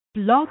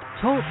Blog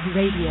Talk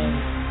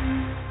Radio.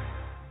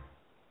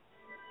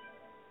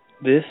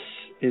 This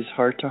is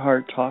Heart to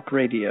Heart Talk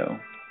Radio,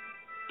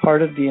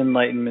 part of the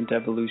Enlightenment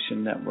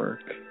Evolution Network.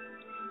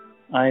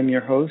 I am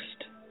your host,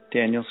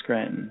 Daniel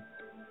Scranton.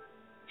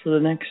 For the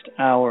next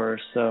hour or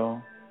so,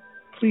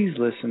 please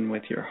listen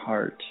with your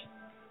heart.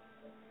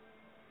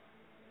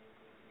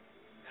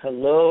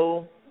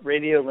 Hello,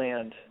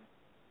 Radioland.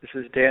 This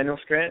is Daniel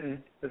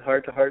Scranton with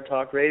Heart to Heart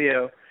Talk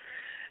Radio,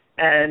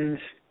 and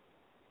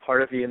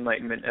part of the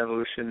Enlightenment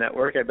Evolution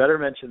Network. I better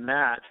mention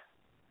that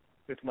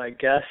with my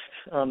guest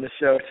on the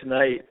show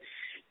tonight.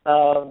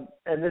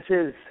 And this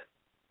is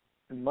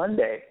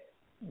Monday,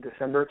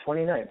 December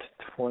 29th,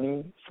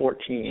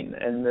 2014.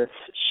 And this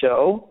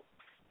show,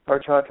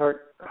 Heart to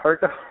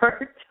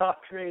Heart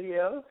Talk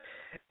Radio,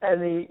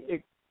 and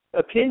the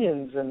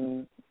opinions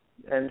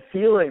and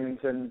feelings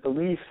and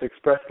beliefs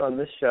expressed on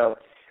this show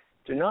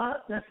do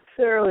not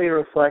necessarily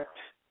reflect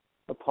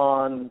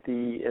upon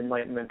the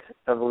Enlightenment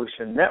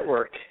Evolution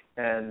Network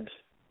and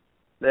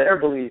their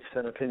beliefs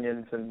and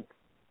opinions and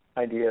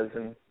ideas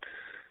and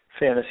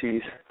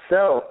fantasies.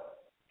 So,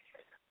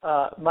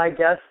 my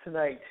guest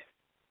tonight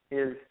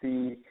is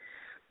the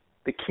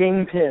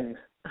kingpin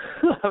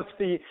of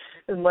the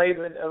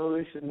Enlightenment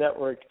Evolution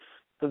Network,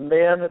 the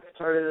man that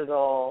started it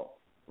all,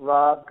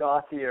 Rob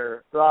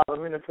Gauthier. Rob, I'm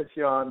going to put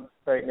you on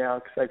right now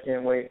because I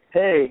can't wait.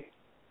 Hey.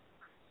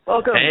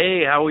 Welcome.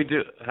 Hey, how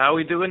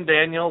we doing,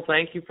 Daniel?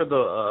 Thank you for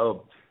the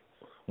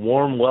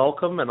warm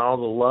welcome and all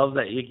the love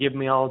that you give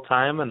me all the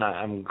time, and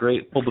I'm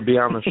grateful to be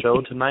on the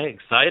show tonight.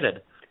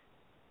 Excited.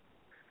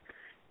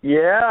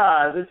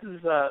 Yeah, this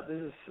is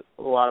a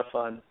lot of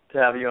fun to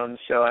have you on the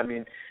show. I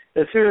mean,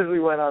 as soon as we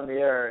went on the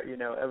air,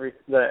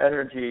 the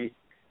energy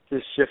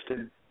just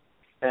shifted,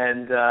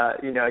 and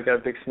I got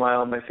a big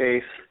smile on my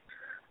face.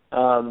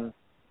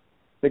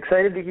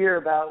 Excited to hear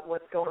about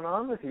what's going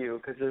on with you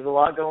because there's a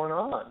lot going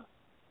on.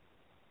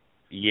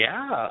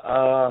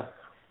 Yeah,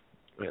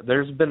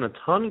 there's been a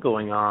ton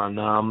going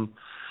on.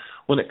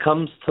 When it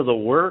comes to the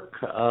work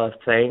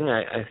thing,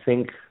 I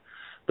think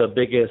the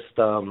biggest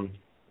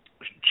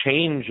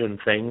change in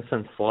things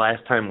since the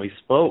last time we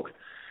spoke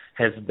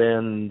has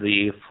been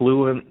the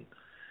fluent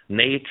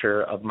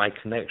nature of my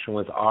connection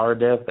with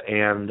RDIF,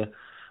 and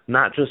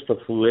not just the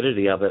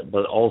fluidity of it,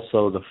 but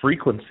also the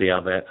frequency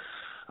of it.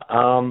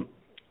 I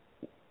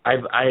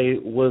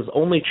was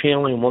only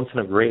channeling once in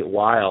a great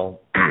while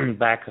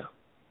back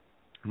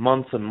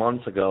months and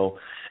months ago,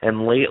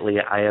 and lately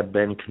I have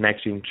been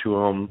connecting to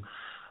them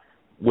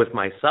with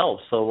myself.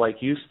 So I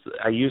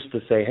used to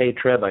say, hey,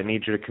 Treb, I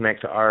need you to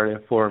connect to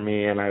RF for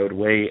me, and I would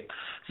wait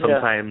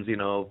sometimes,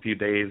 a few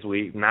days,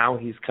 week. Now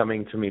he's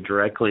coming to me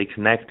directly,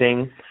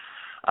 connecting.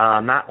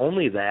 Not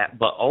only that,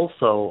 but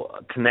also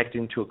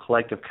connecting to a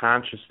collective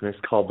consciousness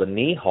called the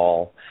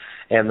Nihal.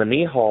 And the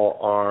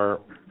Nihal are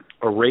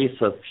a race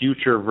of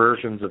future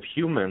versions of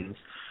humans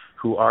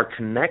who are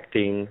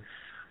connecting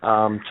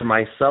to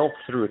myself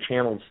through a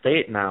channeled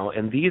state now,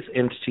 and these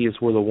entities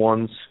were the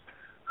ones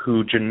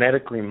who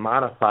genetically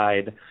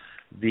modified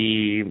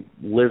the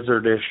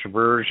lizardish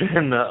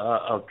version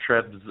of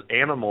Treb's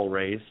animal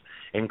race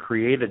and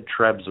created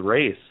Treb's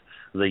race,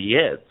 the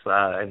Yits.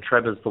 And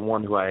Treb is the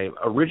one who I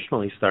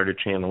originally started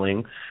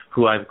channeling,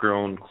 who I've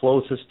grown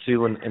closest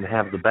to and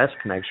have the best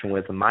connection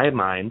with in my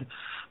mind.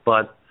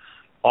 But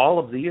all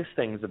of these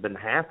things have been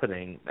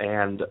happening,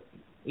 and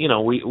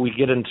we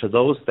get into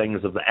those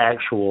things of the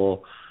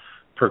actual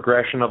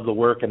progression of the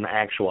work and the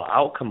actual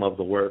outcome of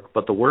the work,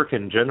 but the work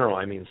in general,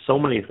 so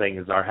many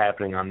things are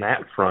happening on that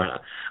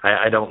front.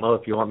 I don't know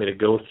if you want me to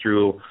go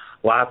through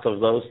lots of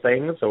those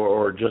things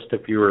or just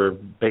if you were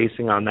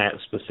basing on that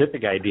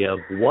specific idea of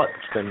what's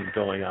been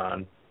going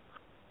on.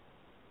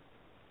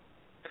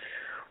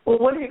 Well,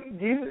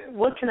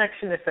 what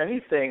connection, if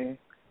anything,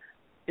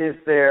 is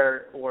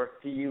there, or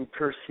do you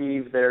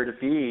perceive there to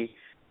be,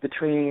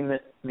 between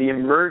the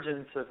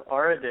emergence of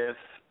Aradif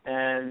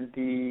and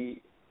the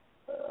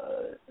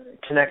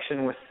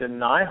connection with the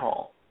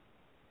Nihal?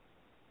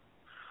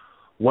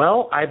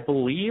 Well, I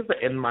believe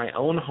in my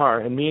own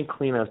heart, and me and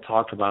Clean have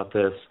talked about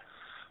this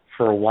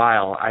for a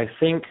while, I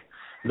think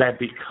that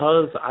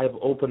because I've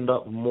opened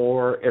up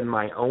more in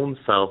my own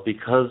self,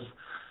 because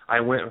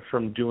I went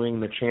from doing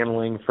the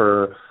channeling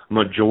for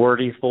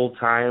majority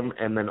full-time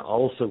and then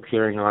also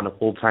carrying on a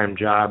full-time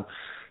job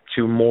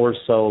to more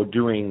so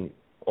doing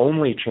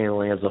only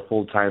channeling as a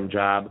full-time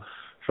job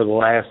for the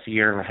last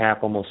year and a half,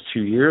 almost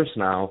 2 years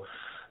now,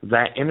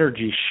 that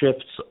energy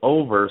shifts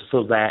over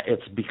so that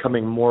it's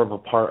becoming more of a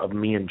part of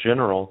me in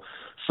general.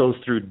 So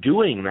through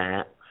doing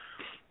that,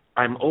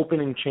 I'm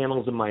opening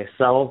channels in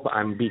myself.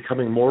 I'm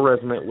becoming more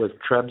resonant with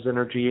Treb's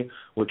energy,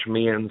 which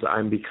means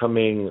I'm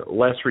becoming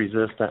less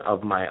resistant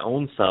of my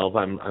own self.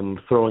 I'm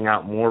throwing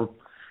out more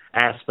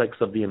aspects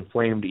of the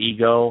inflamed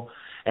ego,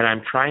 and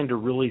I'm trying to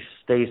really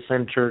stay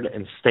centered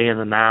and stay in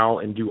the now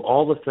and do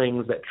all the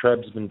things that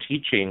Treb's been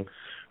teaching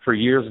for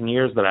years and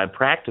years that I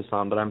practice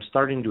on, but I'm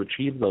starting to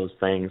achieve those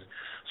things.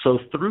 So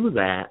through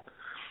that,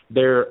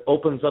 there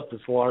opens up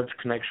this large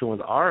connection with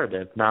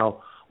Aradif.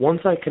 Now,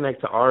 once I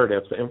connect to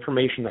Ardif, the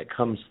information that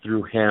comes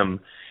through him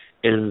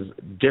is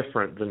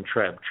different than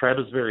Treb. Treb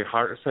is very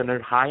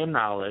heart-centered, high in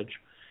knowledge,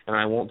 and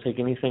I won't take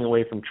anything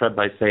away from Treb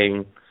by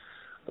saying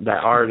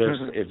that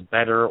Ardif is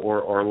better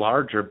or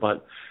larger,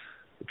 but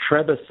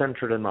Treb is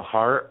centered in the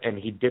heart, and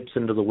he dips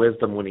into the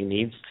wisdom when he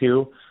needs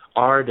to.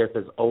 Ardif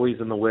is always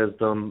in the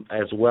wisdom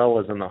as well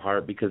as in the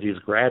heart because he's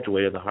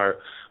graduated the heart.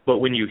 But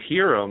when you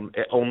hear him,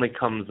 it only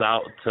comes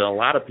out to a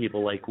lot of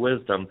people like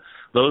wisdom.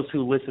 Those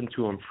who listen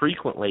to him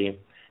frequently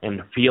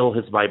and feel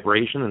his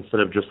vibration instead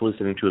of just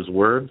listening to his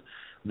words,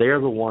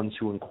 they're the ones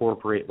who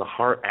incorporate the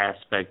heart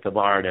aspect of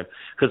Ardif,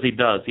 because he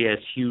does. He has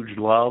huge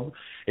love.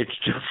 It's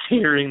just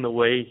hearing the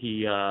way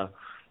he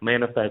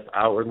manifests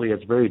outwardly.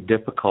 It's very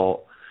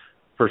difficult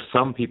for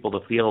some people to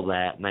feel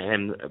that,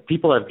 and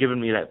people have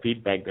given me that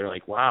feedback. They're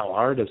like, "Wow,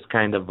 Ardif's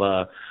kind of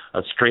a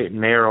straight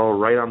and narrow,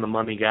 right on the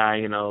money guy.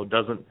 You know,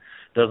 doesn't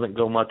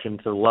go much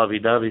into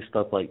lovey-dovey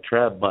stuff like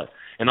Treb." But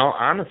in all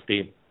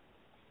honesty,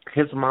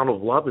 his amount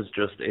of love is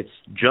it's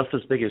just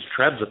as big as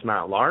Treb's, if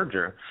not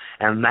larger.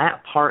 And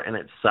that part in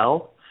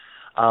itself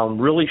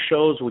really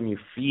shows when you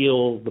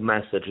feel the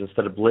message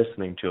instead of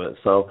listening to it.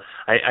 So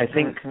I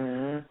think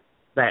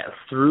that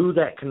through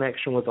that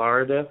connection with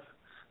Ardif,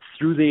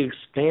 through the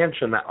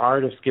expansion that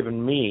Ardif's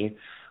given me,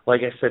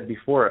 like I said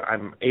before,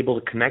 I'm able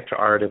to connect to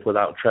Ardif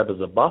without Treb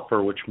as a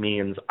buffer, which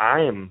means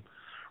I am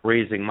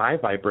raising my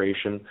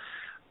vibration.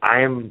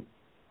 I am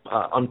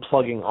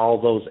unplugging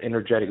all those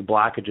energetic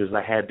blockages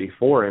I had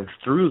before, and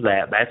through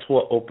that's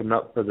what opened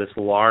up for this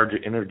large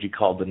energy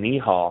called the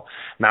Nihal.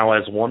 Now,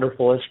 as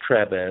wonderful as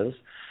Treb is,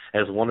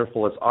 as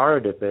wonderful as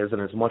Ardif is,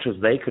 and as much as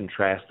they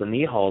contrast, the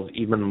Nihal is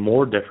even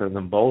more different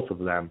than both of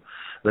them.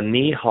 The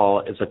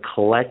Nihal is a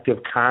collective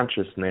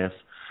consciousness.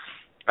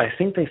 I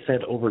think they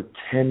said over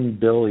 10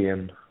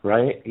 billion,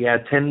 right? Yeah,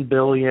 10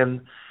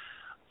 billion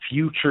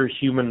future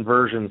human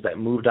versions that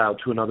moved out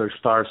to another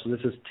star. So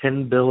this is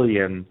 10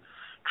 billion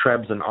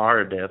Trebs and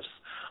Ardifs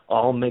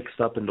all mixed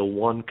up into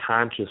one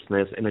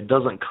consciousness, and it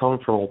doesn't come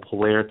from a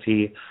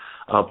polarity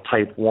of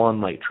type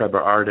 1 like Treb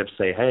or Ardif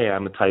say, hey,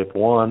 I'm a type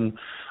 1,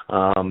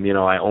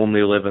 I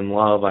only live in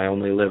love, I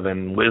only live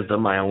in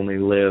wisdom, I only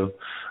live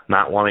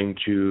not wanting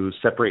to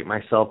separate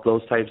myself,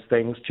 those types of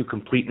things, to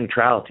complete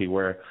neutrality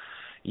where,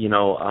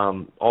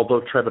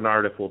 although Treb and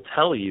Ardif will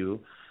tell you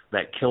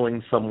that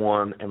killing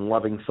someone and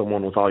loving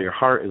someone with all your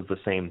heart is the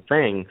same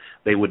thing,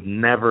 they would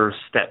never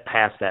step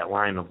past that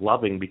line of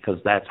loving because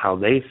that's how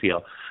they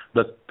feel.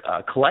 The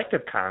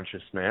collective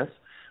consciousness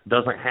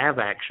doesn't have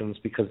actions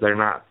because they're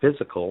not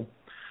physical,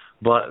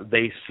 but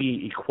they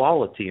see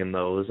equality in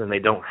those and they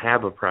don't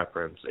have a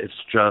preference. It's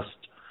just,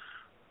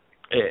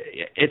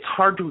 it's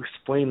hard to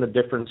explain the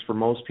difference for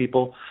most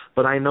people,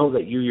 but I know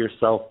that you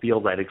yourself feel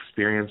that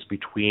experience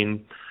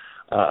between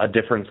a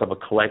difference of a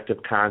collective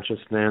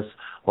consciousness,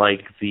 like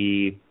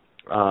the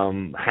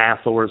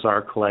Hathors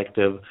are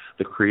collective,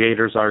 the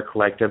creators are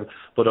collective,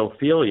 but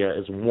Ophelia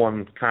is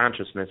one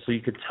consciousness. So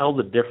you could tell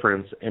the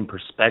difference in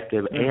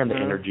perspective and the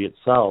energy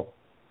itself.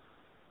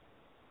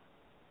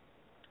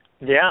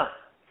 Yeah.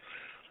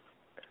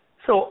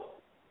 So,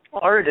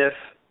 Ardif,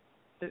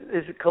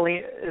 is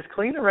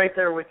Kalina right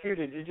there with you?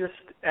 Did you just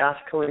ask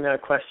Kalina a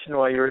question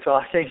while you were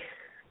talking?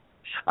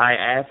 I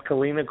asked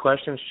Kalina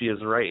questions. She is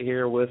right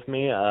here with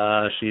me.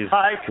 She's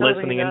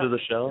listening into the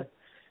show.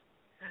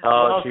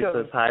 Oh, welcome. She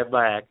says hi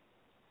back.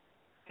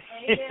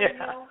 Hey,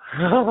 Daniel.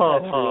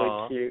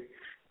 Oh, that's really cute.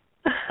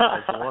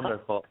 That's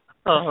wonderful.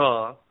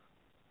 Oh.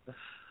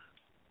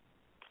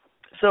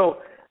 So,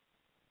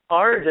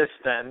 Ardif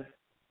then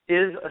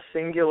is a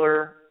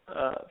singular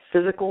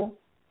physical,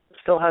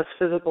 still has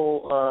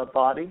physical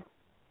body,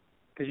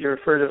 because you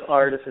refer to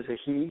Ardif as a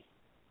he.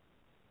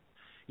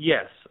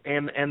 Yes,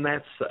 and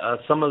that's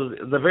some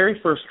of the very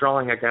first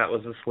drawing I got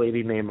was this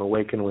lady named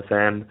Awaken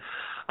Within,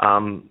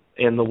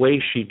 and the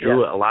way she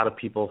drew it, a lot of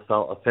people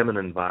felt a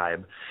feminine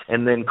vibe.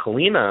 And then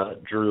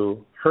Kalina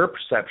drew her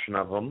perception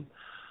of him,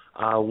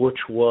 which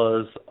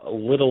was a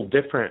little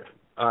different,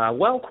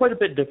 quite a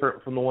bit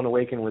different from the one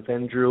Awaken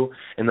Within drew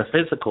in the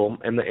physical,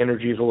 and the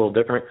energy is a little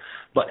different.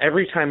 But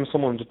every time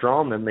someone's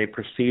drawn them, they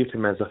perceived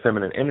him as a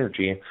feminine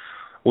energy,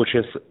 which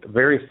is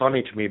very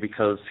funny to me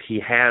because he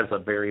has a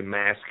very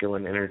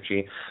masculine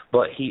energy,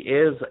 but he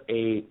is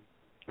a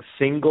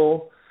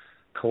single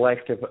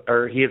collective,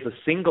 or he is a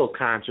single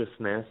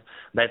consciousness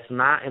that's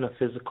not in a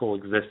physical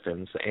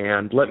existence.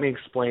 And let me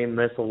explain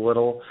this a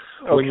little.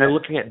 Okay. When you're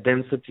looking at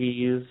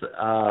densities,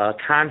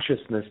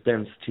 consciousness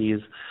densities,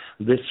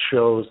 this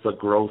shows the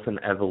growth and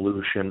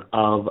evolution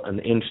of an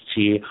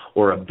entity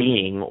or a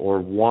being or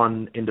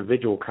one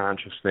individual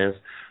consciousness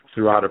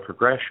throughout a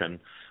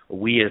progression.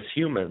 We as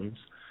humans,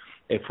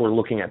 if we're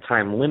looking at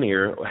time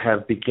linear,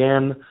 have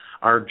began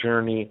our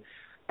journey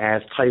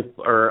as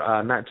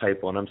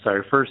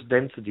first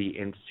density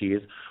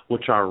entities,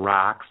 which are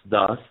rocks,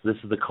 dust. This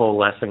is the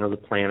coalescing of the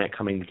planet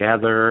coming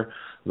together,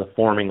 the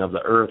forming of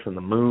the Earth and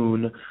the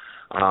Moon,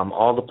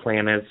 all the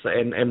planets,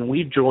 and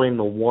we joined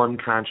the one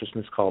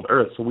consciousness called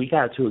Earth, so we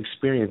got to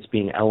experience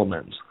being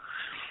elements.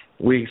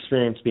 We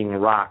experienced being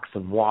rocks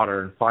and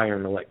water and fire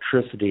and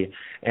electricity,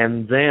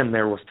 and then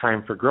there was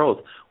time for growth.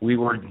 We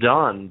were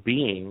done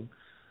being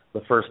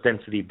the first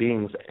density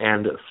beings,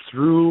 and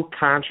through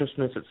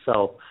consciousness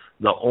itself,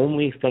 the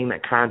only thing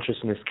that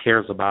consciousness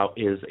cares about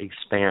is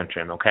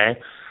expansion, okay?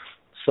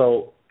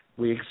 So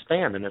we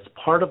expand, and it's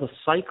part of a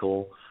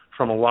cycle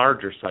from a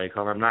larger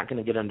cycle. I'm not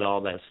going to get into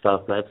all that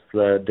stuff. That's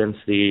the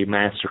density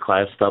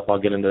masterclass stuff. I'll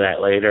get into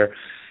that later.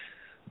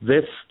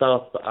 This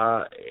stuff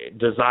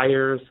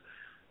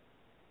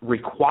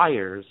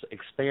requires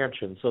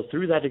expansion. So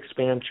through that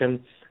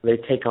expansion, they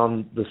take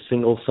on the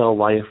single cell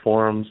life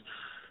forms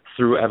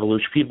through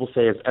evolution. People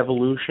say it's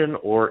evolution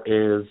or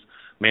is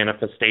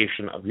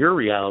manifestation of your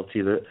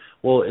reality.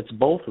 Well, it's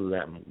both of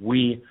them.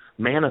 We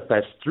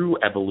manifest through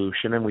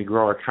evolution, and we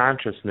grow our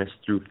consciousness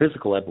through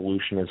physical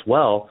evolution as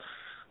well.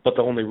 But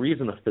the only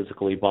reason the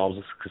physical evolves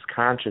is because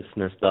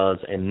consciousness does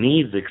and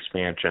needs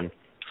expansion.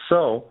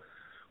 So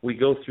we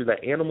go through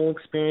the animal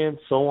experience,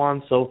 so on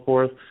and so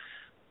forth.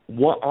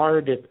 What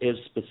Aradip is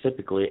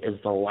specifically is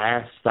the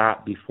last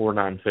stop before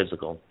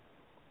non-physical.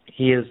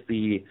 He is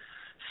the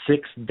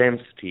sixth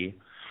density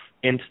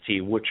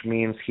entity, which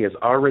means he has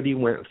already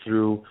went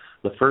through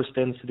the first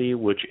density,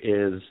 which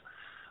is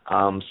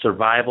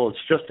survival. It's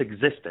just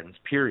existence,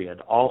 period.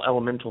 All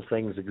elemental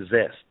things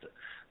exist.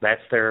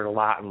 That's their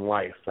lot in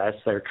life. That's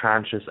their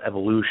conscious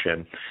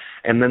evolution.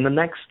 And then the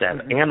next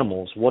step,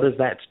 animals, what does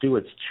that do?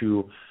 It's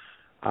to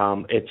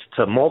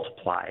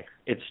multiply.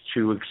 It's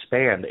to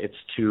expand. It's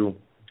to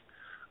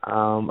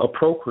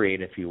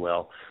procreate, if you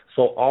will.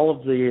 So all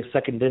of the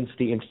second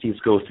density entities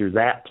go through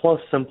that,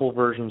 plus simple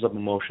versions of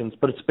emotions,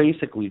 but it's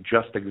basically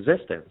just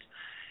existence.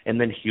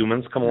 And then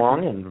humans come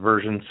along in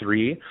version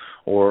 3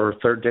 or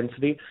third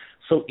density.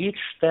 So each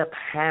step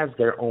has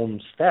their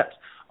own steps.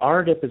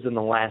 Aradip is in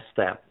the last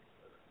step.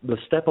 The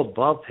step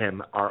above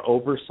him are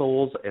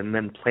oversouls and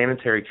then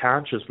planetary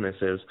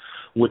consciousnesses,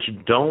 which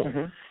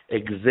don't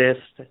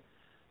exist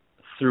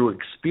through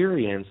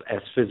experience as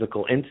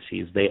physical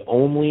entities. They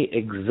only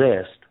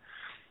exist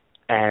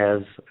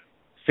as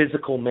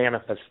physical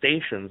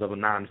manifestations of a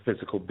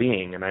non-physical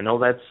being. And I know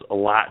that's a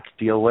lot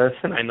to deal with,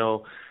 and I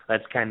know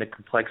that's kind of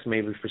complex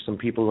maybe for some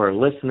people who are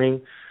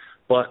listening,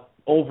 but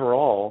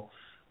overall,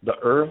 the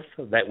earth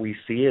that we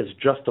see is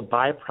just a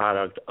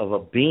byproduct of a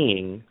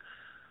being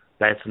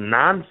that's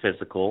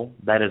non-physical,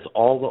 that is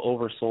all the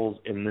oversouls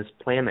in this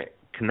planet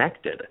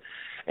connected.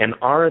 And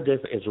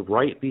Aradip is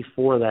right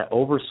before that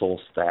oversoul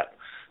step.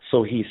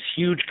 So he's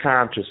huge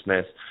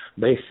consciousness.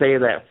 They say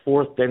that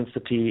fourth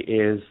density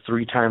is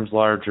 3 times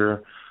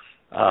larger,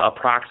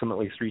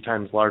 approximately 3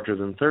 times larger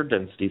than third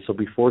density. So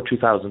before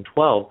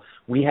 2012,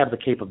 we have the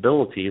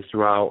capabilities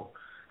throughout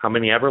how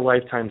many ever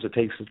lifetimes it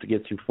takes us to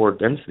get through fourth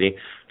density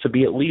to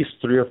be at least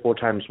 3 or 4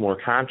 times more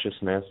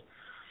consciousness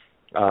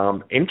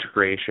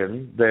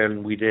integration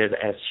than we did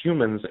as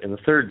humans in the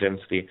third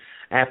density.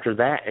 After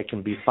that, it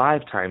can be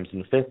 5 times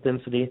in fifth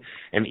density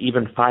and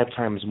even 5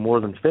 times more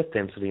than fifth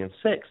density in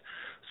sixth.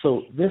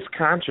 So this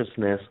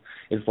consciousness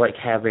is like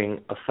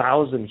having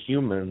 1,000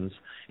 humans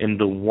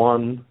into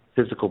one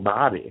physical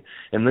body.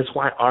 And this is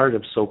why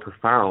Aradip's so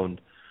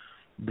profound.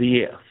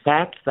 The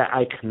fact that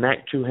I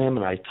connect to him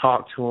and I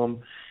talk to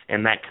him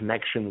and that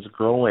connection's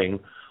growing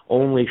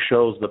only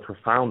shows the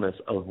profoundness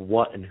of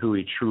what and who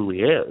he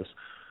truly is.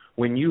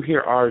 When you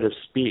hear Aradip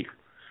speak,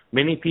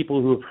 many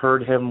people who have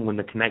heard him when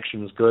the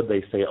connection's good,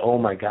 they say, oh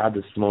my God,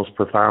 this is the most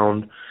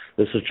profound.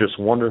 This is just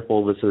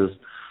wonderful. This is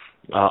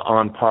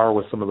on par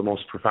with some of the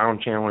most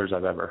profound channelers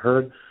I've ever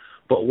heard.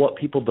 But what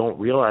people don't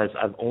realize,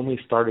 I've only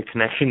started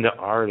connecting to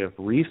Aradip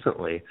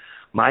recently.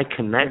 My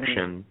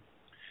connection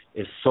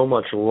is so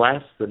much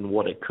less than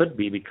what it could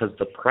be because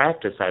the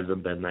practice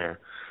hasn't been there.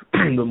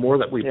 The more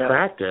that we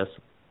practice,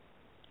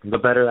 the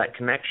better that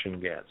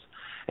connection gets.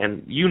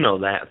 And you know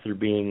that through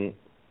being,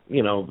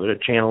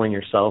 channeling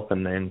yourself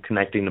and then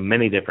connecting to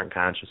many different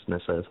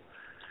consciousnesses.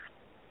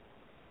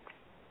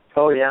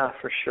 Oh, yeah,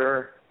 for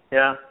sure.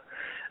 Yeah.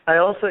 I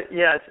also,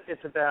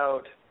 it's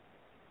about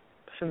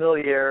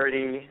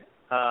familiarity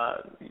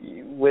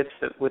with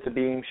the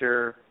beings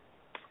you're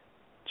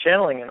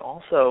channeling, and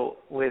also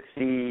with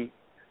the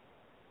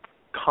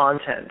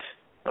content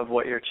of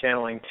what you're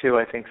channeling too.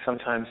 I think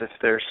sometimes if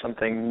there's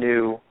something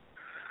new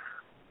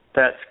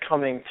that's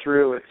coming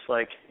through, it's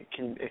like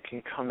it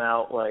can come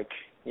out like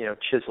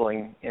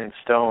chiseling in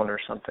stone or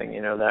something.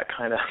 That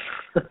kind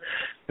of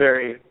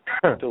very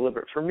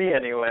deliberate for me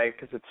anyway,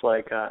 because it's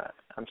like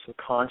I'm so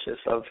conscious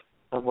of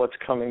what's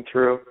coming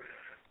through.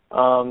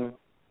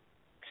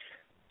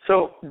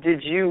 So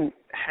did you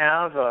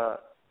have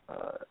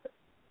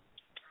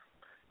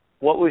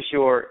what was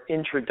your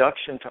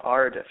introduction to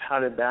Aradip? How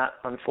did that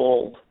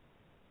unfold?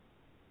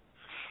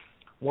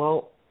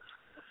 Well,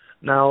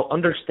 now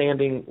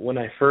understanding when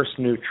I first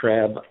knew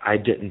Treb, I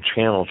didn't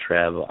channel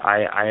Treb.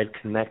 I had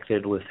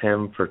connected with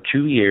him for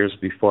 2 years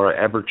before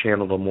I ever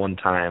channeled him one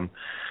time.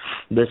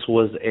 This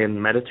was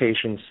in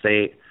meditation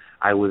state.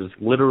 I was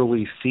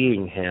literally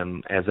seeing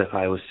him as if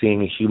I was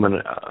seeing a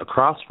human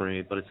across from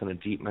me, but it's in a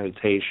deep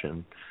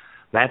meditation.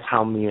 That's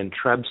how me and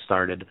Treb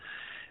started.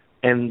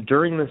 And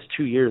during this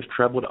 2 years,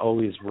 Treb would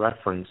always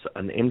reference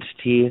an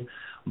entity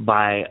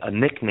by a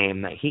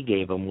nickname that he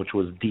gave him, which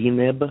was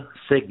Denib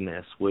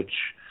Cygnus, which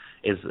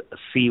is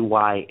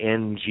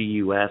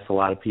Cyngus. A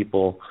lot of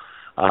people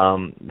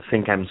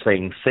think I'm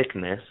saying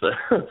sickness,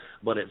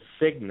 but it's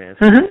Cygnus,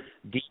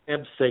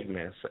 Denib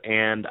Cygnus.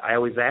 And I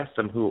always asked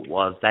him who it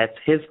was. That's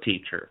his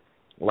teacher.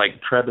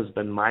 Like Treb has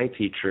been my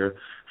teacher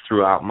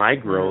throughout my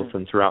growth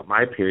and throughout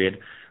my period.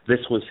 This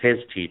was his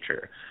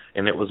teacher,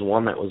 and it was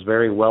one that was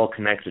very well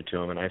connected to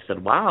him. And I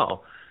said,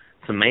 wow,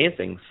 it's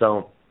amazing.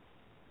 So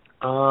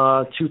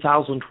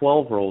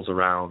 2012 rolls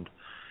around,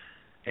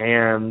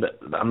 and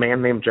a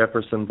man named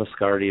Jefferson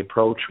Viscardi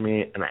approached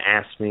me and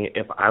asked me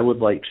if I would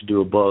like to do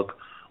a book.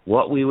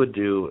 What we would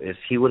do is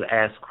he would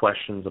ask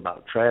questions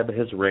about Treb,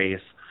 his race,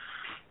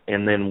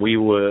 and then we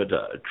would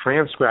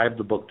transcribe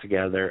the book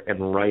together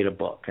and write a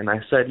book. And I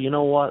said, you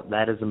know what,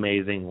 that is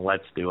amazing,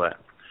 let's do it.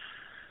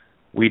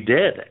 We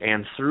did,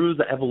 and through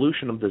the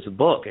evolution of this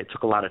book, it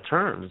took a lot of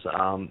turns.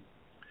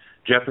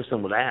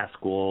 Jefferson would ask,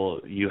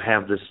 well, you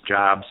have this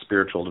job,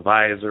 spiritual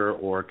advisor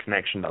or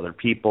connection to other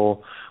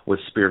people with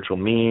spiritual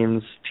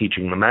means,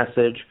 teaching the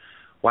message.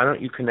 Why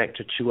don't you connect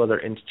to 2 other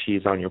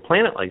entities on your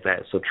planet like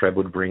that? So Treb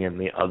would bring in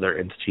the other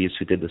entities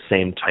who did the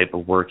same type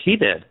of work he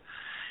did.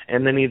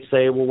 And then he'd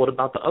say, well, what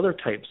about the other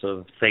types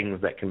of things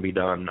that can be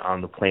done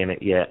on the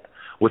planet yet,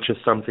 which is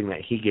something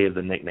that he gave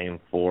the nickname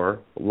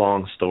for.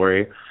 Long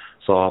story,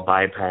 so I'll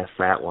bypass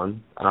that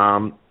one.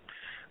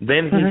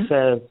 Then he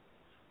says,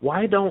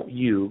 why don't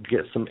you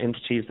get some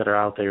entities that are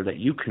out there that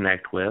you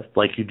connect with,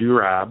 like you do,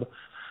 Rob,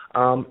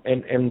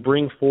 and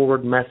bring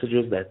forward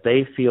messages that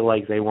they feel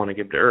like they want to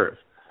give to Earth?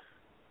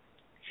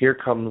 Here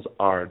comes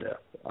Ardif.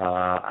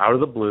 Out of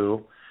the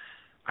blue,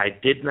 I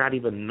did not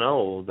even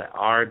know that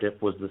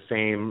Ardif was the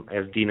same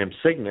as Denib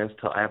Cygnus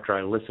till after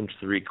I listened to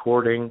the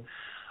recording.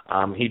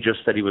 He just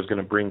said he was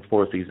going to bring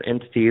forth these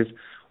entities.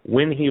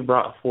 When he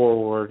brought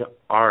forward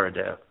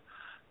Ardif,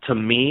 to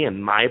me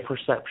and my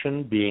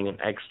perception, being an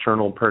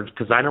external person,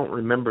 because I don't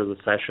remember the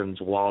sessions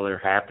while they're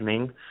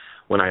happening.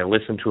 When I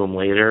listen to them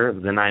later,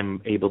 then I'm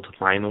able to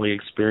finally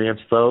experience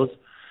those.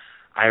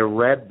 I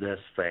read this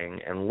thing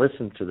and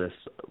listened to this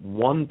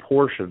one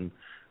portion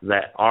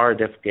that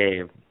Ardif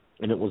gave,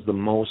 and it was the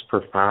most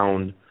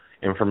profound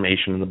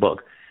information in the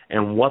book.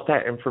 And what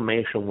that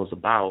information was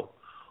about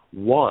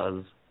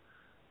was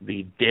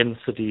the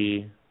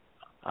density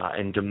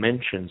and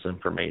dimensions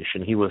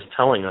information. He was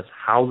telling us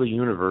how the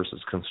universe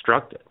is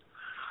constructed.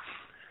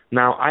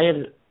 Now, I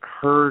had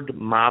heard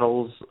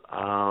models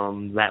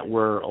that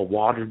were a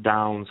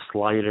watered-down,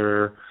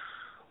 slighter,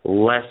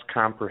 less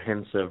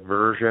comprehensive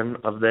version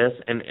of this.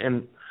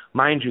 And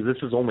mind you,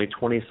 this is only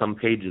 20-some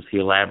pages. He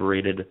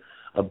elaborated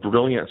a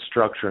brilliant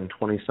structure in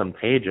 20-some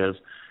pages.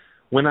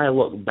 When I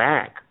look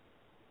back,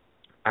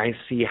 I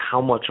see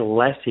how much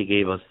less he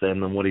gave us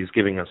then than what he's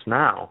giving us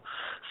now.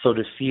 So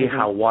to see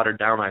how watered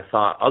down I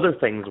thought other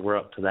things were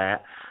up to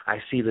that, I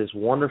see this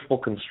wonderful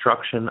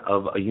construction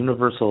of a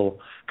universal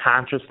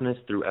consciousness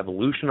through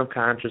evolution of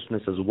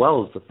consciousness as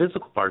well as the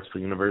physical parts of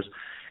the universe,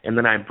 and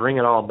then I bring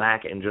it all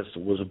back and just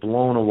was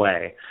blown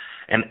away.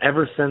 And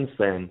ever since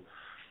then,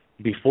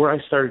 before I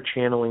started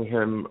channeling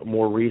him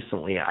more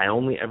recently, I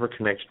only ever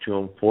connected to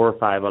him 4 or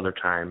 5 other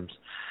times.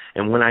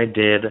 And when I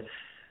did,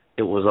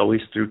 it was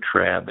always through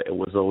Treb. It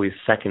was always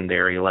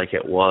secondary, like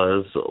it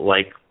was.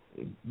 Like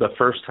the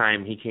first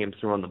time he came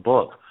through on the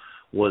book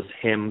was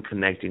him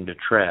connecting to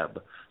Treb.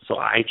 So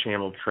I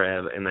channeled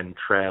Treb, and then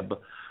Treb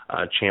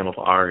channeled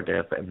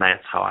Ardif, and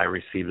that's how I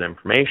received the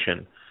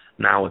information.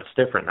 Now it's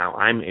different. Now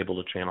I'm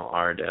able to channel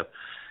Ardif.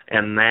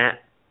 And that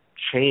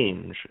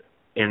change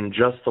in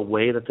just the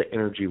way that the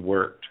energy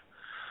worked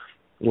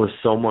was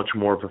so much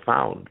more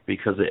profound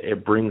because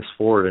it brings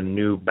forward a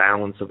new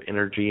balance of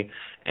energy,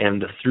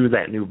 and through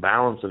that new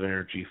balance of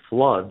energy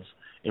floods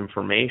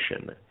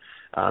information.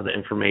 The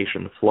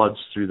information floods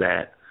through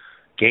that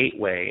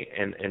gateway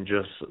and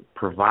just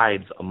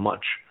provides a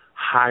much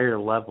higher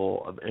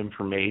level of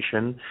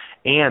information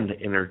and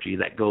energy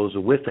that goes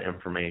with the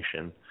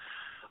information.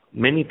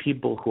 Many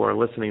people who are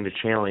listening to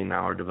channeling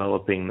now are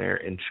developing their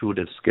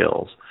intuitive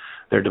skills.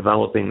 They're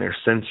developing their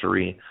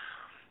sensory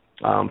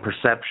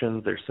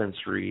perceptions, their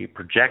sensory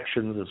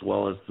projections, as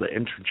well as the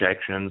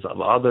interjections of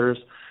others,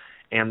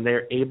 and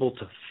they're able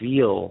to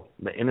feel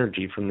the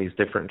energy from these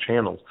different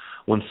channels.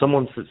 When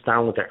someone sits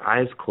down with their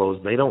eyes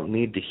closed, they don't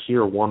need to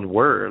hear one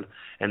word,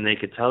 and they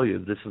could tell you,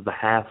 this is the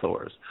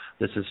Hathors,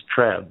 this is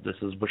Treb, this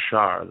is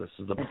Bashar, this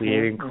is the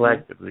Pleiadian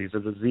Collective, these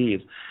are the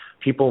Z's.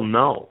 People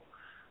know.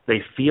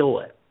 They feel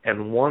it.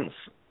 And once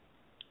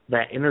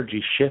that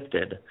energy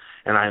shifted,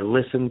 and I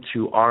listened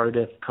to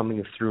Ardif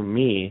coming through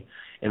me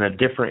in a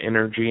different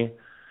energy,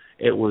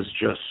 it was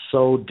just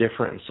so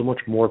different and so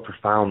much more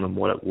profound than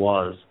what it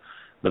was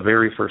the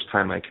very first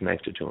time I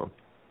connected to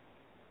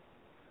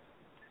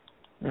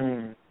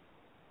him.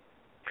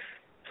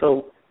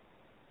 So,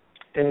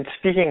 in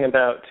speaking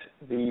about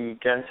the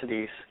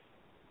densities,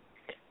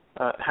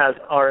 has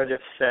Ardif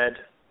said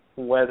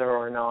whether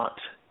or not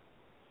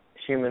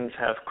humans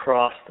have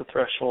crossed the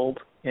threshold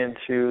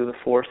into the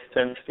fourth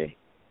density?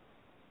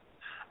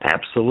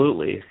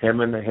 Absolutely. Him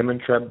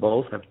and Trev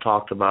both have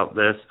talked about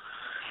this.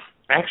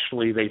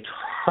 Actually, they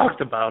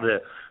talked about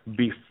it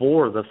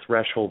before the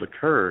threshold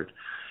occurred.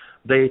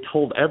 They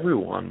told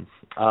everyone.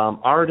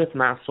 Ardith,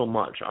 not so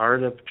much.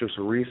 Ardith just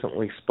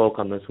recently spoke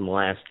on this in the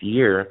last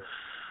year,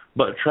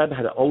 but Trev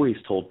had always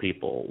told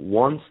people,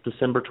 once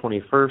December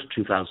 21st,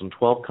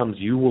 2012 comes,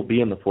 you will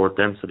be in the fourth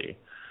density.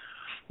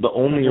 The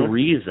only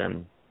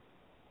reason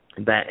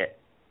that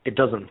it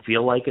doesn't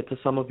feel like it to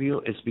some of you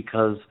is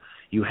because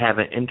you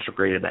haven't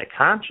integrated that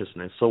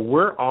consciousness. So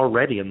we're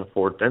already in the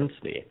fourth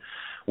density.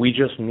 We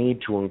just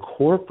need to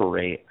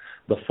incorporate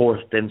the fourth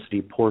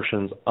density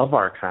portions of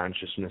our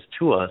consciousness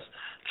to us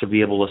to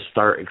be able to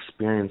start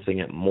experiencing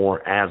it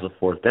more as a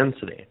fourth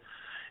density.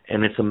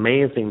 And it's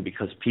amazing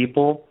because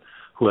people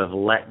who have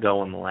let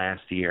go in the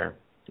last year,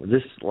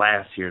 this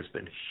last year has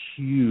been a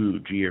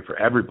huge year for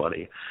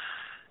everybody.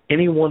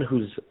 Anyone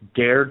who's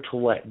dared to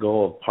let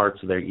go of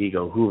parts of their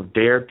ego, who have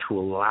dared to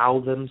allow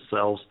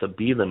themselves to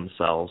be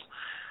themselves,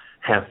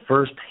 have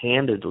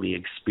first-handedly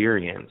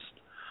experienced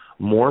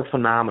more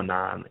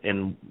phenomenon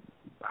in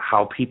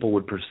how people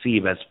would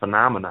perceive as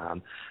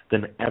phenomenon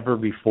than ever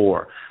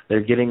before.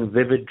 They're getting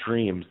vivid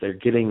dreams. They're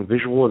getting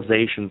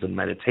visualizations and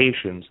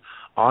meditations,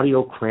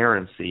 audio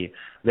clarency.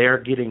 They're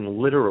getting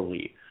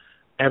literally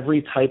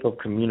every type of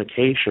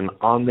communication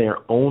on their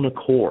own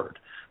accord.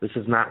 This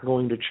is not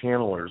going to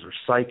channelers or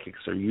psychics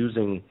or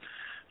using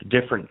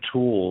different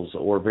tools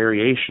or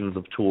variations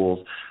of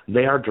tools.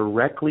 They are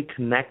directly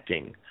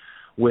connecting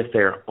with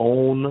their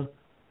own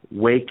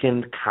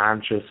wakened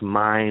conscious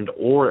mind,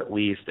 or at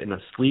least in a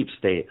sleep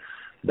state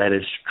that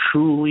is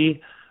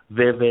truly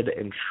vivid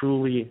and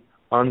truly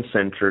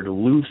uncentered,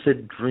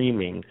 lucid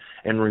dreaming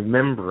and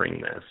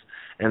remembering this.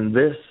 And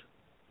this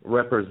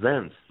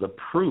represents the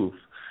proof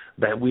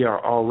that we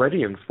are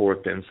already in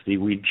fourth density.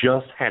 We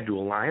just had to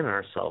align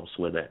ourselves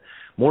with it.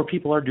 More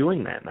people are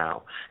doing that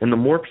now. And the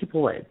more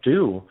people that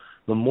do,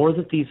 the more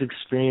that these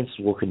experiences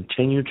will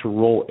continue to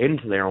roll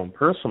into their own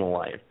personal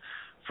life.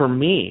 For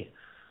me,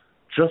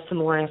 just in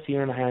the last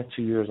year and a half,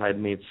 2 years, I've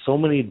made so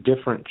many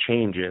different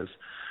changes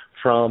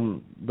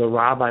from the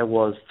Rob I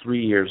was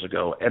 3 years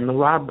ago. And the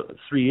Rob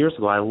 3 years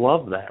ago, I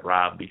love that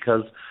Rob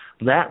because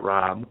that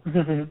Rob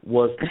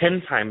was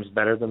 10 times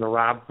better than the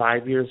Rob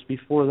 5 years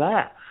before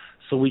that.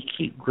 So we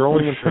keep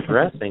growing and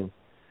progressing.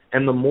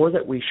 And the more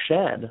that we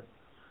shed,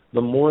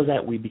 the more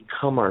that we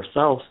become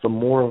ourselves, the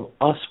more of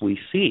us we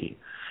see.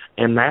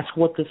 And that's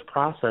what this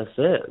process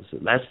is.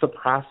 That's the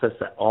process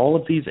that all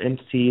of these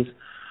entities,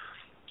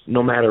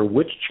 no matter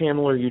which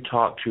channeler you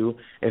talk to,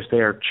 if they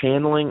are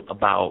channeling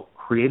about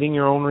creating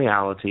your own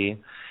reality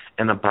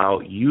and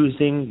about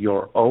using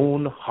your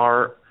own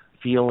heart,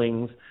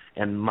 feelings,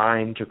 and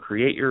mind to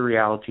create your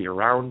reality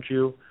around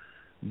you,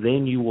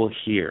 then you will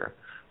hear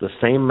the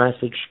same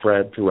message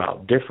spread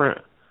throughout different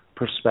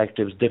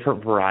perspectives,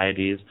 different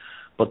varieties,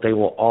 but they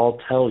will all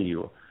tell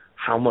you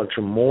how much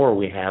more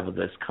we have of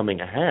this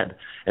coming ahead.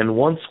 And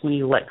once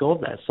we let go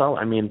of that self,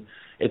 I mean,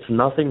 it's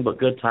nothing but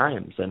good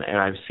times. And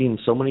I've seen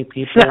so many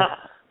people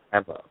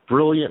have a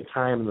brilliant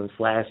time this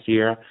last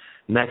year.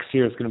 Next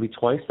year is going to be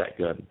twice that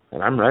good,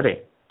 and I'm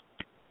ready.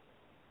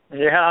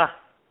 Yeah.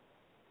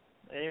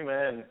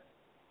 Amen.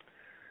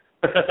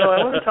 So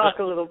I want to talk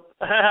a little.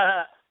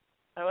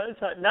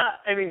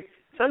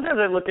 Sometimes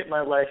I look at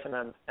my life and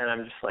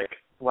I'm just like,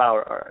 wow,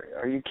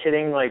 are you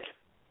kidding? Like,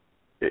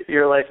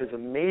 your life is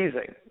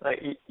amazing. Like,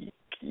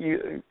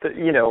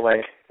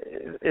 like,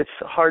 it's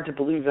hard to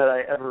believe that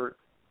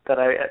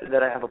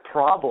I have a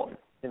problem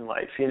in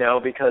life,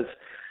 because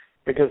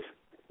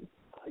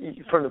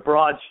from the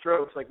broad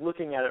strokes, like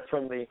looking at it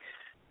from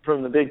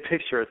the big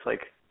picture, it's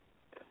like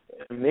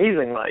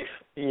amazing life.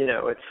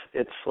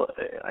 It's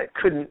I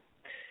couldn't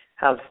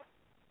have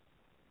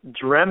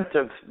dreamt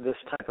of this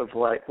type of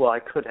life. Well, I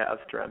could have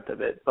dreamt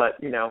of it, but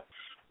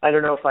I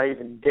don't know if I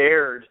even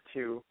dared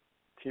to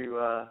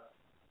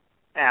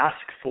ask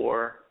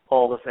for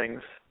all the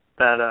things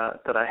that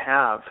I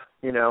have,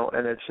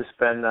 and it's just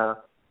been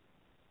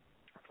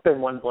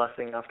one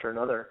blessing after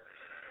another.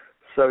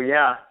 So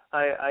yeah,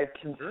 I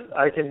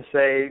can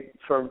say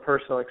from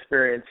personal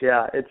experience,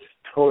 yeah, it's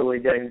totally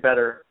getting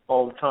better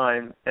all the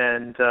time,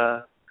 and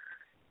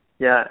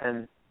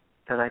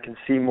and I can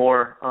see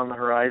more on the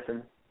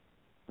horizon.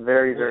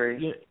 Very,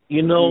 very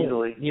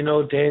easily.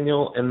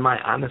 Daniel, in my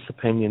honest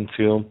opinion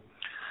too,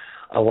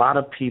 a lot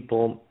of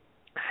people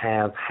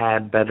have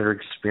had better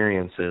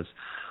experiences.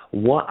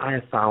 What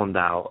I found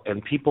out,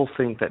 and people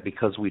think that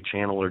because we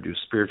channel or do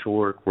spiritual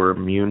work, we're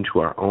immune to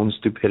our own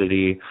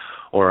stupidity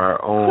or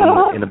our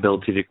own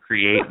inability to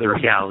create the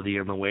reality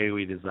in the way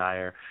we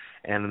desire.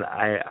 And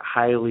I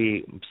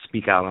highly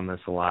speak out on this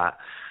a lot.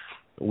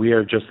 We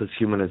are just as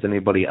human as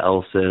anybody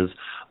else is.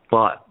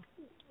 But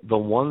the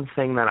one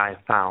thing that I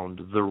found,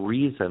 the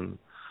reason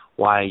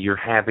why you're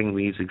having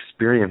these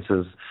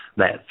experiences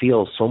that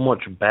feel so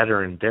much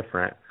better and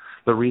different,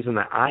 the reason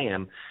that I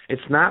am,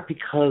 it's not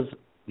because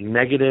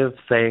negative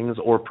things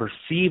or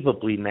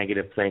perceivably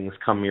negative things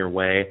come your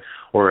way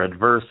or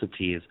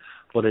adversities.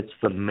 but it's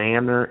the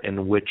manner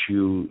in which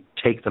you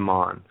take them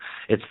on.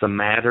 It's the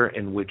manner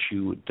in which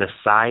you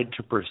decide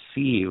to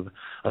perceive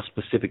a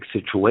specific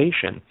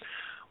situation.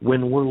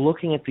 When we're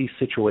looking at these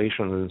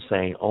situations and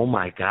saying, oh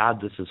my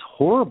God, this is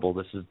horrible,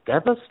 this is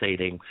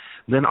devastating,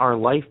 then our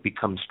life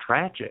becomes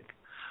tragic.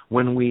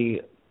 When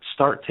we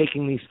start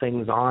taking these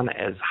things on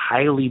as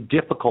highly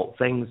difficult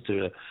things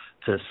to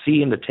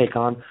see and to take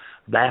on,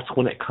 that's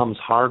when it comes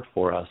hard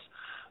for us.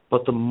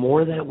 But the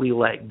more that we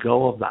let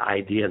go of the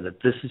idea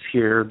that this is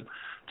here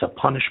to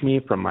punish me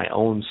from my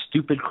own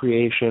stupid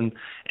creation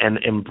and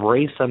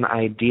embrace an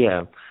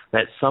idea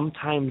that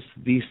sometimes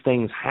these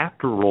things have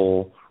to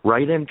roll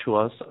right into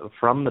us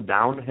from the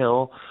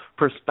downhill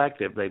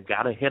perspective. They've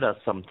got to hit us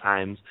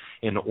sometimes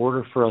in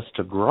order for us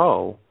to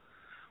grow.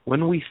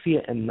 When we see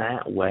it in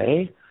that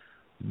way,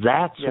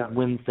 that's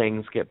when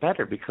things get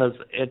better, because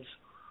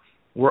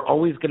we're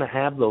always going to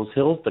have those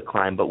hills to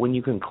climb, but when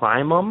you can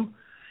climb them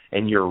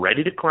and you're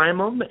ready to climb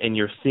them and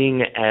you're seeing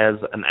it as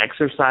an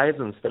exercise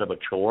instead of a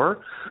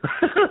chore,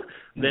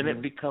 then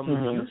it becomes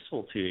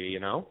useful to you, you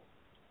know?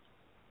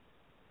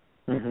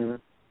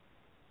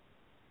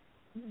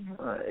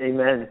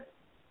 Amen.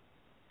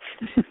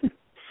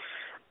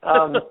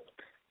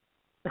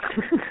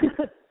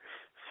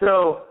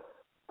 So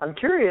I'm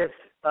curious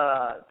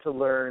to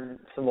learn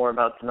some more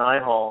about the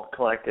Nihal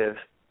Collective.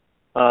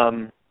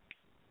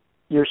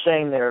 You're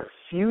saying there are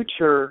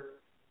future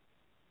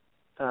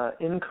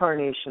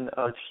incarnation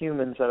of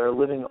humans that are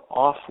living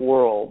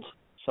off-world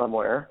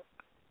somewhere.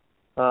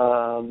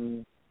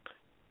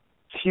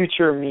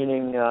 Future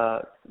meaning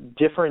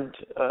different,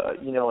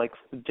 like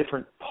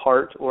different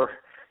part or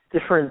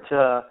different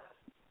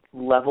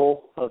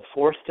level of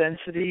force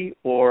density,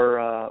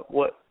 or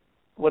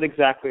what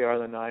exactly are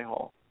the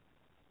Nihal?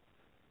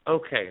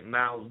 Okay,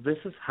 now this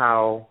is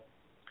how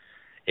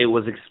it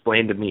was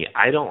explained to me.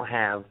 I don't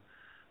have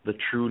the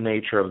true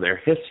nature of their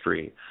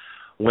history.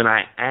 When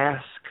I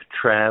ask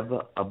Trev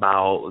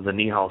about the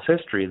Nihal's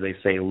history, they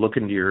say, look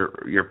into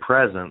your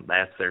present,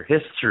 that's their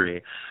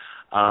history.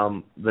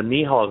 The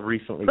Nihal have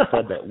recently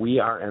said that we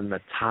are in the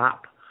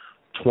top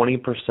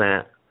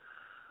 20%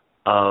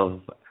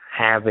 of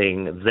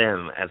having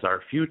them as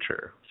our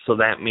future. So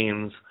that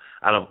means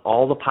out of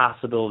all the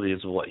possibilities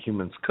of what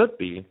humans could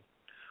be,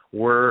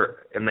 we're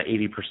in the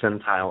 80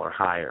 percentile or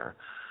higher.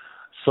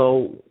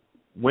 So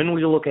when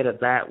we look at it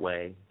that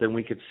way, then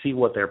we could see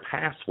what their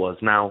past was.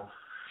 Now,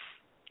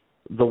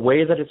 the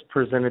way that it's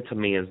presented to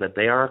me is that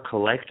they are a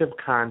collective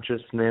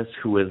consciousness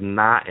who is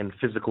not in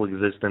physical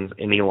existence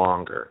any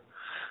longer.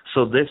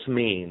 So this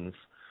means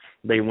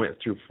they went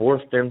through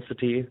fourth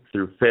density,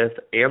 through fifth,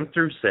 and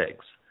through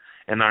sixth,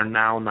 and are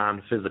now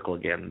non-physical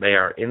again. They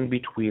are in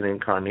between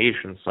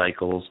incarnation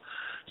cycles.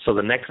 So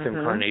the next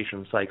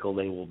incarnation cycle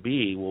they will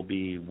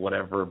be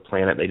whatever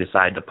planet they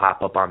decide to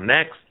pop up on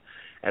next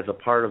as a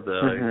part of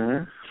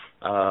the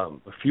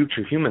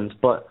future humans.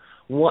 But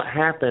what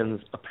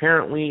happens,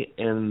 apparently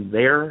in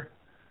their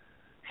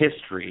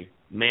history,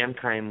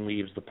 mankind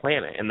leaves the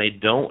planet, and they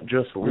don't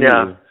just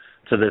leave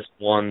to this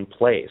one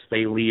place.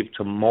 They leave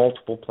to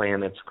multiple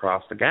planets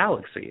across the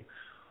galaxy.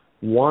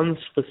 One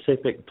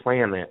specific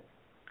planet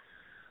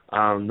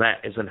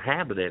that is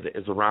inhabited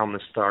is around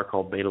this star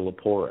called Beta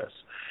Leporis.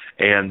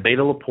 And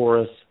Beta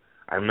Leporis,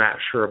 I'm not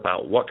sure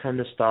about what kind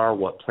of star,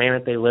 what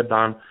planet they lived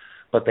on,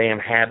 but they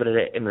inhabited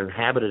it and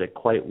inhabited it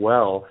quite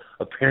well,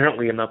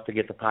 apparently enough to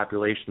get the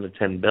population to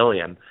 10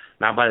 billion.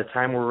 Now, by the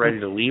time we're ready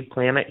to leave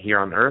planet here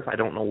on Earth, I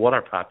don't know what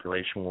our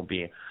population will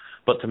be.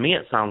 But to me,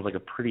 it sounds like a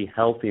pretty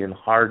healthy and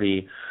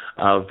hardy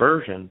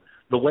version.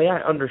 The way I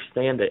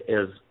understand it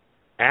is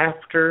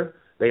after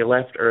they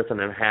left Earth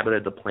and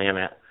inhabited the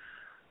planet,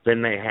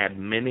 then they had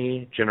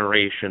many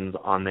generations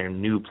on their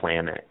new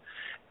planet.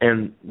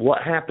 And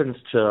what happens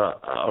to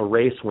a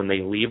race when they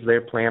leave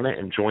their planet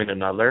and join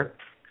another?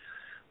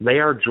 They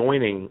are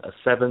joining a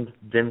seventh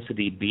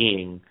density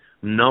being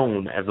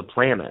known as a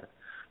planet.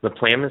 The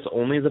planet is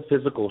only the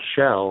physical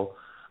shell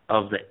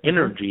of the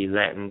energy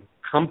that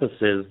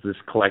encompasses this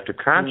collective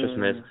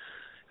consciousness,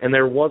 and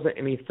there wasn't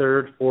any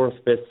third, fourth,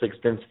 fifth,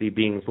 sixth density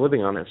beings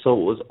living on it. So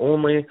it was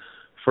only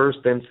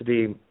first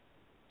density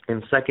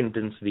and second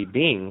density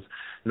beings.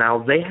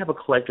 Now, they have a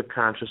collective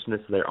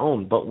consciousness of their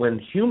own, but when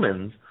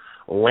humans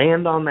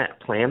land on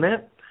that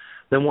planet,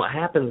 then what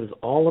happens is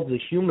all of the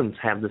humans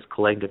have this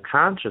collective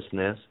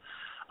consciousness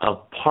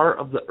of part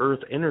of the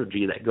earth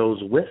energy that goes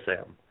with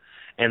them.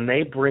 And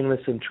they bring this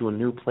into a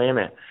new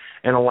planet.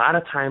 And a lot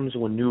of times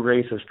when new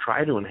races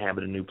try to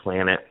inhabit a new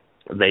planet,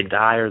 they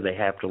die or they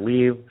have to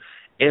leave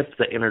if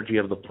the energy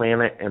of the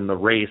planet and the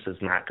race is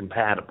not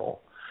compatible.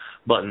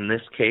 But in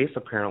this case,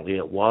 apparently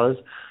it was.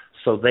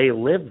 So they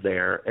lived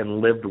there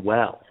and lived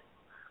well.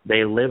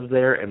 They lived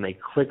there and they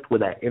clicked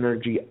with that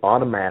energy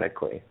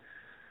automatically.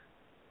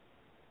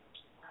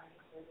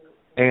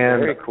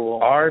 And very cool.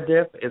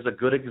 Ardif is a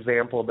good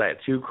example of that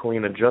too,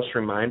 Kalina just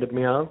reminded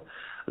me of.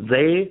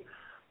 They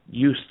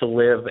used to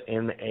live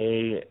in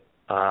a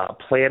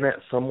planet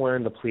somewhere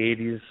in the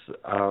Pleiades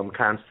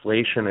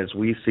constellation as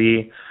we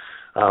see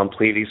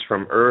Pleiades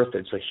from Earth.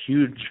 It's a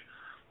huge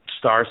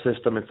star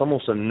system. It's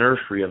almost a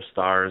nursery of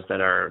stars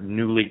that are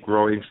newly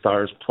growing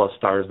stars plus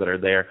stars that are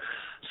there.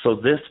 So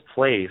this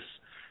place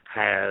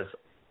has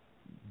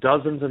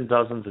dozens and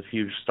dozens of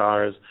huge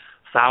stars,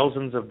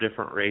 thousands of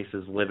different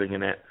races living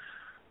in it.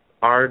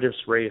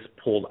 Ardif's race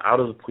pulled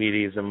out of the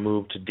Pleiades and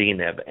moved to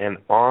Deneb, and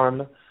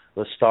on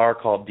the star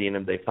called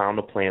Deneb, they found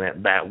a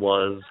planet that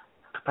was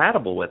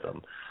compatible with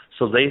them.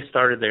 So they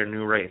started their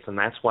new race, and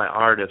that's why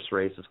Ardif's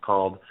race is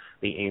called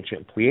the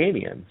Ancient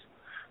Pleiadians,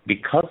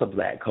 because of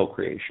that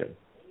co-creation.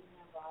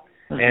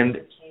 Mm-hmm. And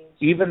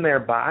even their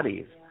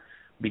bodies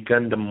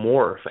begun to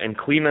morph. And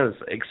Kalina's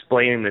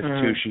explaining this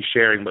too. She's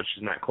sharing, but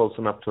she's not close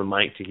enough to the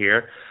mic to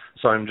hear.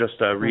 So I'm just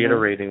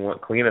reiterating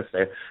what Kalina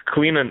said.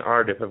 Kalina and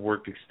Ardif have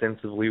worked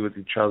extensively with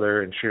each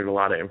other and shared a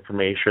lot of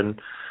information.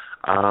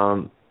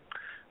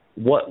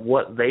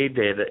 What they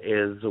did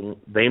is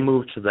they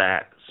moved to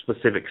that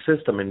specific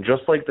system, and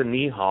just like the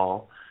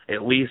Nihal,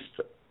 at least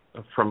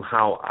from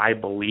how I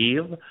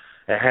believe,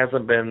 it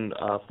hasn't been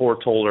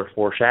foretold or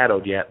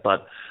foreshadowed yet,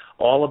 but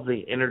all of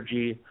the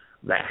energy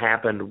that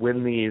happened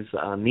when these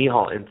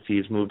Nihal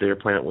entities moved to their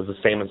planet was the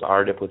same as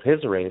Ardif with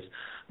his race.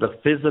 The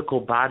physical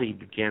body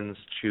begins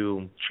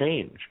to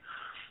change.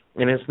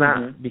 And it's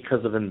not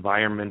because of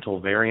environmental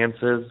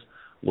variances,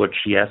 which,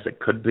 yes, it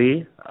could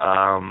be,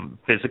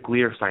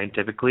 physically or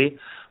scientifically,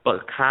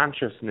 but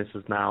consciousness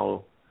is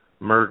now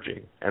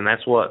merging. And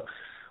that's what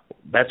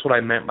I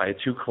meant by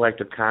two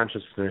collective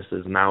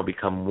consciousnesses now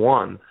become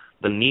one.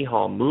 The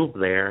Nihal moved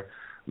there,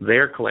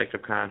 their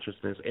collective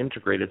consciousness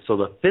integrated, so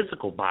the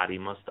physical body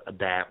must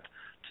adapt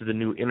to the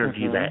new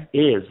energy that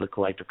is the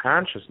collective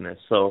consciousness.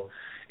 So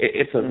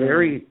it's a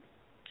very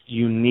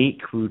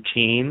unique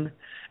routine,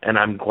 and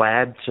I'm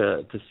glad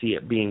to see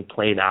it being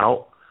played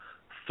out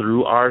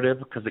through Ardif,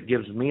 because it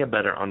gives me a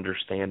better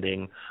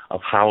understanding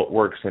of how it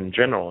works in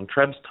general. And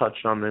Treb's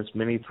touched on this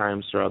many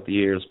times throughout the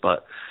years,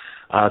 but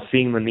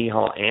seeing the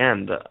Nihal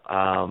and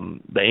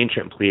the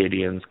Ancient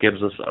Pleiadians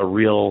gives us a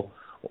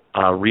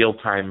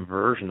real-time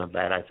version of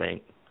that, I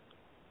think.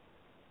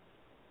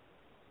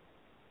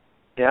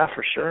 Yeah,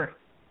 for sure.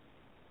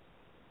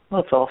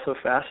 Well, it's also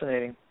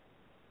fascinating.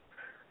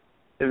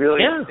 It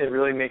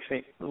really makes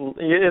me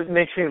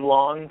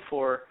long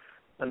for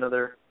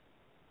another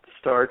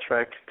Star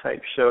Trek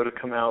type show to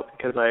come out,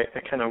 because I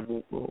kind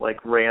of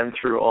like ran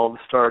through all the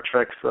Star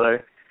Treks that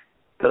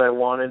I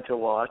wanted to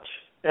watch,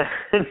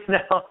 and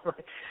now I'm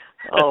like,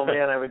 oh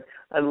man,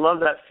 I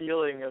love that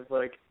feeling of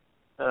like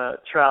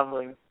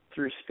traveling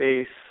through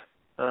space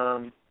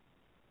and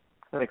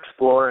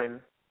exploring,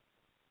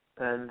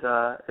 and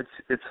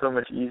it's so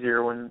much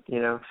easier when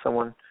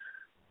someone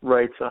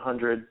writes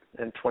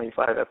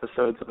 125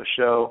 episodes of a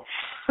show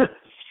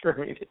for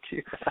me to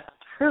do that.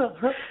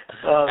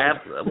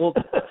 Well,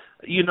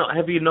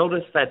 have you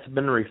noticed that's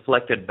been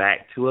reflected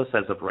back to us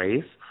as a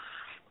race?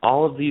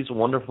 All of these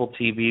wonderful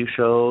TV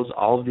shows,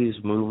 all of these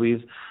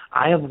movies.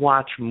 I have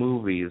watched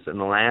movies in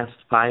the last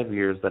 5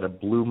 years that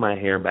have blew my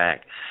hair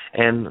back.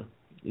 And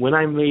when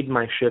I made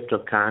my shift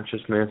of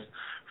consciousness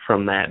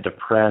from that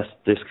depressed,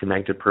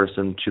 disconnected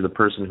person to the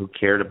person who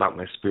cared about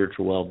my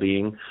spiritual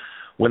well-being,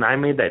 when I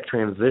made that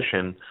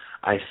transition,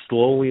 I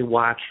slowly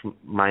watched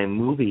my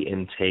movie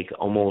intake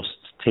almost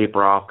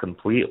taper off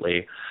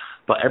completely.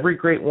 But every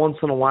great once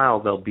in a while,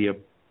 there'll be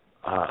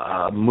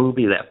a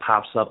movie that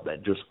pops up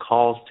that just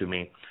calls to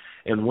me.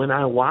 And when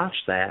I watch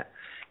that,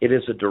 it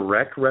is a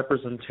direct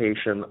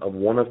representation of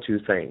one of two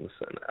things.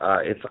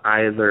 It's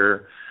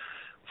either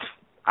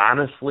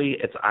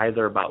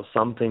about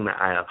something that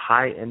I have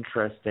high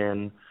interest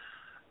in,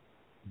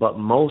 but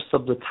most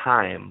of the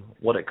time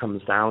what it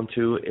comes down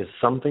to is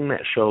something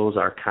that shows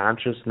our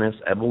consciousness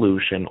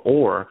evolution,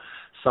 or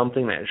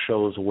something that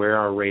shows where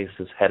our race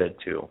is headed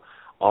to.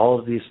 All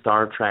of these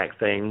Star Trek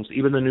things,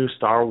 even the new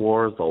Star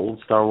Wars, the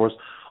old Star Wars,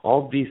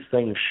 all of these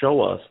things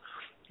show us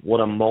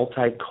what a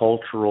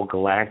multicultural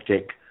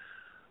galactic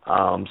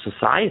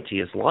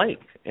society is like.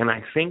 And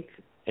I think,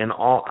 in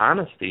all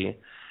honesty,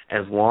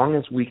 as long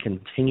as we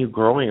continue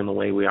growing in the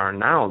way we are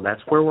now,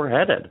 that's where we're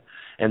headed.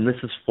 And this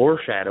is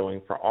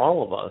foreshadowing for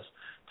all of us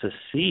to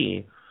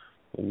see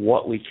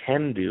what we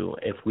can do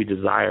if we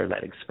desire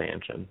that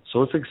expansion.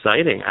 So it's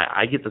exciting.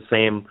 I get the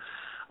same,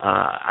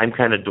 I'm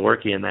kind of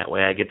dorky in that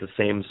way. I get the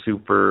same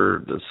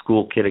the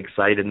school kid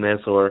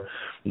excitedness, or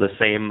the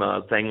same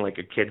thing like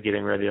a kid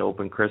getting ready to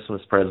open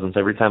Christmas presents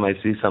every time I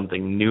see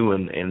something new,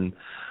 and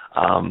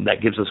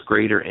that gives us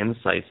greater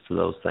insights to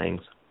those things.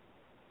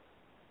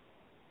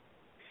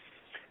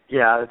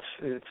 Yeah,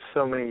 it's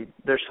so many.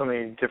 There's so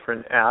many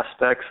different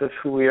aspects of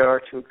who we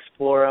are to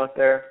explore out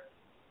there.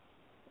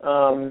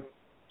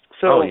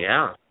 Oh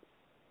yeah.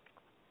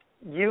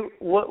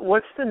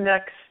 What's the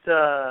next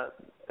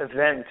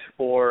event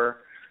or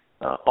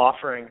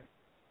offering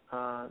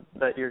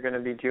that you're going to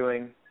be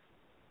doing?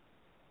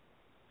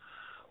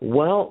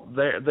 Well,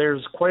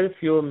 there's quite a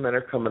few of them that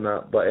are coming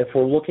up, but if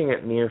we're looking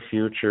at near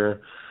future,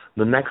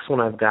 the next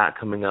one I've got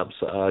coming up is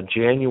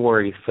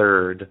January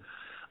 3rd.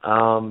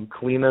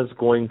 Kalina's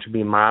going to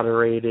be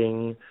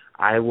moderating.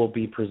 I will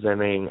be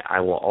presenting.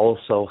 I will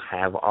also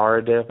have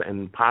Aradif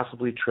and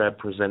possibly Treb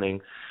presenting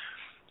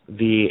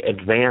the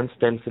Advanced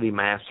Density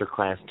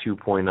Masterclass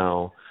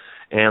 2.0.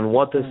 And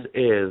what this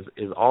is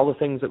all the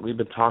things that we've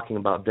been talking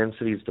about,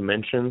 densities,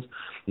 dimensions,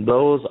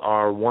 those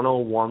are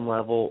 101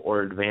 level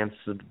or Advanced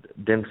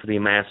Density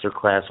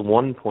Masterclass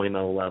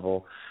 1.0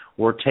 level.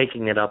 We're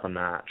taking it up a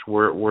notch.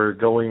 We're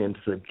going into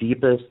the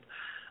deepest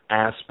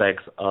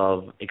aspects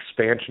of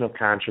expansion of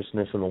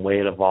consciousness and the way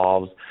it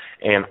evolves.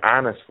 And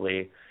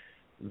honestly,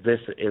 this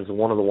is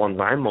one of the ones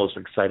I'm most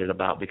excited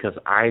about because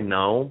I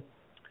know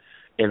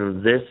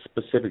in this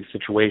specific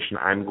situation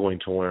I'm going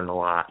to learn a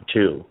lot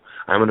too.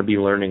 I'm going to be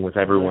learning with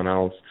everyone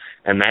else,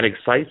 and that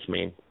excites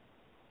me.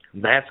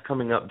 That's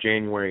coming up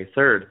January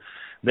 3rd.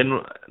 Then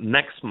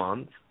next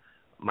month,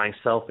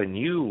 myself and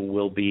you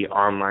will be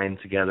online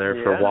together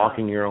for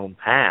Walking Your Own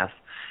Path,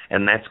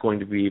 and that's going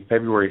to be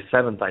February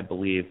 7th, I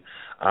believe,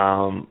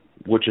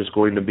 which is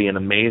going to be an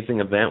amazing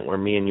event where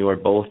me and you are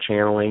both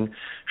channeling,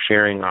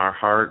 sharing our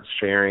hearts,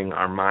 sharing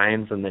our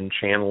minds, and then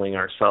channeling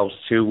ourselves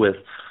too with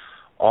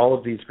all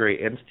of these great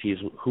entities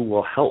who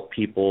will help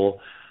people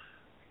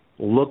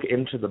look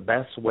into the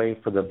best way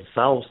for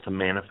themselves to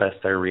manifest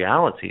their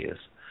realities.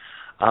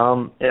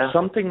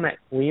 Something that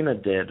Lena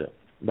did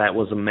that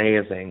was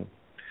amazing,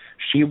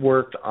 she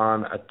worked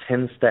on a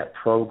 10-step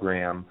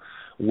program,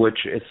 which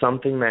is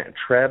something that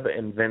Treb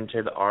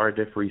invented,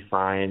 Ardif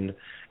refined,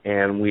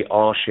 and we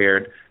all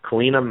shared.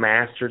 Kalina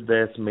mastered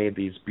this, made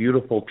these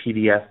beautiful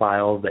PDF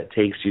files that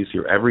takes you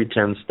through every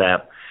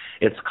 10-step.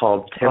 It's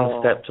called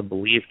 10-Step to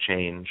Belief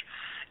Change.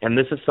 And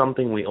this is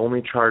something we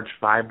only charge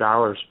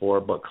 $5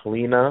 for, but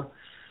Kalina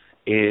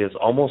is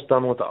almost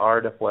done with the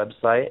Ardif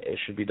website. It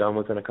should be done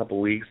within a couple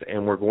of weeks,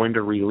 and we're going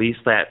to release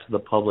that to the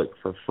public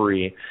for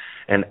free.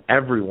 And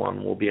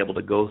everyone will be able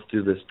to go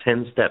through this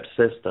 10-step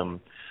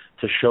system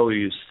to show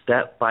you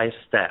step by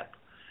step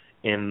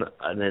in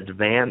an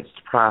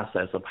advanced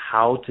process of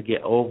how to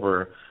get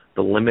over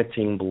the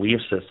limiting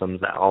belief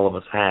systems that all of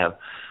us have.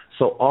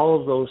 So all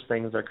of those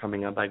things are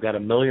coming up. I've got a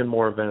million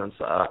more events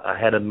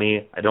ahead of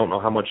me. I don't know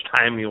how much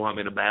time you want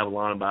me to babble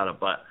on about it,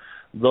 but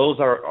those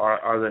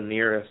are the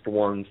nearest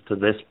ones to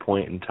this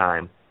point in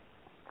time.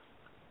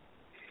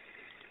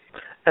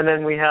 And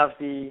then we have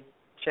the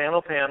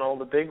channel panel,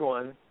 the big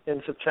one,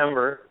 in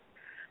September,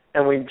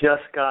 and we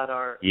just got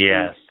our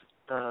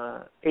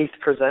eighth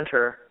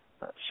presenter,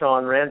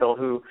 Sean Randall,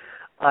 who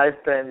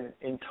I've been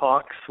in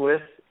talks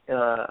with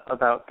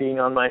about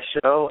being on my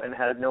show and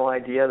had no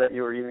idea that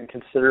you were even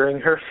considering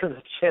her for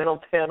the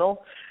channel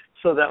panel.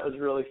 So that was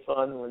really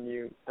fun when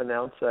you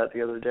announced that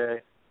the other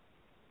day.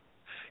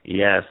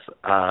 Yes,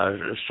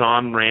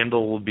 Sean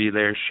Randall will be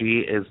there. She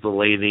is the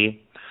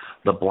lady,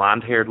 the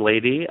blonde-haired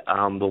lady,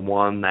 the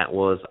one that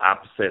was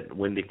opposite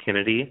Wendy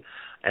Kennedy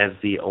as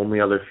the only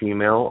other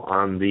female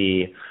on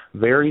the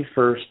very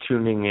first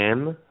Tuning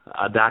In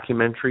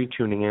documentary,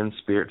 Tuning In,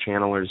 Spirit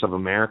Channelers of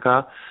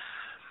America.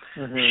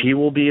 Mm-hmm. She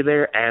will be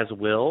there, as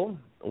will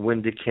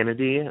Wendy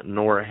Kennedy,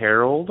 Nora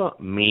Harold,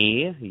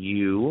 me,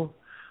 you.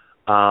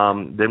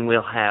 Then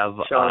we'll have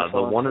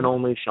the one and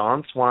only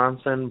Sean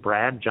Swanson,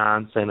 Brad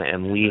Johnson,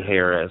 and Lee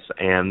Harris.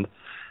 And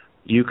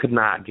you could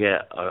not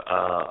get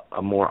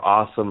a more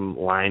awesome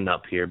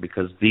lineup here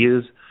because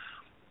these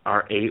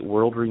are 8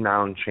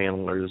 world-renowned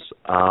channelers,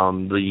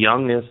 the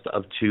youngest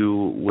of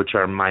 2, which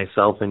are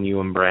myself and you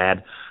and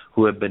Brad,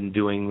 who have been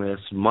doing this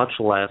much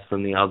less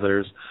than the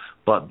others,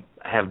 but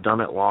have done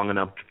it long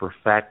enough to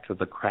perfect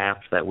the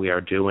craft that we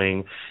are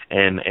doing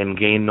and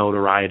gain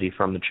notoriety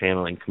from the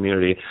channeling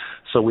community.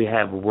 So we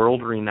have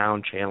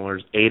world-renowned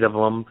channelers, 8 of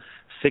them,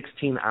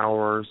 16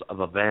 hours of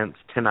events,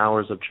 10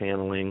 hours of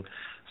channeling.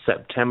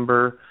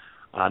 September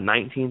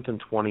 19th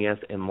and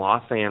 20th in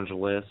Los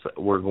Angeles,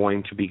 we're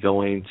going to be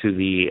going to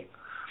the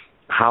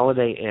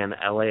Holiday Inn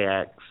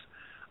LAX.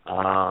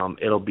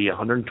 It'll be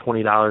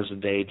 $120 a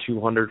day,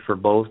 $200 for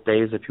both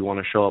days if you want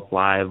to show up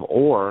live,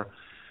 or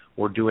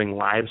we're doing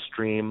live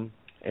stream,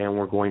 and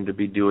we're going to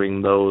be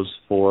doing those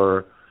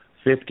for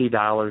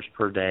 $50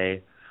 per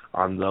day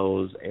on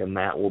those, and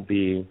that will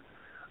be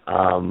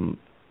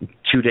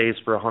 2 days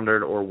for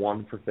 $100 or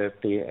 1 for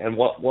 $50. And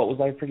what was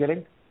I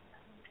forgetting?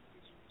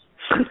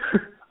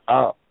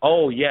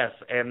 Yes,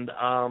 and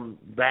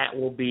that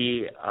will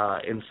be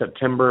in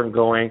September and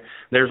going.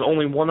 There's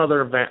only one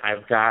other event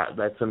I've got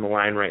that's in the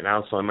line right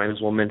now, so I might as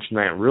well mention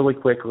that really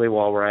quickly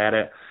while we're at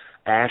it.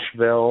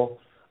 Asheville,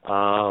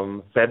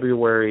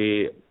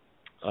 February,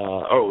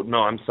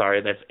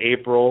 that's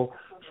April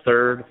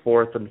 3rd,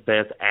 4th, and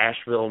 5th,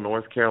 Asheville,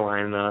 North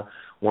Carolina,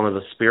 one of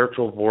the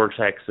spiritual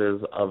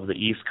vortexes of the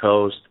East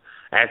Coast.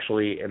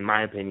 Actually, in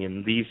my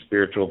opinion, the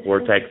spiritual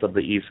vortex of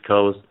the East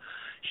Coast.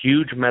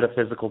 Huge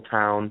metaphysical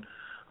town.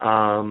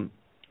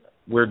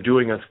 We're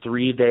doing a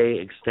 3-day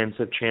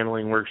extensive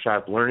channeling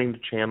workshop, learning to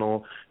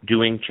channel,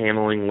 doing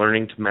channeling,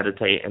 learning to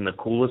meditate. And the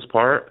coolest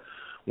part,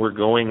 we're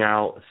going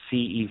out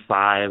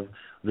CE5.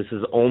 This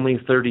is only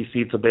 30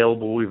 seats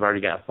available. We've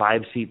already got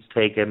 5 seats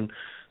taken,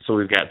 so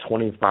we've got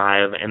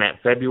 25. And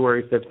at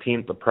February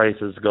 15th, the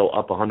prices go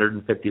up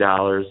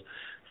 $150.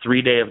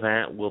 3-day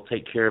event. We'll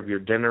take care of your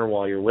dinner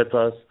while you're with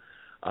us.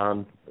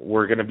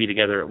 We're going to be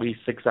together at least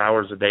 6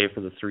 hours a day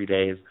for the 3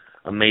 days.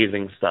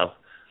 Amazing stuff.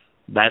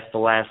 That's the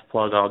last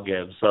plug I'll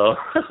give. So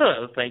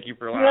thank you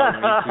for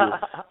allowing me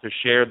to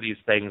share these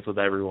things with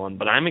everyone.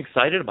 But I'm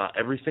excited about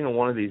every single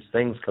one of these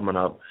things coming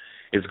up.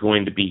 Is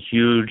going to be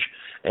huge.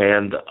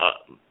 And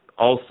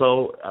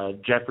also,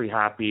 Jeffrey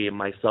Hoppy and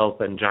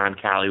myself and John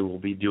Callie will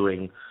be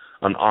doing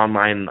an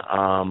online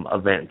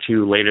event,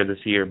 too, later this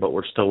year, but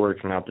we're still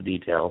working out the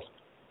details.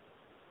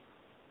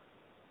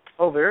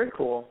 Oh, very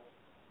cool.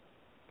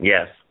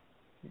 Yes.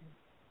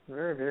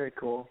 Very, very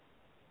cool.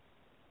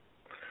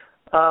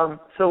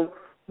 So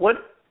what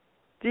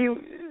do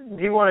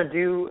you want to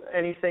do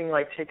anything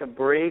like take a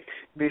break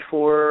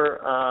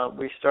before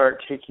we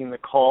start taking the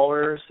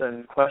callers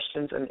and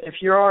questions? And if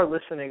you are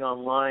listening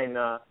online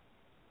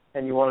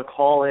and you want to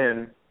call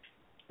in,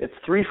 it's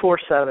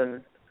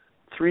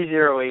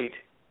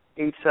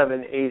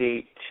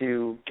 347-308-8788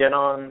 to get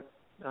on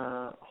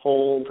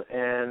hold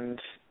and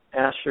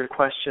ask your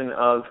question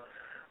of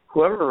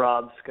whoever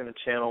Rob's going to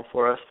channel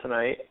for us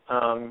tonight.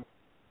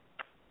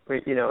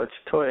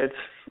 It's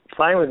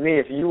fine with me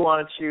if you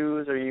want to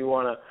choose or you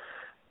want to.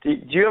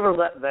 Do you ever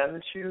let them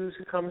choose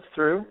who comes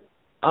through?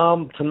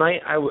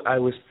 Tonight I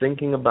was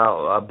thinking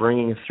about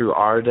bringing through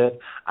Ardith.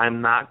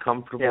 I'm not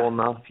comfortable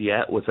enough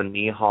yet with a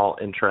Nihal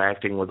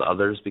interacting with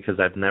others because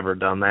I've never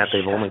done that.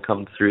 They've only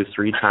come through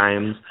 3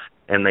 times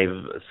and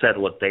they've said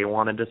what they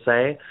wanted to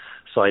say,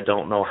 so I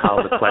don't know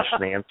how the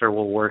question and answer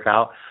will work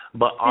out.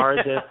 But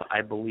Ardith,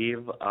 I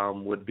believe,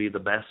 would be the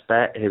best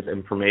bet. His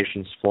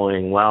information's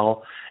flowing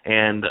well.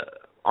 And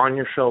on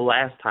your show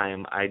last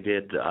time, I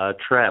did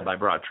Treb. I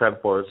brought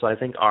Treb forward. So I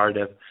think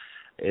Ardith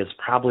is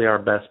probably our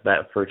best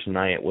bet for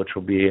tonight, which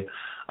will be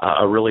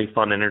a really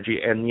fun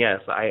energy. And, yes,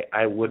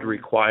 I would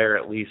require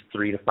at least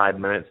 3 to 5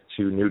 minutes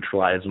to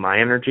neutralize my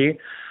energy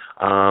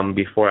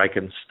before I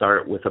can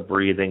start with the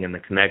breathing and the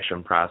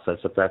connection process,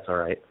 if that's all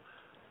right.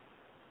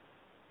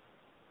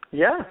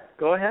 Yeah,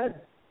 go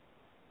ahead.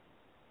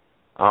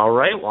 All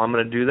right, well, I'm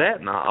going to do that,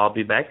 and I'll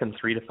be back in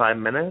 3 to 5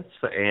 minutes.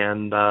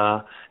 And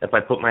if I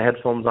put my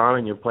headphones on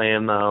and you're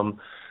playing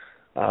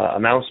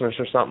announcements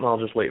or something, I'll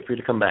just wait for you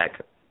to come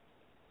back.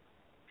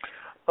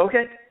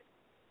 Okay.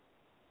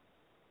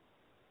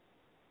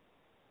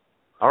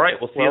 All right,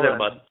 we'll see you there,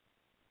 bud.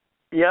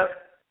 Yep.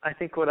 I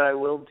think what I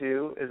will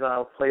do is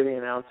I'll play the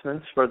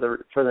announcements for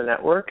the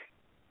network.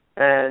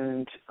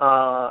 And,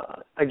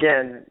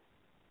 again,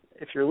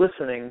 if you're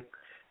listening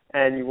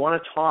and you want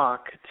to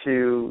talk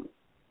to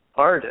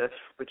Ardith,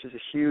 which is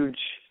a huge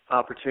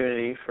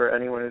opportunity for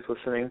anyone who's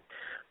listening,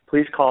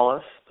 please call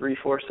us,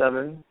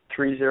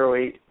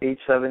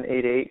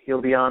 347-308-8788.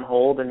 You'll be on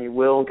hold and you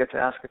will get to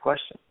ask a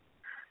question.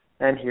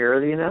 And here are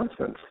the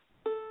announcements.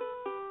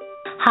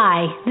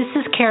 Hi, this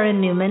is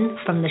Karen Newman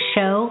from the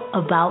show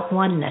About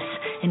Oneness.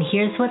 And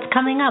here's what's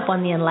coming up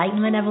on the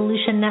Enlightenment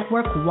Evolution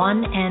Network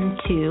 1 and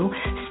 2,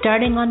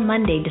 starting on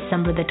Monday,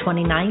 December the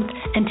 29th,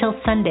 until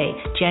Sunday,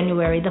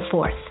 January the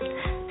 4th.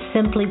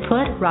 Simply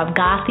put, Rob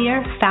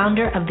Gauthier,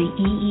 founder of the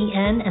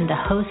EEN and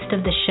the host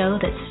of the show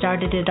that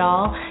started it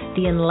all,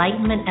 the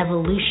Enlightenment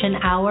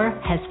Evolution Hour,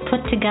 has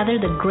put together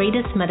the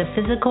greatest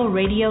metaphysical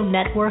radio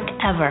network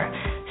ever.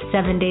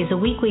 7 days a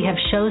week, we have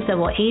shows that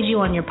will aid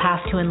you on your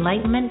path to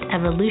enlightenment,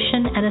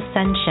 evolution, and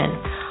ascension.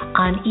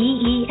 On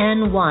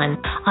EEN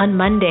 1, on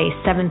Monday,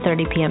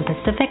 7:30 p.m.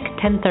 Pacific,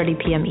 10:30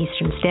 p.m.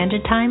 Eastern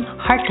Standard Time,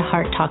 Heart to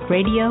Heart Talk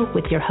Radio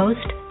with your host,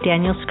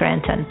 Daniel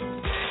Scranton.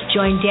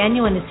 Join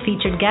Daniel and his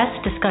featured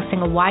guests discussing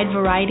a wide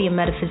variety of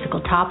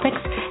metaphysical topics.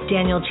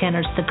 Daniel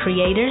channels the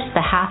Creators, the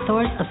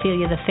Hathors,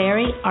 Ophelia the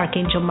Fairy,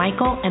 Archangel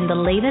Michael, and the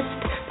latest,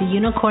 the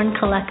Unicorn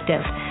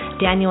Collective.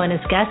 Daniel and his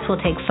guests will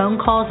take phone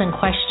calls and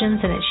questions,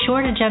 and it's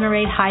sure to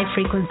generate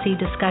high-frequency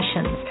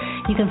discussions.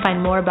 You can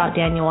find more about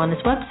Daniel on his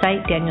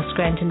website,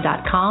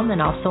 danielscranton.com, and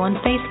also on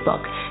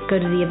Facebook. Go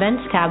to the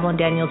Events tab on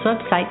Daniel's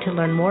website to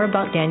learn more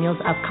about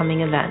Daniel's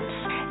upcoming events.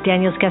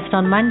 Daniel's guest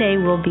on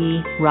Monday will be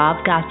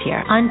Rob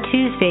Gauthier. On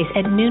Tuesdays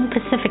at noon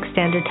Pacific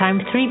Standard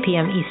Time, 3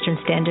 p.m. Eastern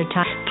Standard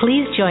Time,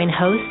 please join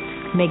hosts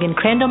Megan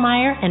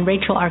Crandallmeyer and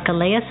Rachel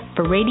Archelaus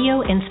for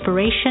Radio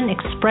Inspiration,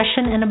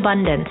 Expression, and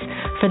Abundance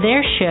for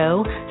their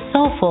show,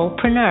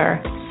 Soulfulpreneur.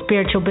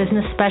 Spiritual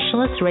business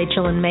specialists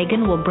Rachel and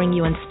Megan will bring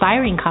you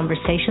inspiring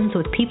conversations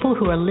with people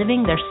who are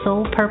living their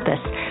soul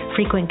purpose.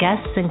 Frequent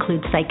guests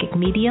include psychic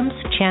mediums,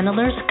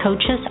 channelers,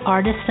 coaches,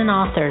 artists, and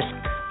authors.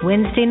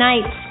 Wednesday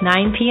nights,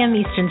 9 p.m.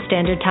 Eastern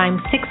Standard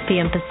Time, 6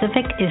 p.m.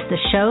 Pacific, is the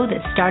show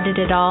that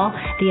started it all,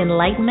 the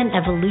Enlightenment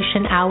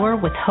Evolution Hour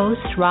with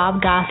host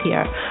Rob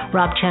Gauthier.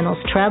 Rob channels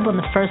Treb on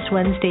the first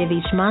Wednesday of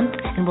each month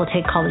and will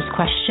take callers'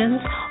 questions.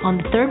 On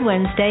the third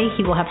Wednesday,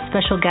 he will have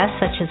special guests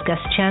such as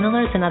guest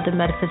channelers and other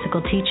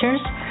metaphysical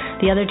teachers.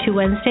 The other 2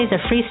 Wednesdays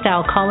are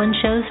freestyle call-in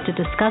shows to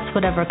discuss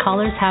whatever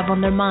callers have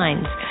on their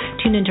minds.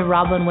 Tune into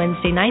Rob on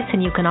Wednesday nights, and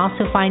you can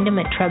also find him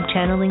at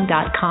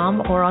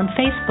trebchanneling.com or on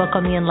Facebook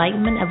on the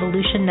Enlightenment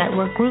Evolution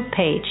Network group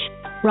page.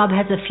 Rob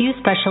has a few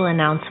special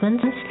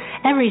announcements.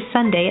 Every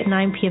Sunday at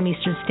 9 p.m.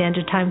 Eastern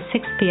Standard Time,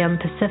 6 p.m.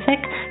 Pacific,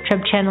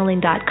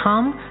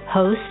 TrebChanneling.com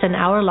hosts an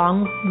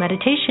hour-long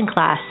meditation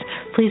class.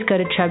 Please go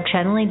to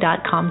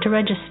TrebChanneling.com to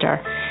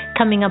register.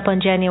 Coming up on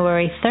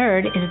January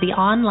 3rd is the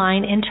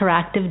online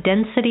interactive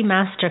Density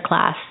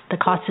Masterclass. The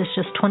cost is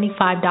just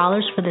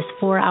 $25 for this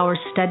 4-hour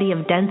study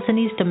of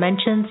densities,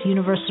 dimensions,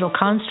 universal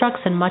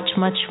constructs, and much,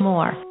 much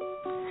more.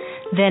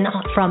 Then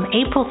from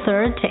April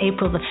 3rd to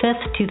April the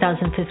 5th,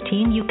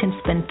 2015, you can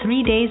spend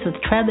 3 days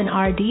with Treb and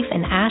Ardif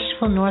in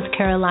Asheville, North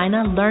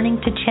Carolina,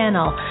 learning to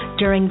channel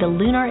during the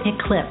lunar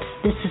eclipse.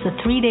 This is a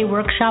 3-day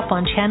workshop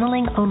on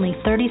channeling, only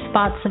 30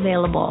 spots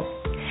available.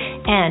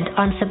 And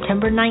on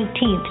September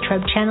 19th,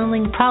 Treb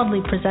Channeling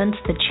proudly presents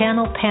the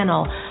Channel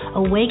Panel,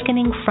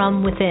 Awakening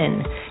from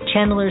Within.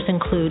 Channelers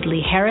include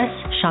Lee Harris,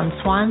 Sean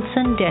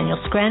Swanson, Daniel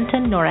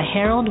Scranton, Nora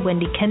Harold,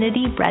 Wendy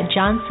Kennedy, Brad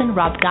Johnson,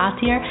 Rob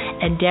Gauthier,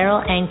 and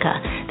Daryl Anka.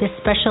 This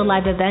special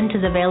live event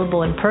is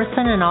available in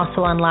person and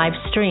also on live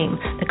stream.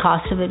 The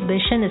cost of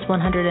admission is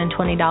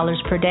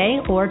 $120 per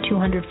day or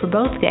 $200 for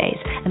both days.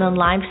 And on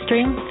live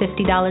stream,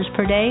 $50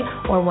 per day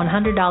or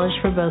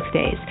 $100 for both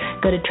days.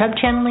 Go to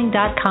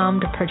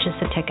TrebChanneling.com to purchase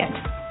a ticket.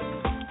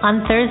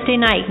 On Thursday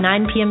night,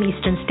 9 p.m.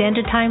 Eastern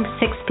Standard Time,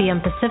 6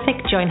 p.m. Pacific,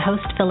 join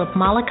host Philip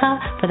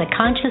Malika for the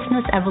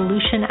Consciousness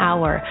Evolution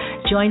Hour.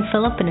 Join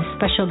Philip and his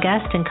special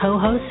guest and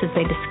co-hosts as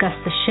they discuss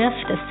the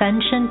shift,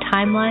 ascension,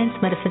 timelines,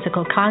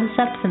 metaphysical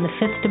concepts, and the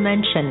fifth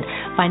dimension.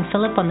 Find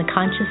Philip on the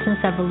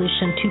Consciousness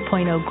Evolution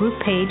 2.0 group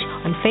page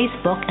on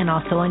Facebook and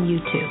also on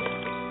YouTube.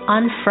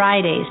 On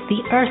Fridays,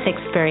 The Earth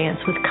Experience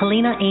with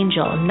Kalina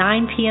Angel,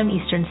 9 p.m.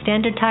 Eastern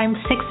Standard Time,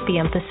 6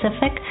 p.m.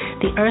 Pacific.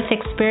 The Earth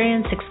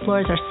Experience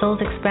explores our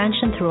soul's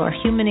expansion through our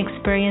human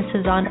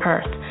experiences on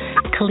Earth.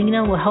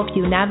 Kalina will help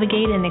you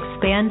navigate and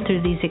expand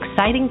through these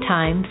exciting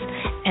times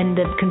and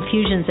the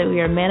confusions that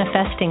we are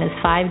manifesting as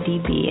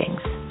 5D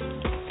beings.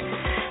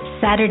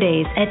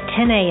 Saturdays at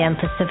 10 a.m.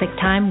 Pacific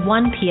Time,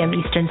 1 p.m.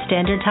 Eastern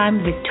Standard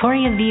Time,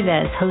 Victoria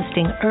Vives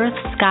hosting Earth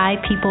Sky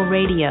People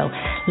Radio,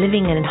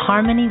 living in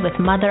harmony with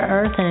Mother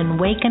Earth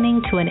and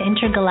awakening to an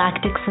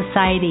intergalactic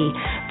society,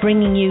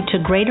 bringing you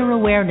to greater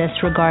awareness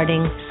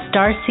regarding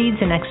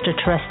starseeds and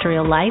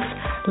extraterrestrial life,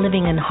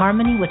 living in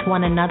harmony with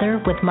one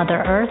another, with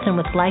Mother Earth and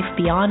with life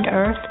beyond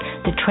Earth,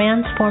 the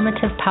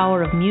transformative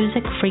power of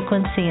music,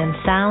 frequency, and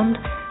sound,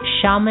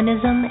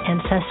 shamanism,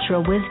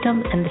 ancestral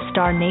wisdom, and the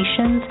star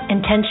nations,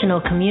 intentional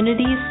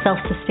communities,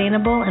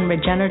 self-sustainable and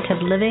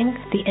regenerative living,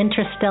 the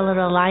interstellar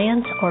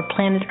alliance, or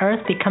planet Earth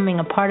becoming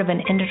a part of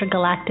an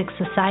intergalactic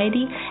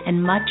society,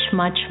 and much,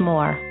 much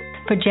more.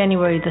 For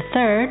January the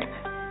 3rd,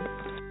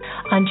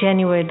 on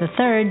January the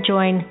 3rd,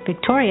 join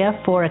Victoria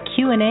for a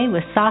Q&A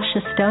with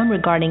Sasha Stone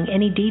regarding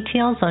any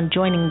details on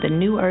joining the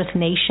New Earth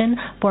Nation,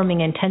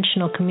 forming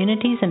intentional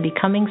communities, and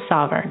becoming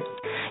sovereign.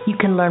 You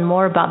can learn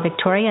more about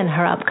Victoria and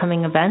her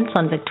upcoming events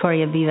on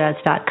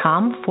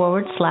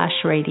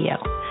victoriavives.com/radio.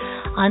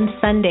 On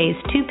Sundays,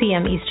 2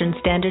 p.m. Eastern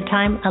Standard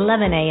Time,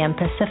 11 a.m.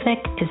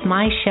 Pacific, is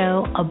my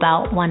show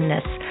About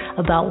Oneness.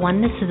 About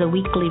Oneness is a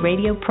weekly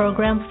radio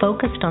program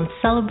focused on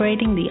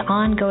celebrating the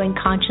ongoing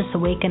conscious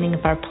awakening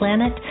of our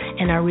planet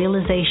and our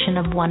realization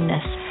of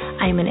oneness.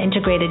 I am an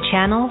integrated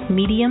channel,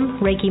 medium,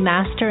 Reiki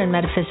master, and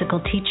metaphysical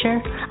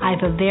teacher. I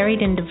have a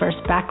varied and diverse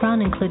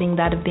background, including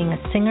that of being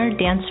a singer,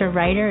 dancer,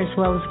 writer, as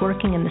well as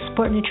working in the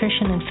sport,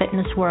 nutrition, and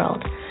fitness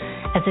world.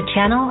 As a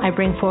channel, I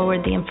bring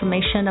forward the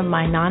information of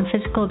my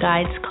non-physical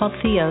guides called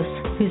Theos,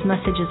 whose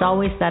message is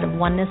always that of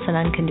oneness and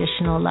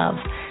unconditional love.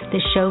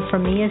 This show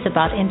for me is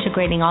about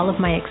integrating all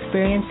of my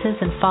experiences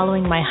and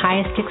following my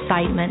highest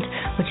excitement,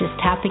 which is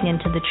tapping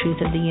into the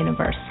truth of the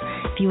universe.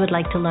 If you would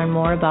like to learn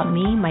more about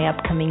me, my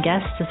upcoming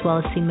guests, as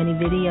well as see many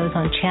videos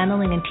on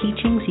channeling and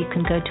teachings, you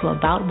can go to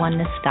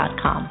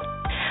aboutoneness.com.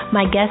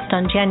 My guest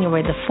on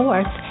January the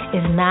 4th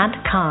is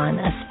Matt Kahn,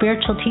 a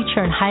spiritual teacher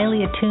and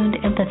highly attuned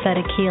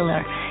empathetic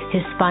healer.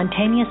 His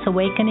spontaneous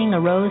awakening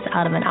arose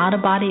out of an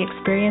out-of-body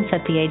experience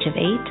at the age of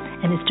 8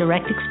 and his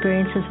direct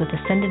experiences with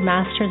ascended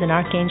masters and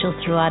archangels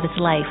throughout his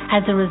life.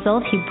 As a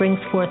result, he brings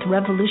forth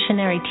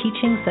revolutionary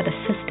teachings that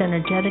assist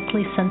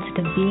energetically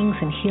sensitive beings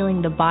in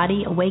healing the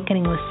body,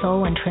 awakening the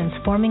soul, and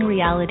transforming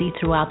reality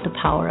throughout the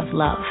power of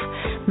love.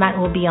 Matt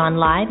will be on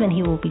live and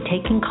he will be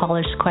taking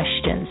callers'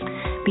 questions.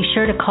 Be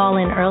sure to call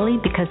in early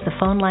because the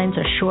phone lines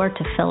are sure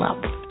to fill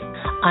up.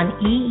 On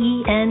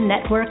EEN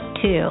Network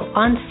 2,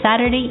 on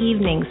Saturday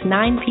evenings,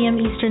 9 p.m.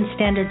 Eastern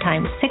Standard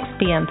Time, 6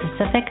 p.m.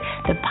 Pacific,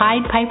 the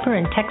Pied Piper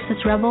and Texas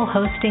Rebel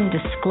hosting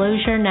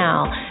Disclosure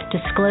Now.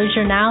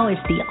 Disclosure Now is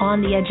the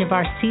On the Edge of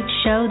Our Seats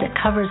show that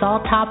covers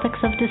all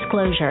topics of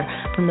disclosure,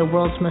 from the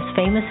world's most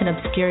famous and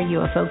obscure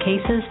UFO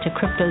cases to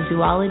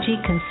cryptozoology,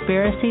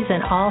 conspiracies,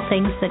 and all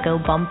things that go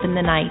bump in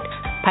the night.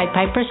 Pied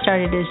Piper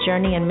started his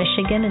journey in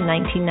Michigan in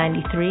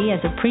 1993 as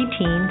a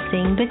preteen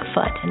seeing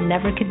Bigfoot and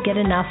never could get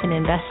enough in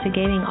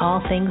investigating all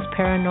things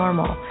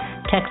paranormal.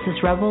 Texas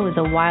Rebel is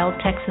a wild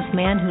Texas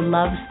man who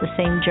loves the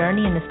same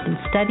journey and has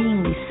been studying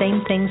these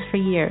same things for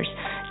years.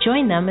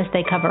 Join them as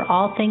they cover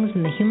all things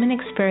in the human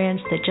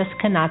experience that just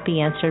cannot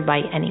be answered by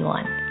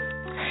anyone.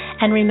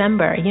 And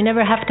remember, you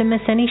never have to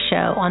miss any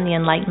show on the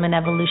Enlightenment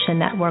Evolution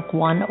Network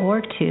 1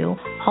 or 2.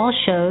 All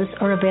shows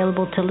are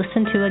available to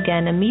listen to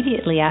again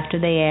immediately after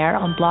they air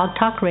on Blog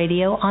Talk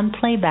Radio on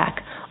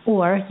playback,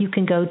 or you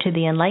can go to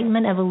the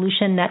Enlightenment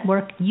Evolution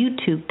Network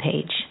YouTube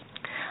page.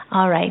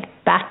 All right,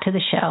 back to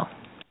the show.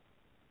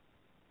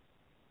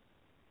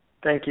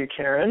 Thank you,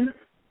 Karen.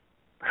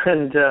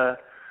 And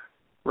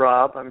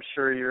Rob, I'm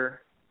sure you're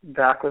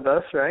back with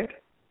us, right?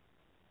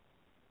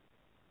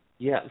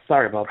 Yeah,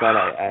 sorry about that.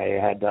 I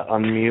had to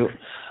unmute.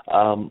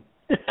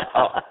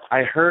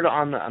 I heard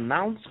on the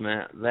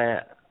announcement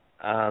that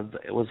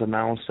it was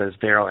announced as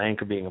Daryl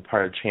Anka being a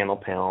part of Channel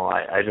Panel.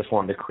 I just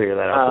wanted to clear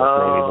that up with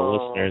maybe the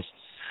listeners.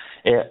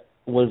 It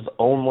was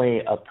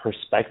only a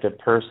prospective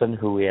person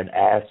who we had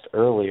asked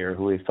earlier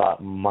who we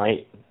thought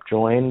might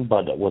join,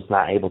 but was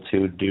not able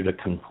to due to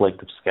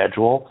conflict of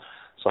schedule.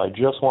 So I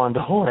just wanted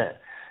to let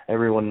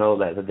everyone know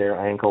that the Daryl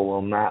Anka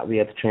will not be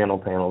at the Channel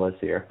Panel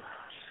this year.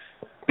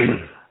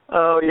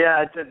 Oh,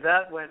 yeah,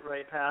 that went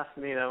right past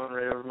me. That went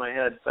right over my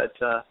head. But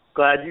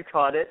glad you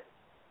caught it.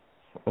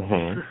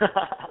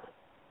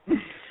 Mm-hmm.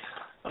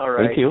 All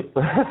right. Thank you.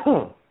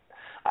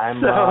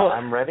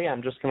 I'm ready.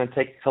 I'm just going to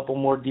take a couple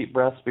more deep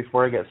breaths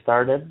before I get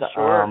started.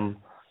 Sure.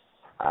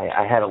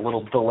 I had a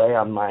little delay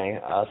on my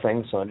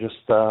thing, so just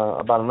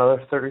about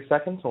another 30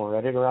 seconds, and we're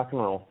ready to rock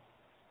and roll.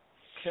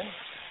 Okay.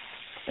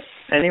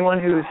 Anyone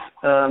who's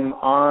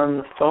on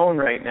the phone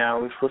right now,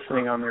 who's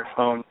listening on their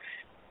phone,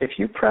 if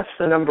you press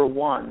the number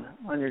 1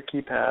 on your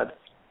keypad,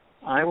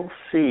 I will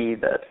see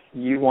that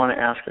you want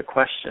to ask a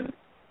question,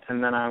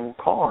 and then I will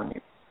call on you.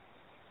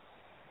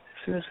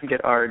 As soon as we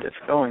get Ardif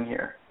going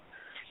here.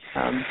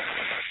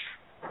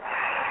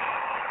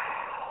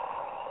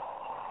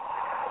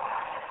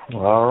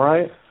 All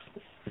right.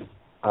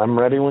 I'm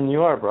ready when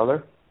you are,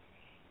 brother.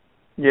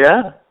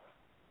 Yeah.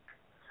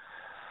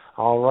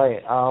 All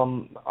right.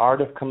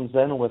 Ardif comes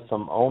in with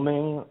some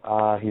oming.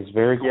 He's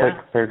very quick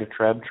compared to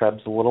Treb.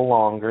 Treb's a little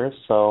longer,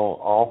 so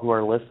all who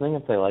are listening,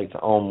 if they like to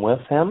om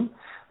with him,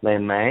 they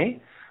may.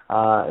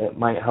 It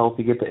might help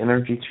you get the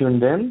energy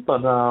tuned in,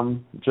 but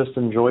just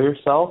enjoy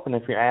yourself. And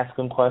if you're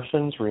asking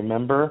questions,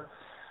 remember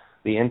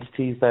the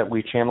entities that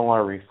we channel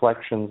are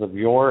reflections of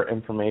your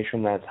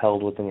information that's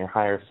held within your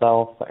higher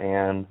self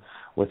and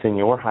within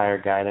your higher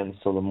guidance.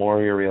 So the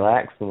more you're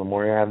relaxed and the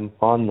more you're having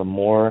fun, the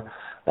more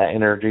that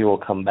energy will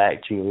come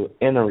back to you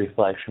in a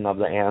reflection of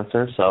the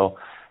answer. So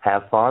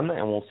have fun,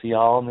 and we'll see you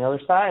all on the other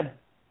side.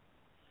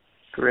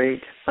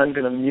 Great. I'm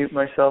going to mute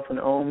myself and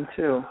om,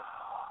 too.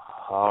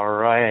 All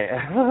right.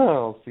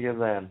 I'll see you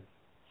then.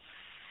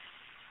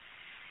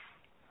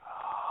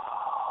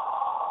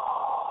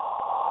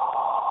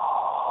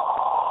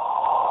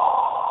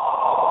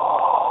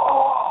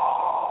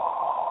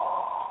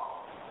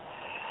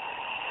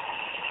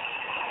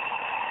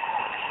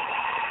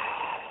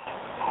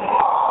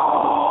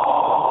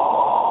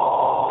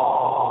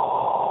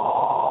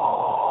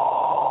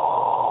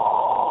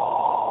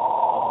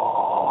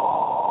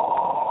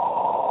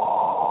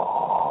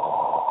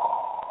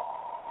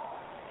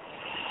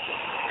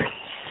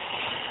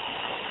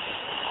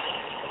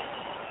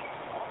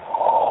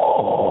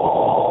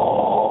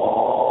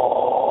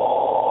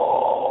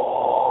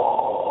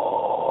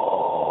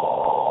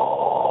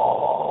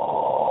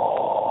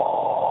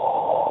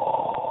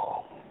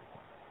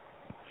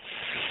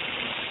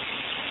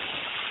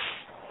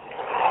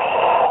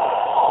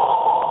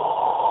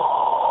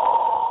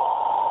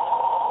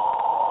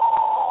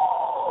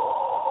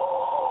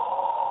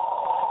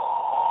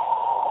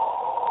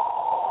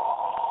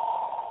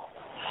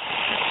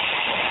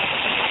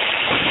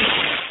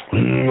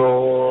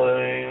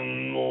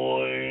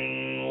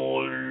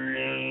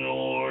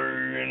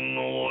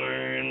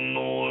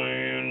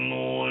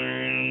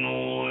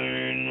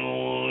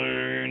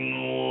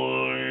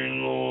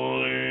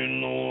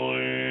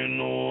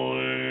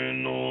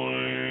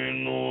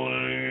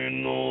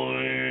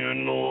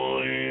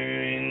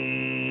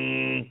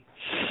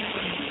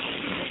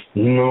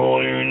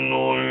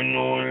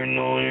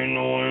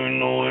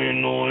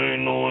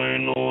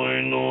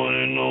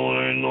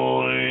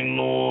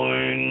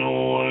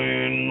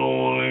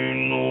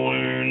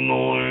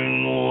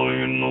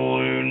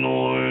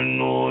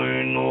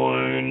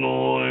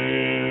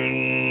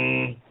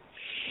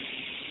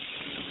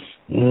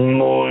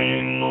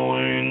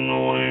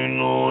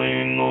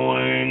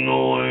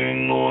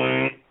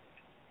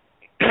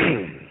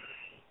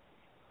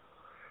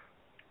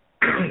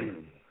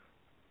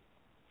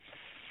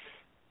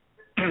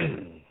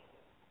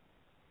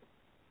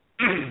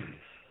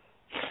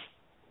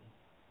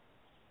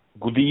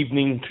 Good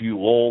evening to you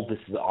all. This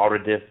is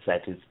Ardif.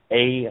 That is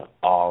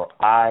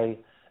Aridif,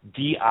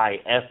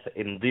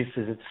 and this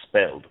is it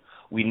spelled.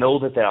 We know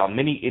that there are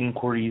many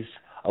inquiries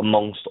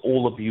amongst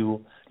all of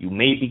you. You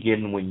may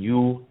begin when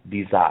you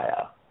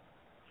desire.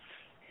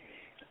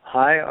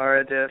 Hi,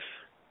 Ardif.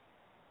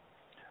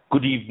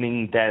 Good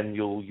evening,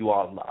 Daniel. You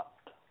are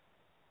loved.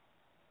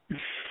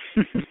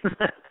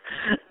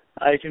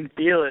 I can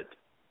feel it.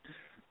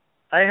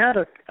 I had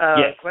a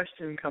yes.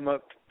 question come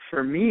up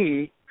for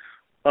me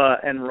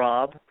and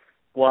Rob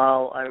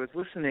while I was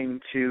listening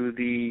to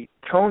the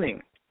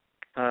toning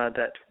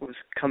that was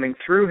coming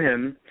through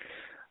him,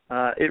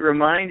 it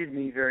reminded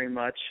me very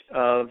much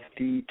of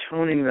the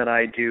toning that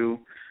I do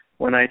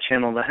when I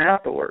channel the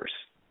Hathors.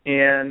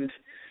 And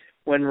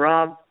when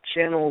Rob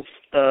channels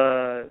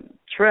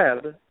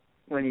Treb,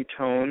 when he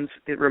tones,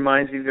 it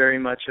reminds me very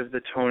much of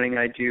the toning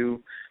I do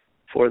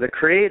for the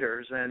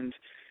creators. And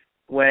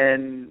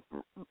when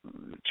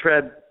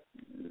Treb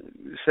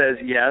says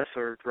yes,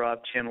 or Rob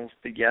channels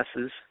the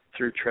yeses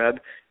through Treb,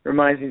 it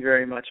reminds me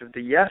very much of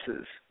the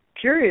yeses.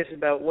 Curious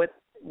about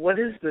what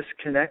is this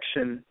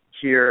connection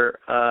here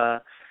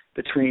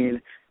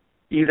between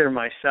either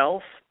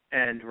myself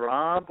and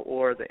Rob,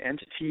 or the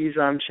entities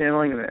I'm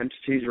channeling and the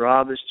entities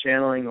Rob is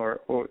channeling,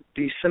 or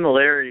these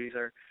similarities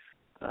are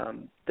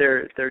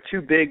they're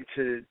too big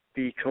to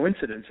be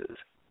coincidences.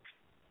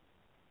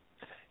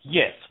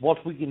 Yes,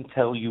 what we can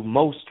tell you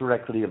most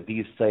directly of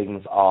these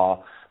things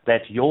are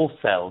that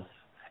yourself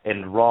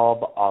and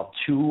Rob are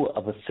two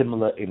of a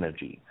similar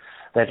energy.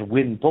 That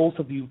when both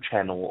of you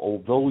channel,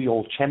 although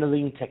your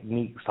channeling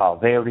techniques are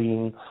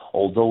varying,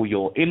 although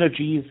your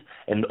energies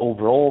and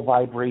overall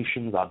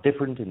vibrations are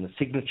different in the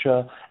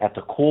signature at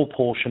the core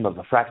portion of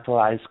the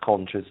fractalized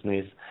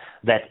consciousness,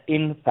 that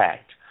in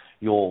fact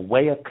your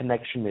way of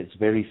connection is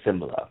very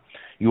similar.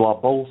 You are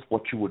both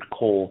what you would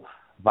call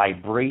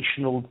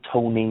vibrational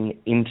toning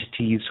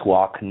entities who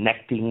are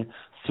connecting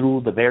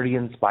through the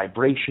various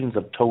vibrations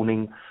of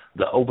toning,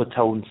 the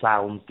overtone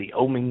sounds, the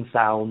oming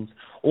sounds.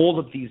 All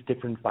of these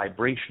different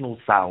vibrational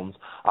sounds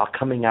are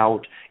coming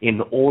out in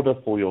order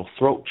for your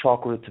throat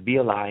chakra to be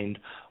aligned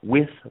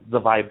with the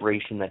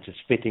vibration that is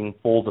fitting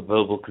for the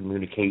verbal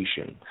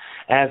communication.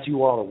 As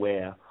you are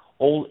aware,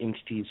 all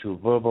entities who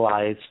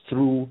verbalize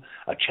through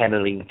a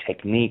channeling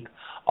technique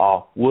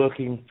are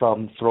working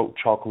from throat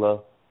chakra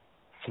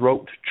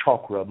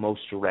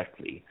most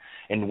directly.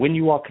 And when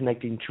you are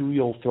connecting to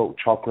your throat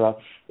chakra,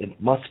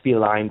 it must be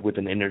aligned with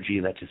an energy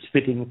that is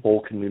fitting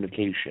for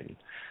communication.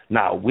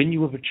 Now, when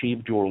you have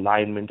achieved your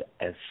alignment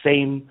as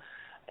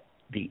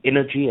the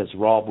energy as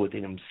Rob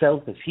within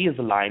himself, as he is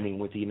aligning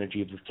with the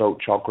energy of the throat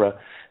chakra,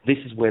 this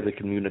is where the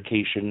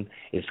communication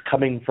is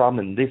coming from,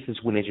 and this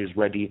is when it is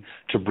ready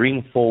to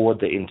bring forward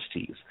the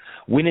entities.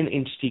 When an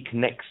entity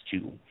connects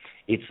to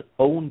its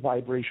own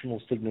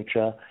vibrational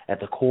signature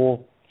at the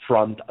core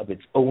front of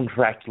its own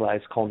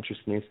fractalized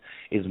consciousness,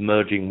 is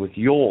merging with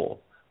your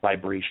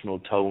vibrational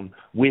tone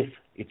with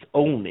its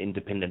own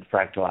independent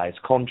fractalized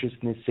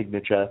consciousness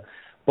signature,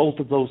 both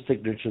of those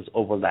signatures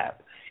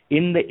overlap.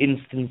 In the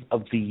instance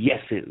of the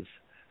yeses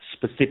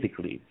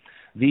specifically,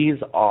 these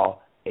are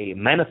a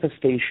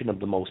manifestation of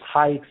the most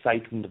high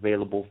excitement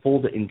available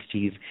for the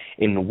entities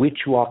in which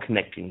you are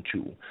connecting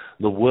to.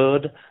 The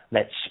word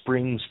that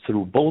springs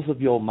through both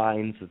of your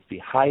minds as the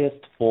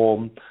highest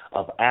form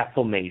of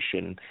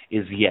affirmation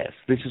is yes.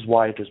 This is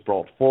why it is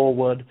brought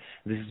forward.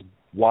 This is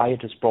why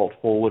it is brought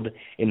forward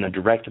in the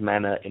direct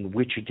manner in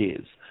which it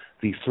is.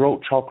 The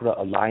throat chakra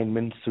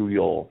alignment through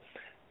your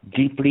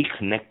deeply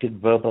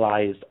connected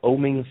verbalized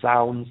oming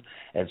sounds,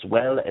 as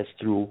well as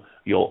through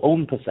your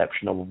own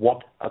perception of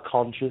what a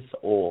conscious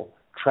or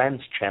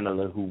trance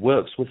channeler who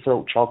works with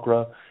throat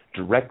chakra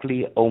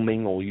directly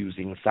oming or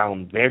using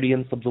sound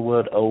variants of the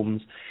word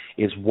ohms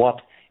is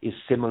what is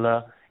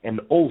similar,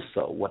 and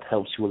also what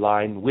helps you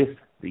align with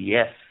the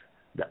yes,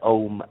 the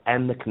ohm,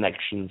 and the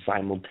connection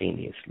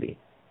simultaneously.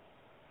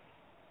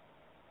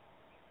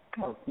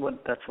 Oh,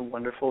 that's a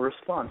wonderful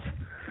response.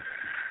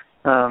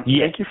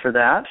 Thank you for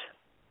that.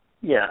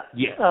 Yeah.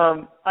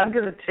 I'm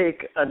going to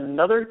take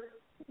another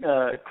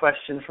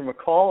question from a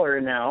caller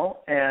now,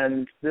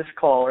 and this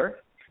caller,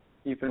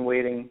 you've been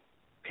waiting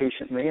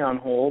patiently on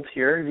hold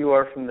here. You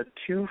are from the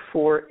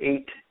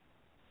 248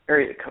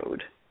 area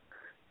code,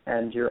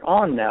 and you're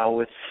on now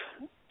with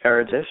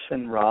Eridis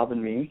and Rob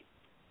and me.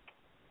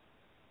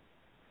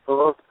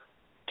 Hello?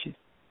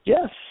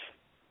 Yes.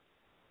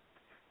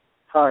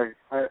 Hi.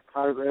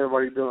 How's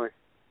everybody doing?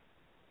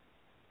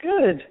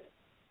 Good.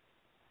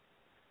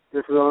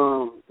 This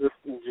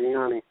is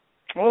Gianni.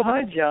 Oh,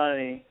 hi,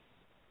 Johnny.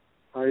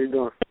 How you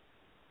doing?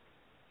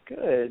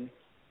 Good.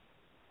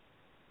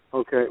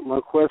 Okay, my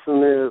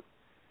question is,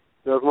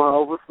 does my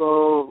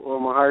oversoul or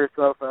my higher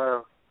self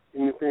have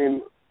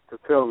anything to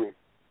tell me?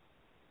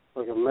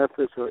 Like a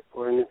message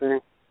or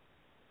anything?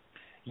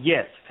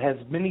 Yes, it has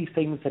many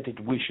things that it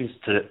wishes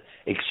to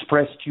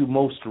express to you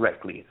most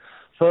directly.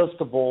 First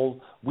of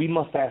all, we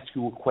must ask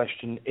you a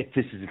question if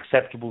this is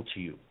acceptable to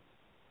you.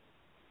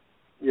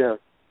 Yes.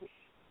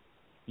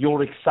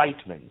 Your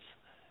excitements.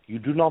 You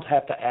do not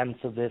have to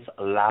answer this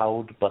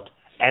aloud, but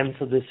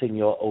answer this in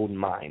your own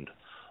mind.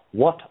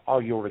 What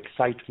are your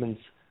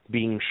excitements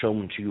being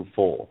shown to you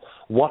for?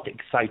 What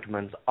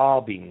excitements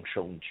are being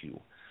shown to you?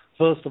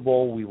 First of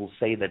all, we will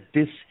say that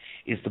this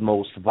is the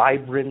most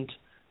vibrant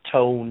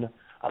tone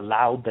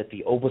allowed that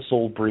the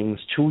Oversoul brings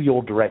to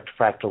your direct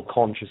fractal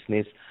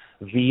consciousness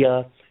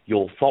via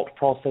your thought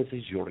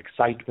processes, your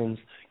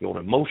excitements, your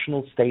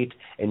emotional state,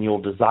 and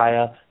your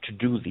desire to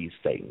do these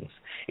things.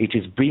 It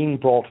is being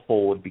brought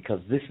forward because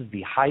this is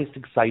the highest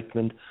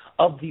excitement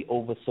of the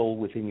Oversoul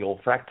within your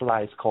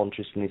fractalized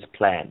consciousness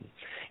plan.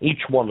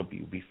 Each one of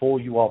you,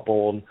 before you are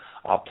born,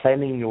 are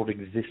planning your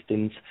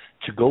existence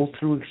to go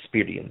through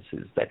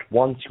experiences that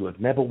once you have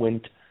never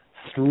went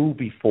through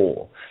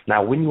before.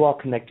 Now, when you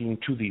are connecting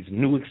to these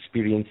new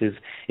experiences,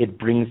 it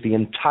brings the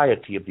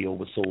entirety of the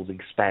Oversoul's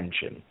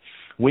expansion.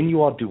 When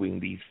you are doing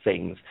these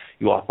things,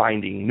 you are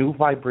finding new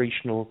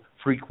vibrational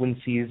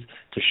frequencies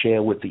to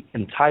share with the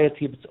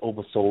entirety of its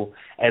Oversoul,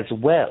 as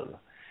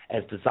well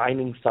as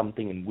designing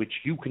something in which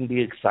you can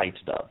be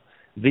excited of.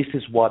 This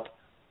is what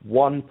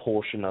one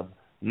portion of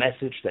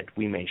message that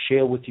we may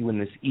share with you in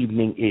this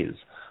evening is.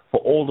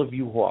 For all of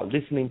you who are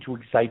listening to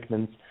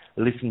excitements,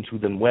 listen to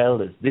them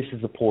well, as this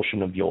is a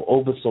portion of your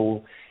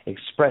Oversoul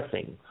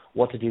expressing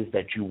what it is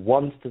that you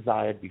once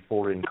desired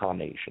before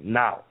incarnation.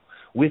 Now,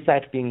 with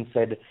that being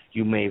said,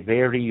 you may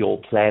vary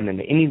your plan in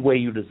any way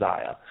you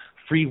desire.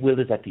 Free will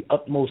is at the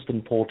utmost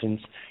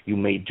importance. You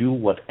may do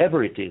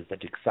whatever it is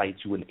that excites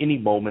you in any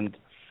moment.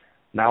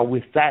 Now,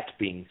 with that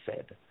being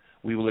said,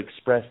 we will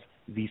express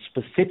the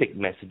specific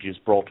messages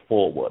brought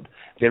forward.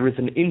 There is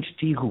an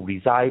entity who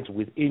resides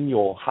within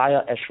your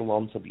higher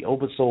echelons of the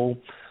Oversoul,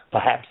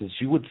 perhaps as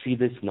you would see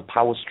this in the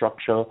power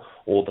structure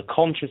or the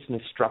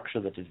consciousness structure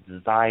that is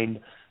designed,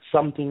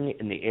 something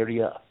in the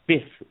area of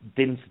fifth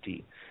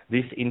density.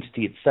 This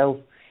entity itself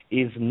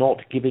is not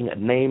giving a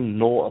name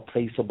nor a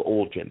place of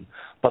origin,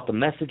 but the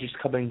message is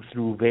coming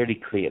through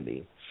very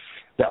clearly.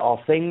 There are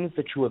things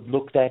that you have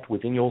looked at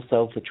within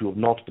yourself that you have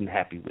not been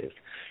happy with.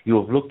 You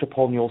have looked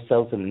upon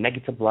yourself in a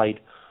negative light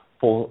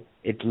for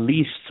at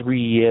least 3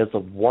 years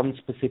of one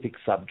specific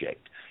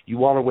subject.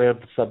 You are aware of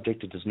the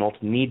subject. It does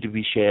not need to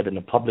be shared in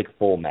a public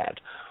format.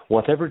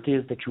 Whatever it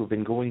is that you have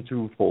been going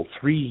through for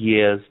 3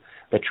 years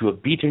that you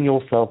have beaten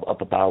yourself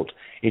up about,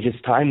 it is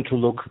time to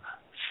look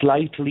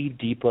slightly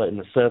deeper in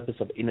the surface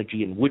of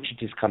energy in which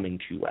it is coming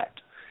to you at.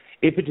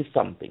 If it is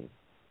something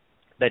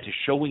that is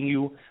showing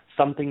you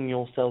something in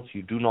yourself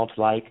you do not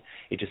like,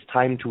 it is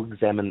time to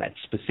examine that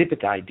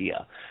specific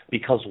idea,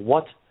 because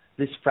what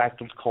this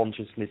fractal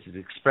consciousness is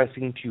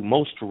expressing to you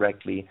most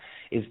directly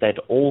is that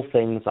all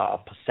things are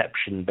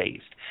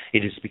perception-based.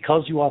 It is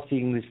because you are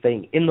seeing this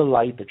thing in the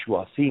light that you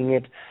are seeing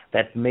it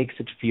that makes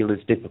it feel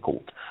as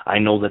difficult. I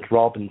know that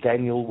Rob and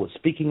Daniel were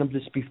speaking of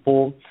this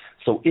before,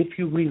 so if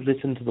you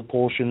re-listen to the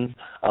portions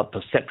of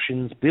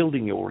perceptions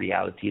building your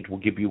reality, it will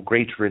give you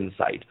greater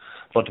insight.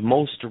 But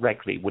most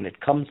directly, when it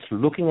comes to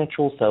looking at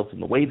yourself in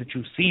the way that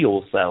you see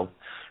yourself,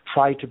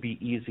 try to be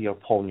easier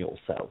upon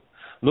yourself.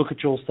 Look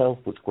at yourself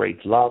with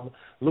great love.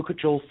 Look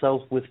at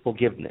yourself with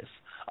forgiveness.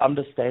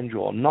 Understand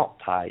you are not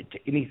tied to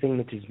anything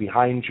that is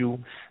behind you,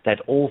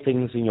 that all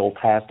things in your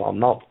past are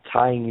not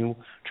tying you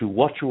to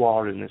what you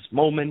are in this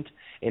moment,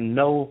 and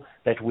know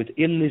that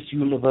within this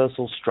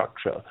universal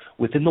structure,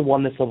 within the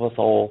oneness of us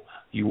all,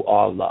 you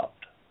are loved.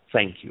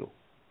 Thank you.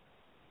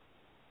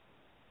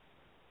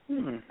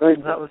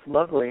 That was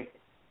lovely.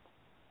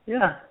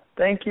 Yeah,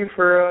 thank you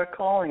for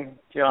calling,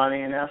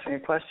 Johnny, and asking a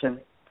question.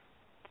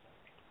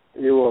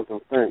 You're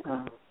welcome. Thanks.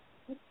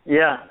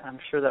 Yeah, I'm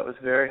sure that was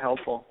very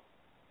helpful.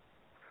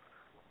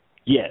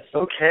 Yes.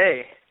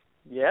 Okay.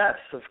 Yes,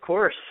 of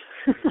course.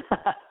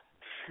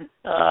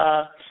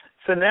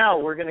 So now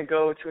we're going to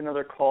go to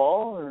another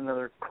call,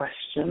 another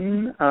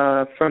question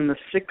from the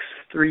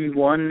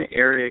 631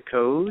 area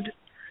code.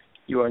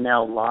 You are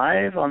now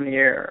live on the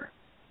air.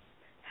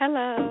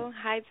 Hello.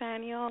 Hi,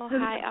 Daniel.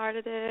 Hi,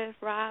 Ardith,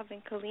 Rob,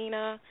 and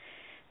Kalina.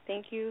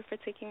 Thank you for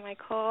taking my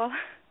call.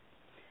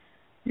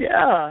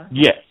 Yeah.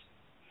 Yes.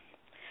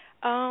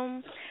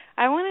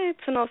 I wanted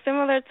to know,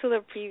 similar to the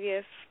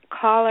previous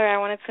caller, I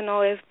wanted to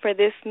know if for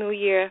this new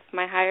year, if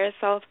my higher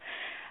self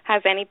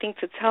has anything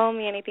to tell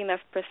me, anything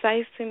that's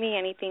precise to me,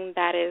 anything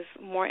that is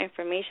more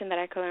information that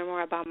I can learn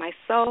more about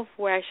myself,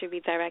 where I should be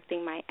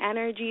directing my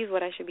energies,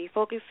 what I should be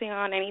focusing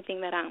on,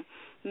 anything that I'm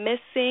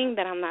missing,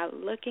 that I'm not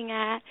looking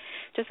at,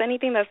 just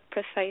anything that's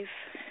precise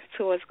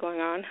to what's going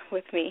on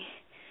with me.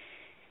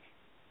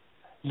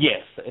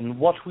 Yes, and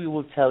what we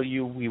will tell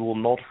you, we will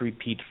not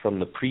repeat from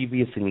the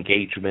previous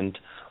engagement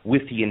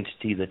with the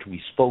entity that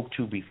we spoke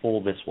to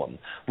before this one.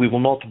 We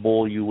will not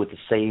bore you with the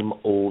same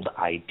old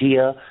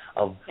idea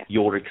of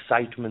your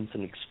excitements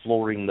and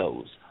exploring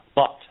those.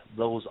 But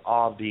those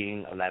are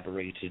being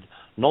elaborated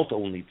not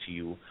only to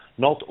you,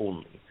 not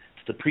only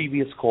to the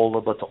previous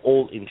caller, but to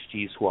all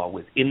entities who are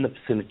within the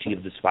vicinity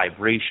of this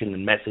vibration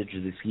and message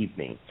this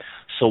evening.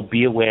 So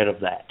be aware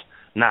of that.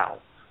 Now,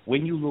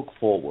 when you look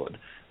forward,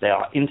 there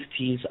are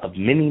entities of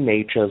many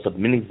natures, of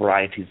many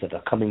varieties that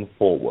are coming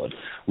forward.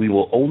 We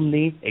will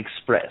only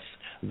express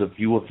the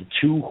view of the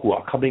two who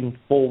are coming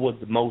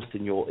forward the most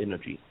in your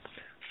energy.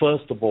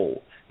 First of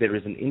all, there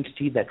is an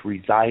entity that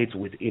resides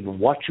within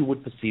what you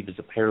would perceive as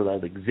a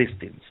parallel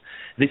existence.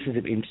 This is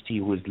an entity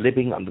who is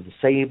living under the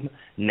same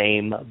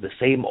name, the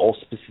same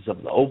auspices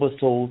of the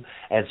Oversoul,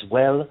 as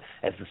well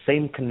as the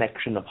same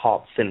connection of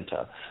heart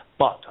center.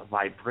 but a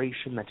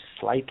vibration that is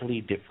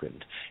slightly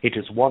different. It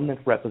is one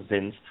that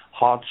represents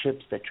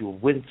hardships that you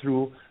went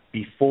through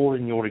before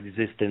in your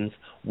existence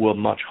were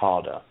much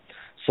harder.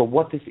 So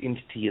what this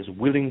entity is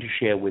willing to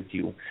share with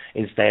you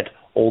is that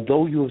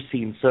although you have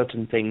seen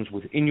certain things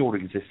within your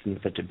existence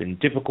that have been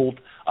difficult,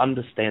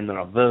 understand there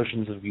are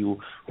versions of you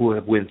who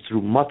have went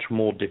through much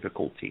more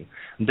difficulty.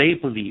 They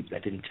believe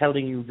that in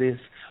telling you this,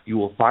 you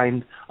will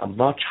find a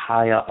much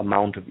higher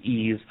amount of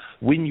ease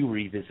when you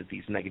revisit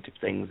these negative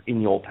things in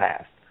your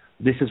past.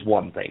 This is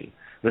one thing.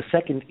 The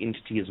second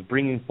entity is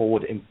bringing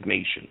forward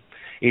information.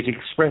 It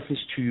expresses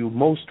to you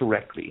most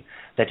directly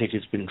that it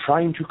has been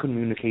trying to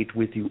communicate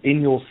with you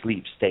in your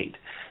sleep state,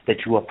 that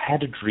you have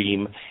had a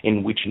dream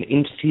in which an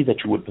entity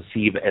that you would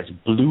perceive as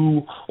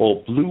blue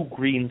or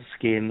blue-green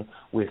skin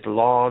with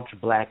large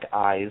black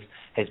eyes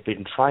has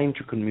been trying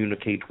to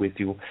communicate with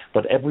you,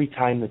 but every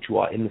time that you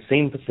are in the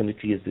same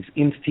vicinity as this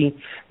entity,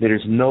 there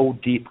is no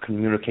deep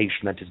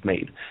communication that is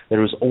made.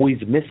 There is always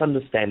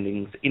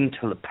misunderstandings in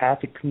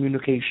telepathic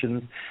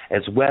communications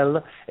as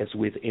well as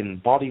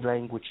within body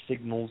language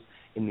signals,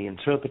 in the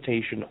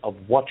interpretation of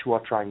what you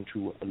are trying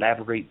to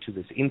elaborate to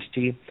this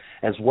entity,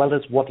 as well as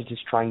what it is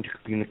trying to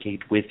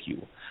communicate with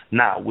you.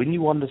 Now, when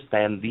you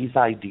understand these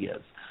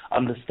ideas,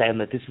 understand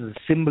that this is a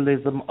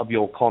symbolism of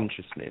your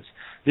consciousness.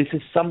 This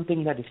is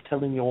something that is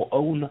telling your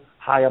own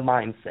higher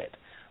mindset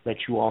that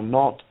you are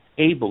not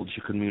able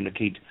to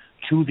communicate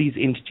to these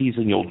entities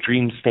in your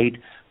dream state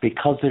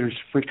because there is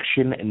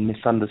friction and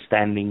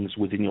misunderstandings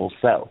within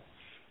yourself.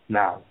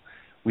 Now,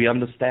 we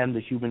understand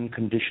the human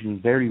condition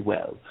very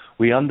well.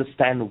 We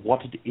understand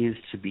what it is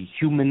to be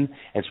human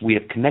as we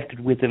have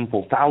connected with him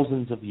for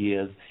thousands of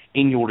years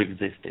in your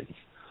existence.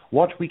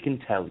 What we can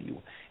tell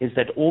you is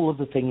that all of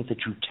the things that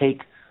you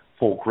take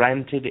for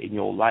granted in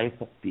your life,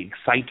 the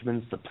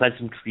excitements, the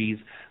pleasantries,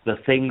 the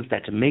things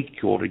that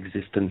make your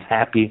existence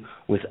happy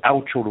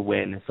without your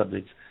awareness of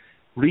it,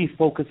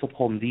 refocus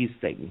upon these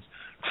things.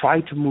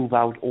 Try to move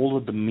out all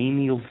of the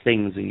menial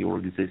things in your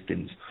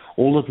existence,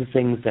 all of the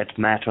things that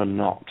matter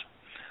not.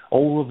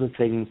 All of the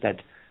things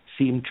that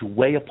seem to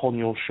weigh upon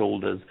your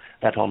shoulders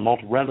that are not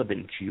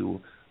relevant to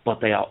you, but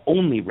they are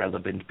only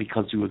relevant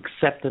because you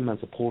accept them as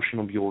a portion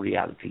of your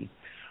reality.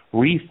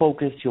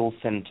 Refocus your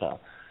center.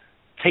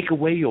 Take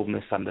away your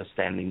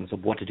misunderstandings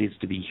of what it is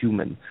to be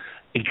human.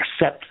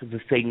 Accept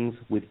the things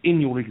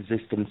within your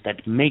existence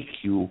that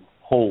make you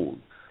whole,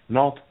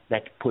 not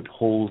that put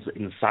holes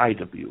inside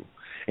of you.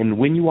 And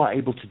when you are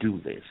able to do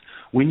this,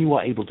 when you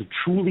are able to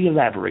truly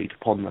elaborate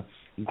upon the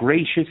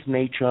gracious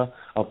nature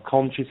of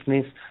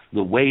consciousness,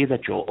 the way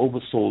that your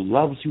oversoul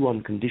loves you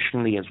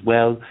unconditionally as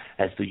well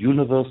as the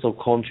universal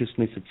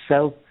consciousness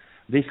itself,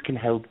 this can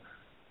help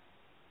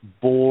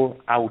bore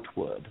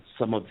outward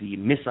some of the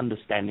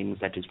misunderstandings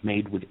that is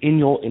made within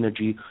your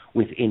energy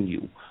within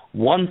you.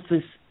 Once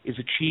this is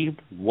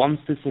achieved, once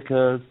this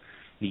occurs,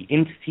 the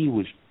entity who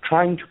is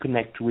trying to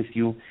connect with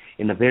you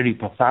in a very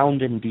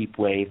profound and deep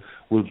way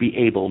will be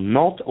able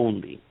not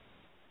only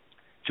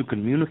to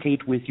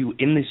communicate with you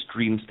in this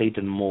dream state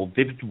in a more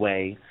vivid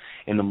way,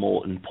 in a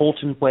more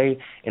important way,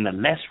 in a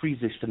less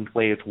resistant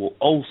way. It will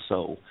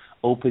also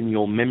open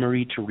your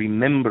memory to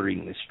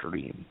remembering this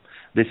dream.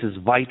 This is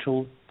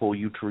vital for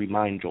you to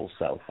remind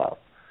yourself of.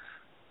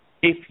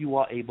 If you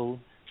are able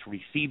to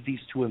receive these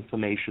two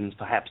informations,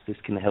 perhaps this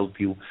can help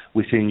you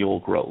within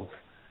your growth.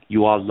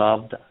 You are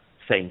loved.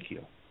 Thank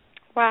you.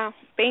 Wow.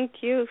 Thank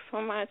you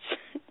so much.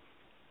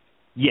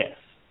 Yes.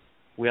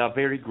 We are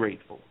very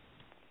grateful.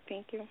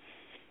 Thank you.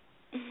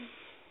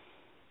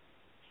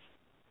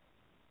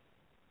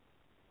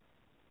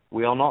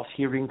 We are not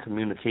hearing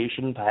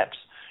communication. Perhaps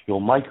your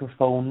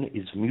microphone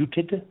is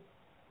muted.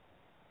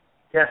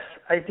 Yes,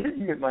 I did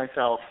mute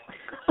myself.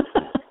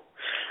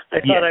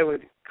 I thought I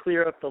would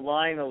clear up the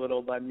line a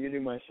little by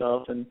muting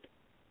myself, and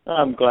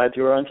I'm glad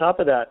you were on top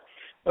of that.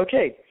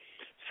 Okay,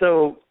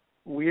 so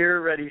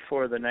we're ready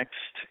for the next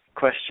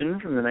question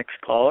from the next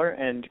caller.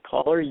 And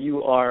caller,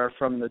 you are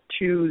from the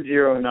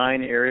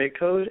 209 area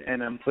code,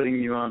 and I'm putting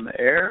you on the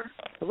air.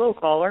 Hello,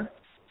 caller.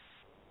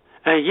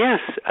 Yes.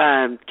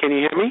 Can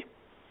you hear me?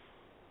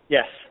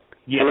 Yes.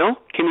 Hello?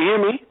 Can you hear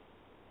me?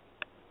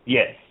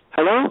 Yes.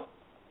 Hello?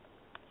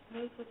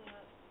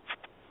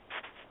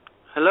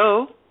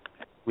 Hello?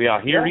 We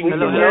are hearing you. you.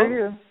 Hear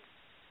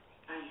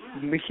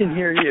you. We can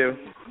hear you.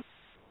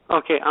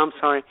 Okay, I'm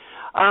sorry.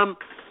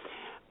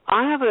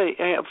 I have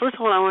first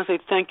of all, I want to say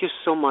thank you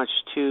so much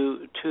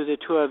to the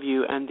two of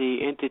you and the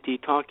entity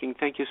talking.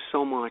 Thank you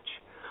so much.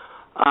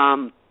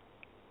 I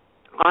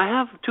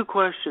have two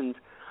questions.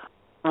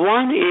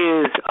 One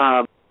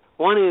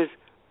is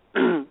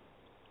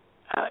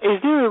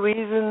is there a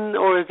reason,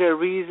 or is there a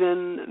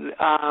reason,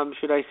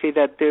 should I say,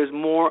 that there's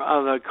more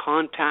of a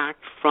contact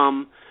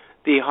from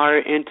the higher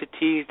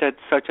entities, that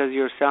such as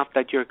yourself,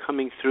 that you're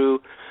coming through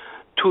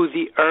to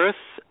the earth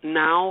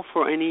now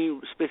for any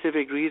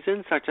specific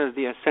reason, such as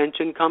the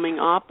ascension coming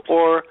up,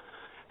 or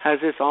has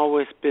this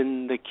always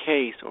been the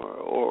case,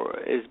 or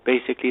is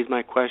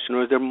my question,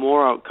 or is there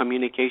more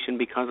communication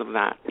because of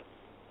that?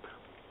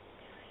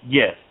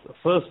 Yes.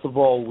 First of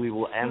all, we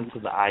will answer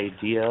the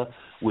idea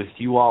with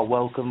 "you are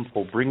welcome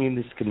for bringing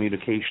this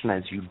communication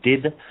as you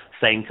did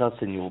thank us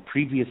in your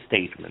previous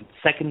statement."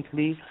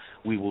 Secondly,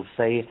 we will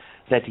say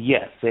that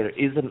yes, there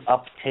is an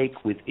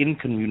uptake within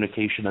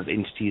communication of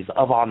entities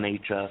of our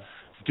nature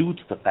due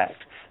to the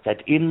fact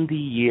that in the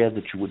year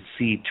that you would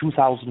see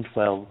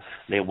 2012,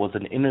 there was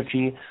an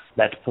energy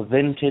that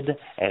prevented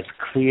as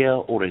clear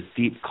or as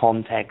deep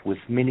contact with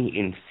many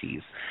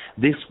entities.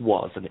 This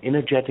was an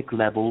energetic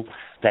level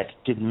that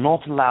did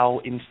not allow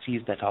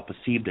entities that are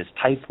perceived as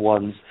type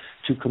 1s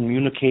to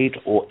communicate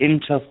or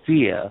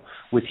interfere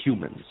with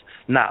humans.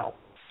 Now,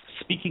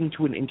 speaking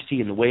to an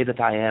entity in the way that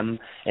I am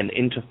and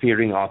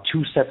interfering are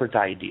two separate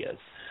ideas.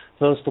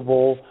 First of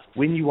all,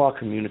 when you are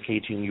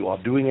communicating, you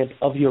are doing it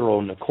of your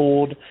own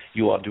accord.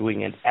 You are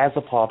doing it as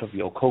a part of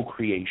your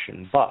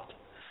co-creation. But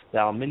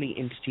there are many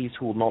entities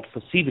who will not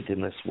perceive it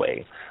in this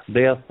way.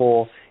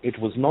 Therefore, it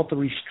was not the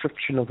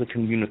restriction of the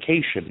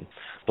communication,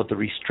 but the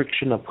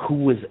restriction of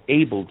who is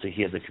able to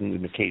hear the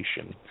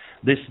communication.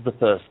 This is the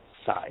first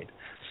side.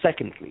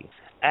 Secondly,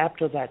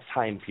 after that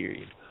time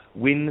period,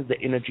 when the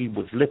energy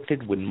was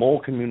lifted, when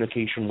more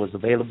communication was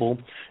available,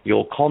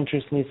 your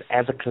consciousness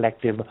as a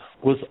collective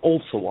was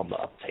also on the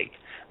uptake.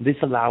 This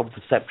allowed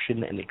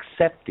perception and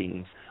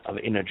accepting of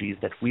energies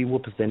that we were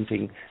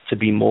presenting to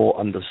be more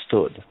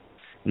understood.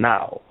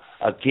 Now,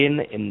 again,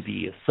 in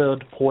the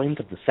third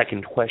point of the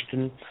second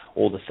question,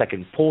 or the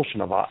second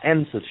portion of our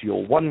answer to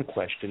your one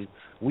question,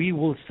 we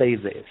will say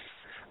this,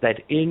 that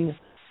in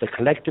the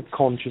collective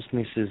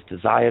consciousness's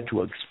desire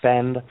to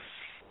expand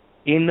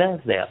in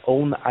their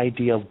own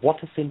idea of what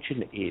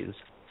ascension is,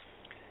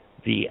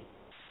 the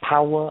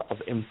power of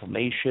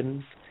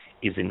information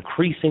is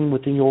increasing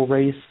within your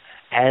race,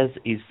 as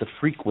is the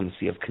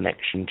frequency of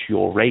connection to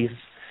your race.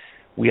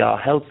 We are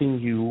helping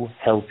you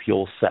help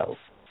yourself.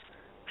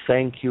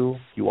 Thank you.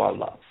 You are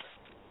loved.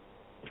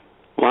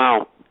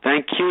 Wow.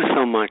 Thank you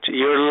so much.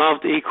 You're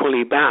loved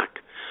equally back.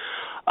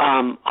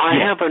 I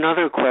have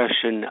another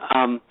question.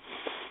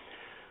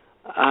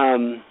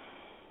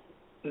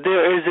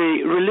 There is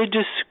a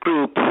religious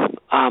group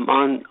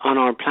on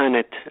our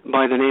planet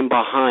by the name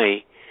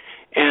Baha'i,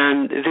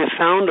 and the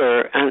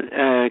founder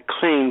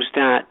claims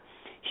that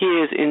he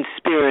is in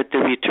spirit the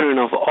return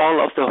of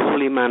all of the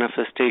holy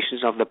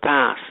manifestations of the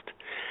past,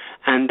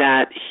 and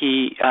that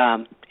he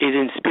is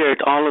in spirit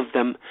all of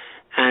them,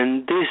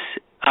 and this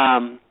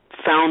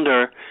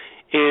founder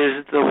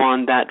is the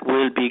one that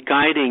will be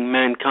guiding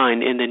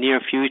mankind in the near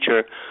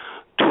future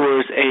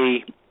towards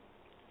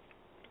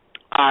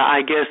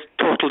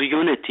total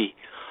unity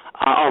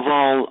of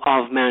all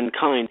of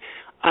mankind.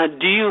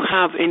 Do you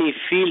have any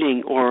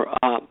feeling or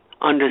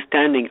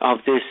understanding of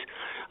this,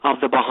 of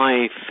the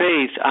Baha'i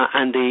faith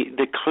and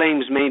the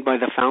claims made by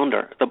the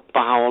founder? The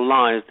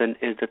Baha'u'llah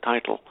is the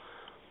title.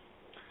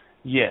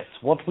 Yes,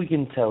 what we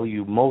can tell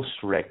you most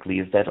directly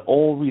is that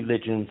all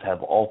religions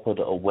have offered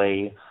a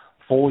way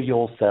for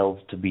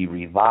yourselves to be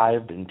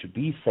revived and to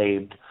be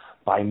saved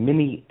by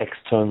many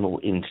external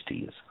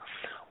entities.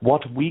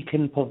 What we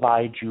can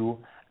provide you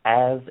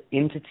as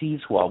entities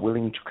who are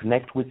willing to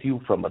connect with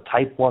you from a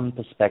type 1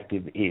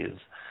 perspective is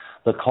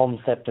the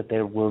concept that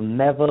there will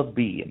never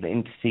be an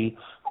entity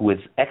who is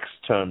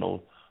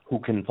external who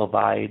can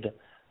provide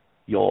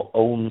your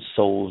own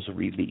soul's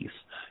release,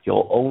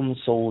 your own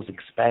soul's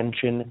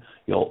expansion,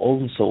 your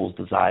own soul's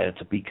desire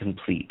to be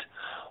complete.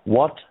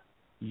 What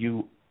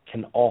you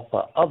can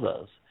offer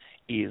others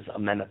is a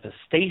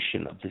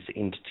manifestation of this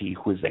entity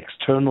who is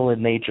external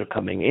in nature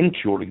coming into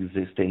your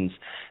existence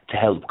to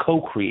help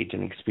co-create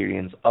an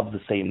experience of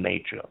the same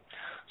nature.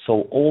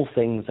 So all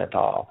things that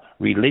are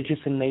religious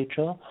in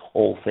nature,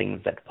 all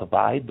things that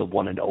provide the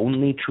one and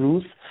only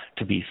truth,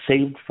 to be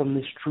saved from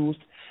this truth,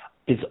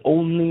 is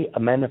only a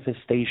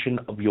manifestation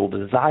of your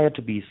desire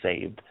to be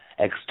saved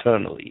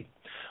externally.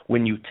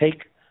 When you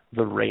take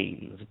the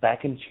reins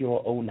back into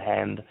your own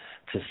hand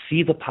to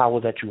see the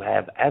power that you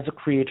have as a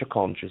creator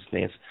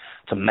consciousness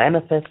to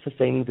manifest the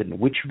things in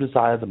which you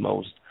desire the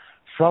most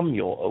from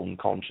your own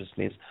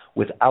consciousness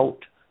without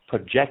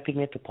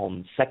projecting it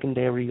upon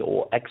secondary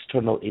or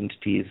external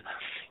entities,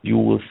 you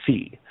will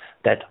see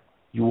that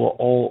you are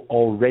all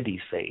already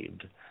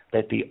saved,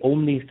 that the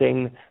only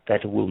thing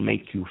that will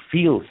make you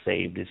feel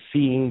saved is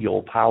seeing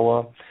your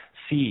power,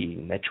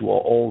 seeing that you are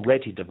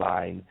already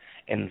divine,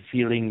 and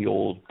feeling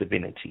your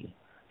divinity.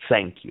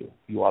 Thank you.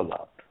 You are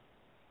loved.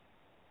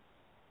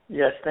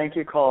 Yes, thank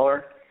you,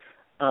 caller.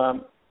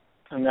 And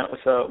that was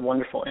a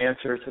wonderful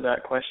answer to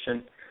that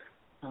question.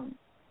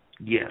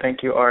 Yes.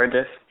 Thank you,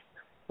 Ardis.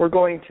 We're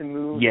going to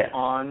move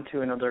on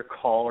to another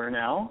caller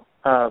now.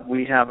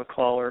 We have a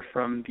caller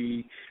from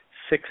the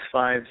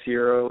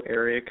 650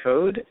 area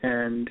code.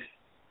 And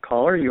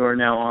caller, you are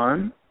now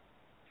on.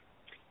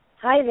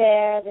 Hi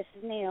there. This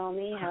is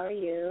Naomi. How are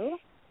you?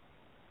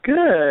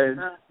 Good.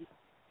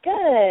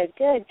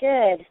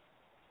 Good.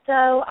 So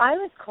I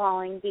was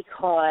calling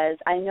because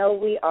I know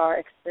we are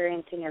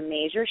experiencing a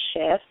major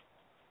shift,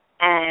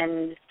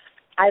 and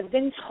I've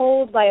been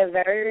told by a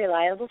very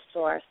reliable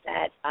source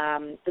that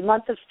the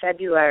month of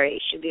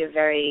February should be a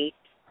very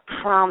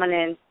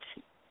prominent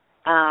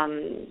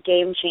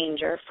game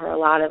changer for a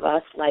lot of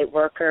us, light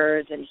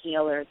workers and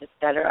healers,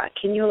 etc.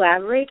 Can you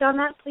elaborate on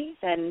that, please,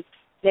 and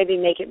maybe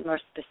make it more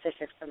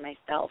specific for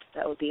myself?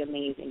 That would be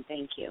amazing.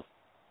 Thank you.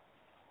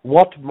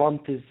 What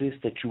month is this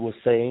that you were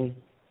saying?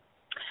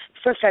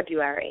 For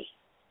February.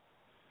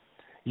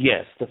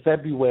 Yes, the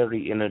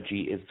February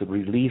energy is the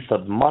release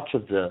of much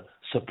of the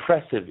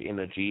suppressive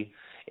energy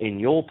in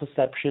your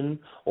perception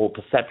or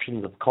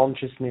perceptions of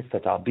consciousness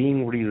that are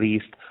being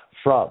released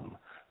from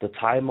the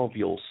time of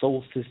your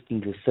solstice in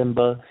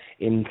December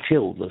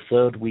until the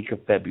third week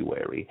of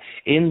February.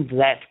 In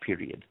that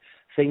period,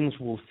 things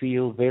will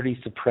feel very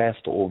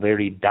suppressed or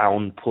very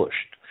down-pushed.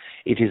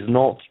 It is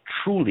not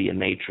truly a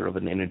nature of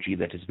an energy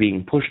that is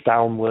being pushed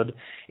downward.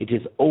 It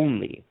is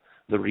only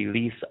the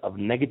release of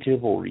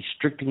negative or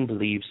restricting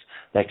beliefs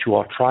that you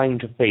are trying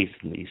to face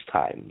in these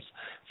times.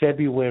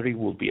 February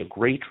will be a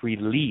great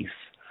release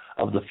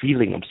of the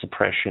feeling of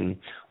suppression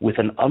with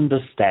an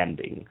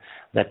understanding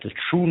that the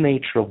true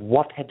nature of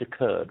what had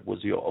occurred was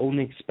your own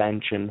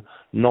expansion,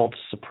 not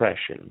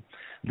suppression.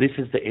 This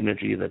is the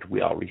energy that we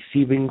are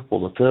receiving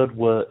for the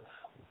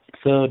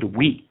third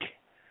week.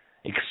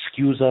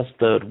 Excuse us,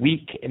 third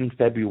week in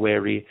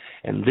February,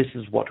 and this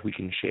is what we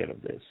can share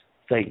of this.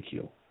 Thank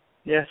you.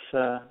 Yes,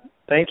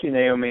 thank you,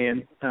 Naomi,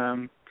 and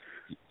that's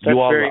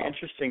very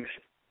interesting.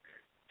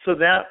 So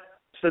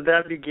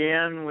that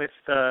began with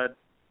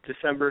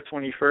December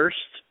 21st,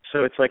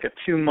 so it's like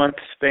a 2-month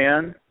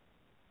span?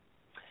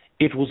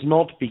 It was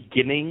not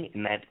beginning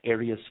in that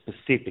area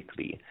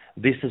specifically.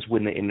 This is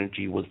when the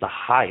energy was the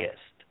highest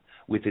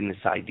within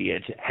this idea.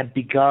 It had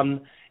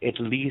begun at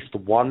least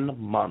 1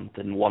 month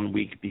and 1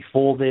 week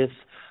before this.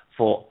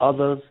 For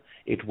others,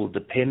 it will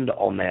depend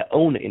on their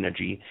own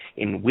energy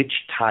in which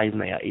time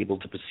they are able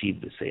to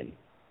perceive this in.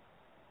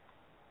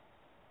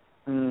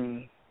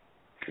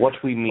 What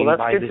we mean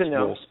by this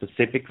more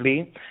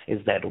specifically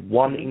is that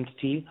one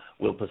entity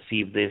will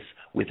perceive this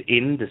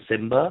within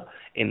December,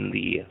 in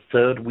the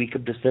third week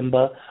of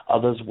December.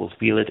 Others will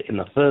feel it in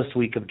the first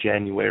week of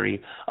January.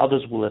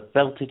 Others will have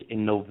felt it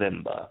in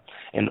November.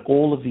 And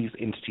all of these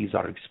entities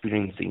are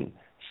experiencing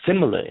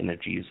similar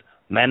energies,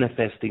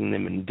 manifesting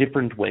them in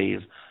different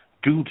ways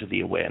due to the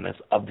awareness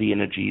of the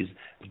energies,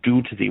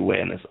 due to the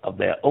awareness of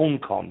their own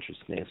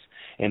consciousness,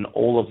 and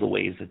all of the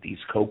ways that these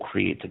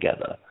co-create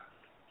together.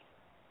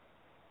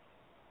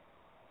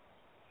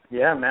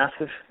 Yeah,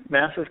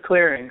 massive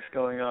clearings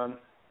going on.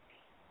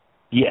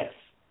 Yes.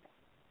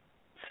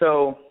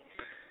 So,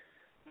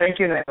 thank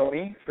you,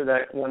 Naomi, for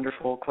that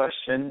wonderful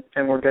question.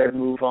 And we're going to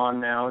move on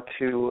now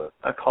to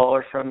a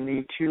caller from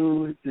the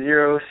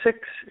 206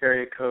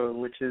 area code,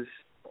 which is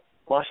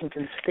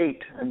Washington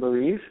State, I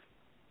believe.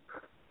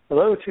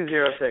 Hello,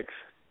 206.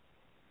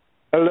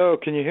 Hello,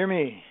 can you hear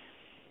me?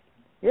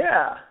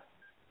 Yeah.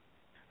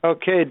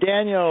 Okay,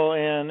 Daniel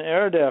and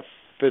Eridef,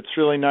 it's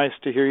really nice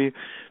to hear you.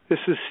 This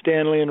is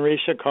Stanley and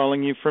Risha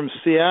calling you from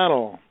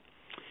Seattle.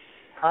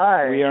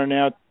 Hi. We are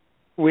now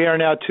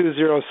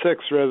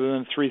 206 rather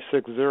than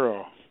 360.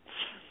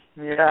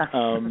 Yeah.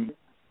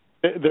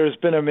 There's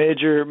been a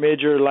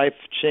major life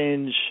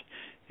change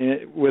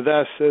with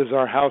us as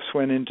our house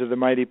went into the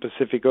mighty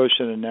Pacific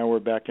Ocean, and now we're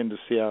back into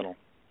Seattle.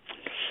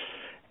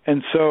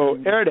 And so,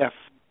 Eridef,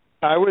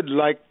 I would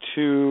like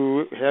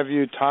to have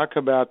you talk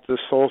about the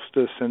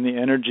solstice and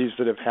the energies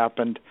that have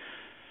happened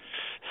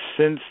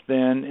since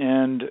then,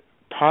 and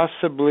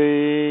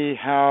possibly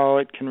how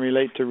it can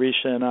relate to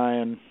Risha and I,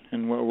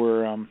 and what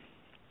we're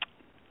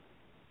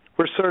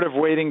sort of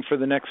waiting for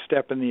the next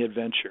step in the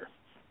adventure.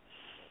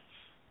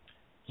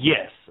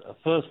 Yes.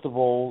 First of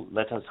all,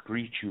 let us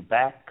greet you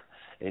back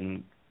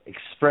in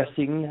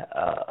expressing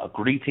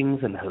greetings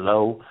and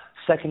hello.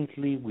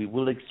 Secondly, we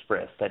will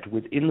express that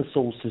within the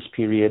solstice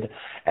period,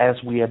 as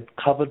we had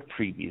covered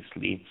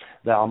previously,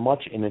 there are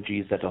much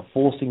energies that are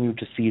forcing you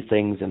to see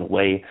things in a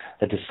way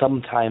that is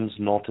sometimes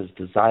not as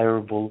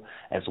desirable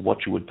as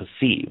what you would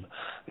perceive.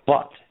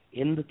 But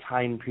in the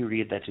time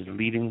period that is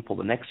leading for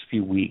the next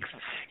few weeks,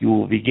 you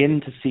will begin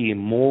to see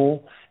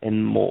more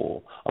and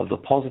more of the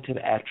positive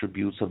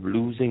attributes of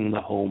losing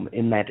the home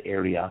in that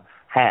area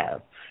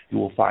have. You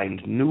will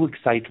find new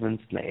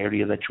excitements in the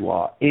area that you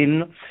are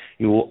in.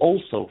 You will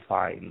also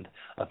find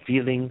a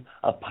feeling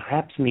of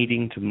perhaps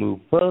needing to move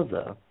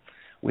further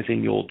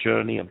within your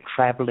journey of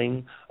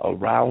traveling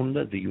around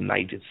the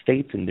United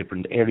States in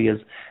different areas,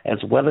 as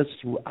well as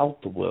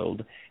throughout the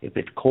world, if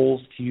it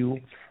calls to you.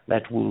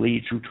 That will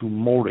lead you to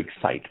more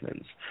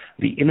excitements.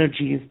 The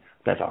energies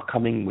that are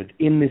coming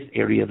within this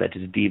area that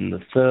is deemed the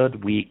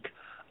third week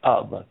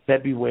of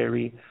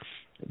February,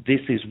 this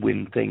is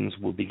when things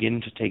will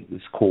begin to take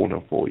this corner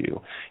for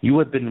you. You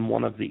have been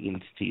one of the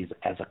entities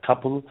as a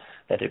couple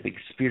that have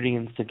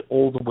experienced it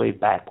all the way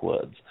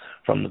backwards,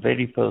 from the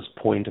very first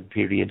point of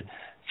period,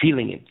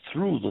 feeling it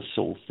through the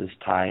solstice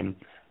time.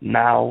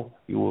 Now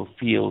you will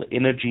feel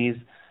energies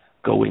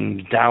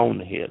going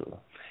downhill,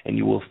 and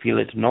you will feel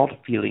it not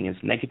feeling as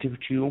negative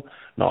to you,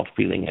 not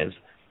feeling as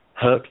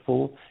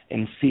hurtful,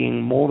 and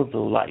seeing more of the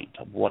light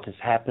of what has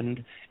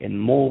happened in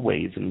more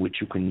ways in which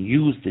you can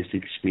use this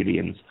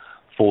experience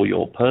for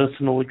your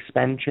personal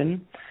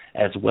expansion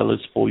as well as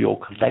for your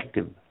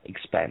collective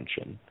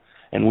expansion.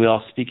 And we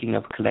are speaking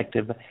of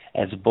collective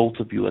as both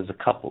of you as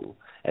a couple,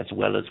 as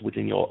well as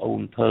within your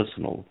own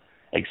personal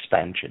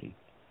expansion.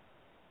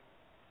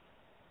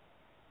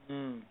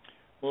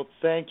 Well,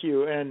 thank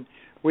you. And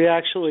we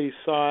actually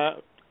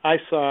I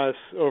saw us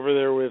over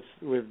there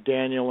with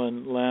Daniel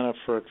and Lana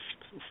for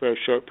a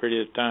short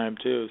period of time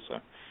too.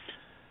 So,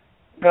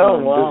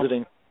 wow.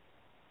 Visiting.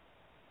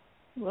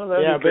 Well,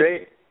 that'd be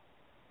great.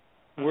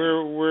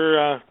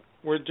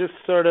 We're just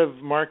sort of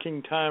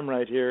marking time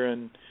right here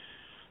and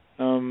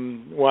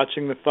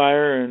watching the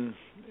fire and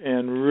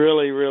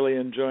really, really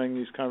enjoying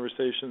these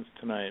conversations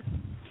tonight.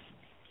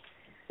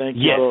 Thank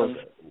you both.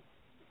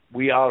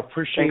 We are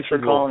appreciating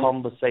your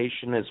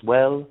conversation as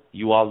well.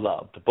 You are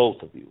loved,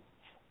 both of you.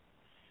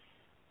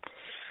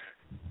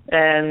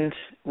 And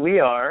we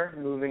are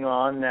moving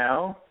on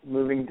now,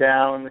 moving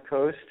down the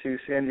coast to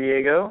San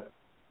Diego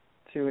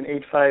to an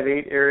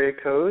 858 area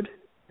code.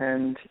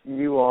 And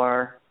you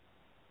are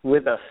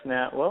with us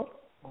now. Well,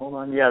 hold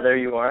on. Yeah, there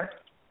you are.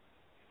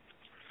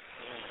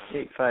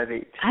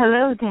 858.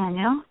 Hello,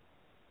 Daniel.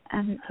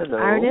 Hello.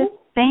 Artist,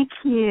 thank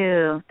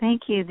you.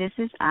 Thank you. This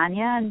is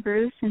Anya and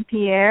Bruce and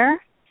Pierre.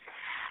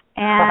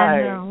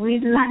 And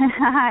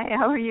hi,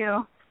 how are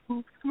you?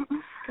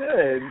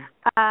 Good.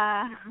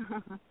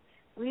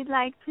 We'd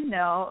like to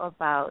know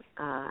about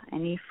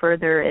any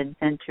further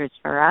adventures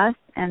for us,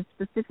 and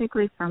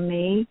specifically for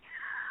me,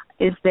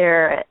 is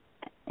there an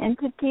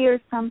entity or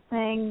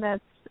something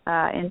that's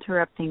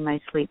interrupting my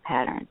sleep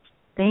patterns?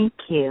 Thank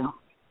you.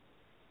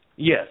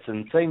 Yes,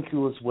 and thank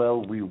you as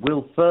well. We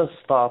will first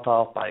start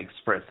off by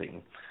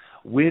expressing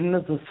when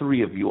the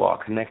three of you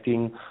are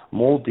connecting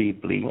more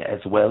deeply, as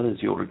well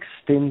as your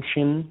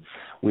extension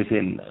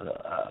within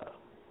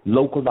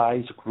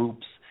localized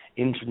groups,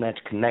 internet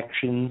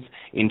connections,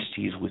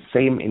 entities with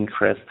same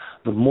interests,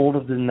 the more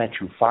of them that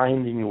you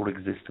find in your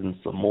existence,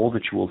 the more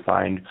that you will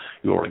find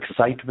your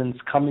excitements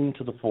coming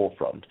to the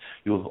forefront.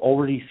 You have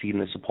already seen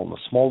this upon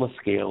a smaller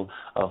scale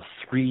of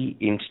 3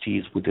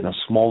 entities within a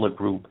smaller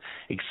group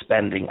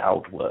expanding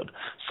outward.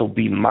 So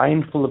be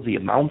mindful of the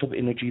amount of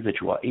energy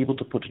that you are able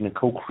to put in a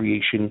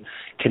co-creation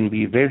can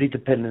be very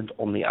dependent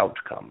on the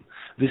outcome.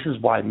 This is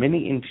why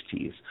many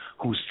entities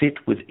who sit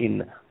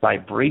within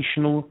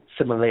vibrational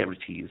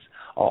similarities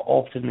are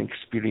often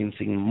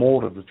experiencing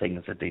more of the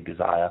things that they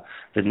desire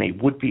than they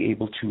would be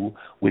able to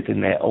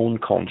within their own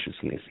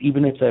consciousness,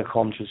 even if their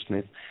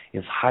consciousness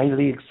is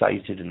highly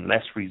excited and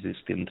less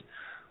resistant.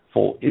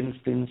 For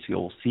instance,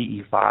 your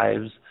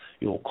CE5s,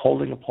 you're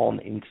calling upon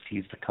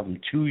entities to come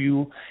to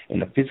you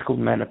in a physical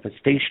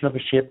manifestation of a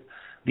ship.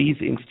 These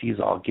entities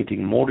are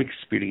getting more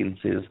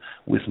experiences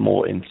with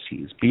more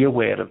entities. Be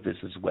aware of this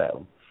as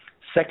well.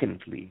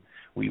 Secondly,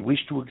 we wish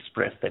to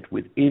express that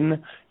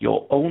within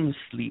your own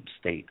sleep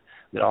state,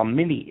 there are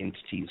many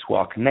entities who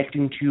are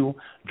connecting to you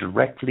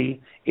directly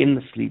in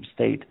the sleep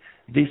state.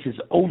 This is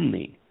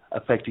only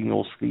affecting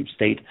your sleep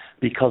state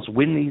because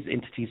when these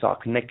entities are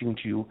connecting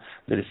to you,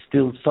 there is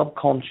still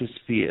subconscious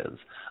fears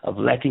of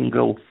letting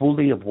go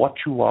fully of what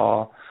you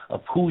are,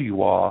 of who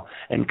you are,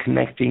 and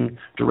connecting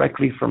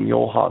directly from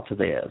your heart to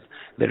theirs.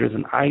 There is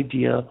an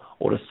idea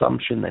or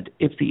assumption that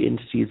if the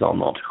entities are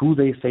not who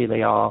they say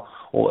they are,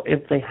 or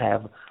if they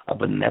have a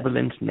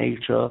benevolent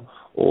nature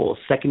or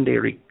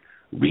secondary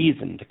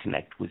reason to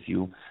connect with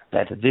you,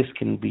 that this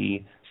can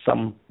be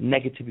some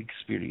negative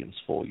experience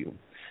for you.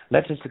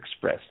 Let us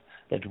express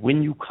that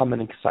when you come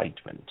in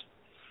excitement,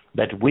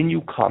 that when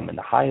you come in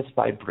the highest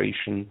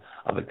vibration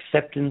of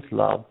acceptance,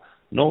 love,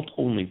 not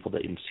only for the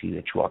entity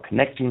that you are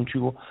connecting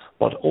to,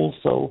 but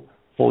also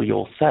for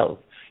yourself,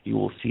 you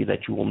will see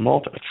that you will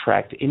not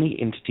attract any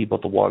entity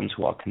but the ones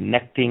who are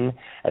connecting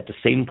at the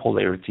same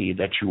polarity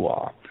that you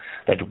are.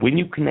 That when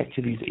you connect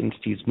to these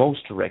entities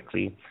most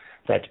directly,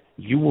 that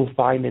you will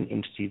find an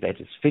entity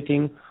that is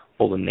fitting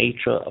for the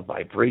nature of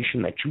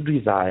vibration that you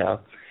desire,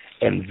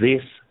 and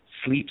this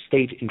sleep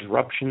state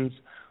interruptions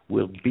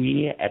will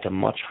be at a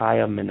much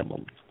higher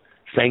minimum.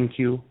 Thank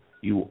you.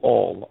 You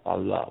all are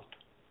loved.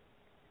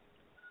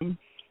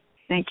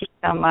 Thank you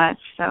so much.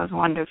 That was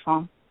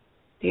wonderful.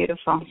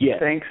 Beautiful. Yeah.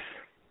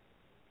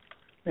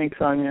 Thanks,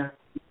 Anya.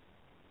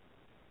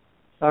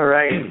 All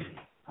right.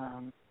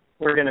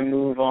 We're going to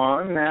move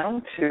on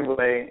now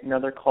to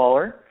another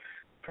caller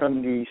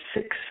from the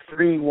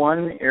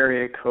 631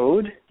 area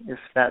code. If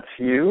that's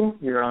you,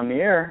 you're on the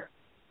air.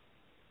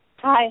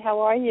 Hi, how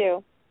are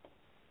you?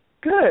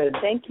 Good.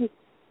 Thank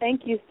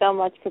you so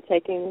much for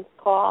taking this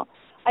call.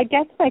 I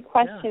guess my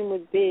question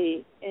would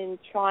be, in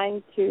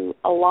trying to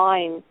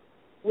align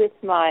with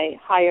my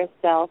higher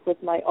self, with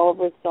my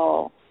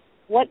oversoul,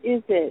 what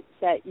is it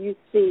that you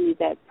see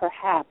that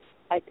perhaps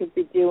I could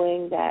be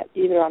doing that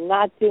either I'm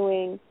not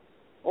doing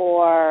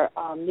or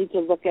need to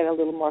look at a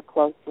little more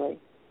closely?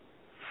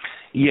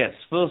 Yes,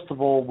 first of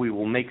all, we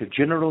will make a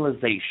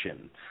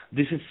generalization.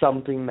 This is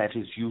something that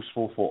is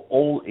useful for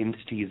all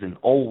entities in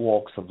all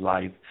walks of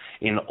life,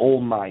 in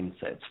all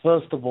mindsets.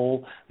 First of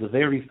all, the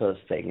very first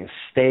thing is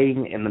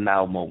staying in the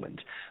now moment.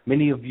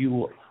 Many of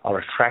you are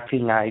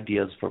attracting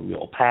ideas from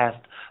your past,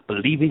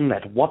 believing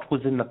that what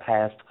was in the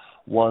past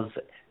was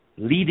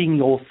leading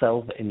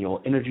yourself and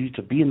your energy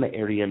to be in the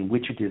area in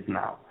which it is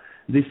now.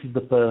 This is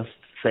the first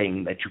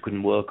thing that you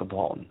can work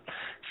upon.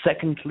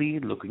 Secondly,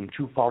 looking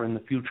too far in the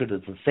future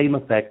does the same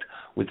effect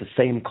with the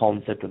same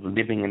concept of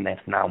living in that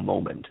now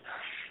moment.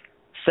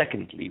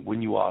 Secondly,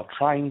 when you are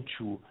trying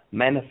to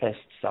manifest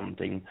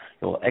something,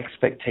 your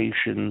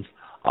expectations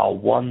are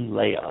one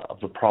layer of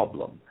the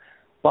problem.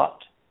 But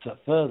to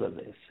further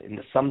this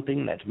into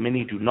something that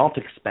many do not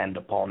expand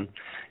upon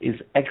is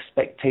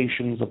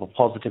expectations of a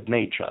positive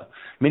nature.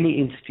 Many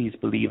entities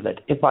believe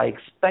that if I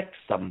expect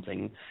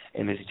something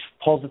and it is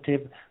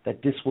positive,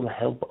 that this will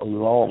help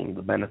along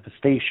the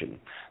manifestation.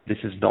 This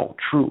is not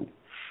true.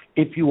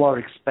 If you are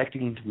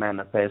expecting to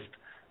manifest,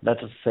 let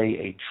us say,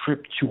 a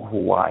trip to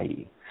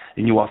Hawaii,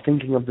 and you are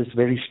thinking of this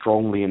very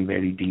strongly and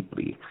very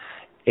deeply,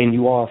 and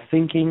you are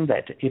thinking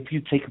that if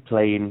you take a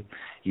plane,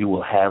 you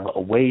will have a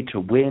way to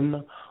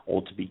win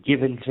or to be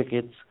given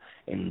tickets,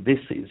 and this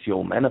is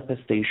your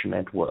manifestation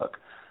at work.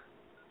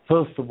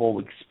 First of all,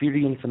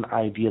 experience an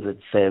idea that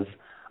says,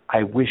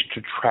 I wish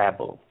to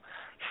travel.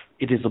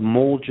 It is a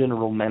more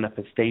general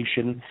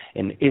manifestation,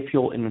 and if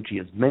your energy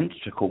is meant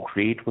to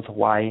co-create with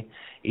Hawaii,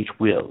 it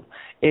will.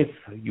 If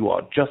you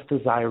are just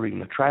desiring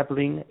the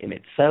traveling in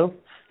itself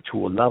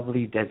to a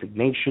lovely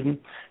designation,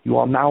 you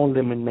are now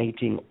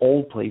eliminating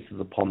all places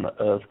upon the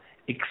earth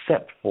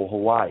except for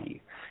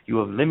Hawaii. You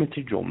have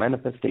limited your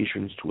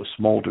manifestations to a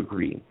small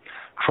degree.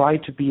 Try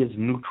to be as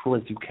neutral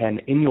as you can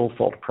in your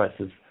thought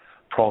processes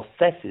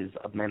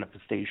of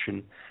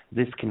manifestation.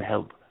 This can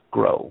help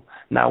grow.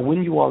 Now,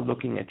 when you are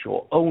looking at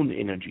your own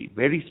energy,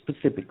 very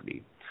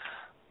specifically,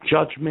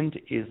 judgment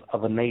is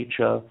of a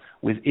nature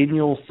within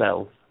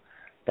yourself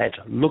that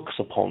looks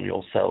upon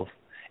yourself,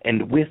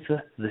 and with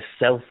the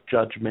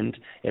self-judgment,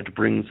 it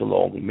brings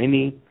along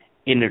many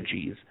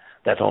energies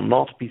that are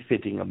not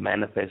befitting of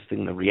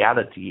manifesting the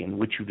reality in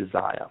which you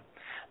desire.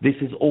 This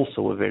is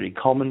also a very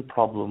common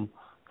problem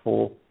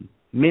for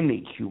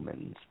many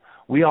humans.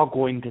 We are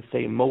going to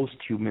say most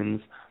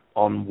humans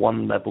on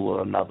one level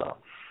or another.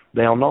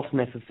 They are not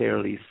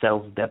necessarily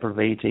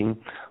self-deprivating,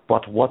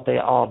 but what they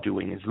are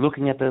doing is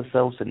looking at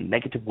themselves in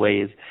negative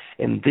ways,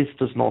 and this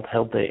does not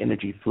help their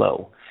energy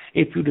flow.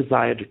 If you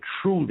desire to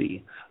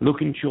truly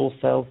look into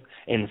yourself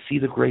and see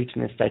the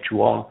greatness that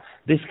you are,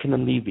 this can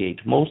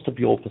alleviate most of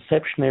your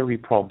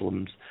perceptionary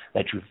problems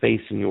that you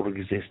face in your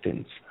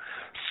existence.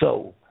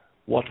 So,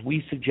 what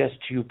we suggest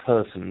to you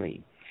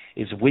personally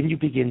is when you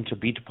begin to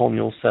beat upon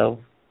yourself,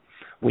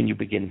 when you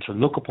begin to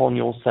look upon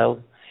yourself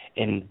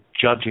and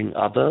judging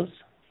others,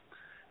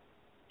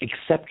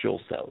 accept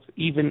yourself,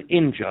 even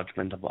in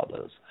judgment of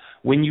others.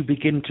 When you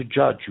begin to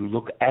judge, you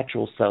look at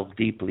yourself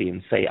deeply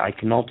and say, I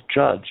cannot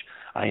judge.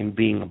 I am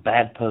being a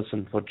bad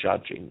person for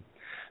judging.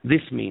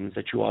 This means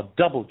that you are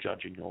double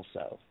judging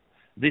yourself.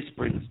 This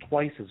brings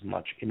twice as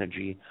much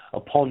energy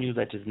upon you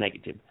that is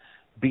negative.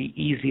 Be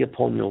easy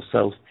upon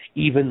yourself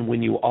even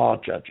when you are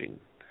judging.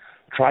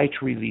 Try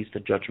to release the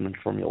judgment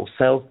from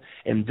yourself,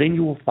 and then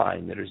you will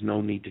find there is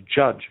no need to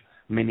judge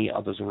many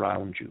others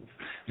around you.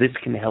 This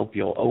can help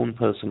your own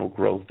personal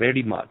growth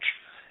very much,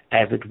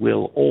 as it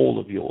will all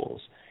of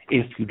yours,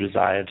 if you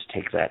desire to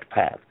take that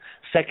path.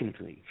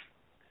 Secondly,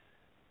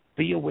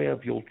 be aware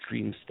of your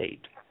dream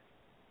state.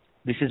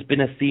 This has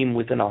been a theme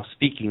within our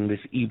speaking this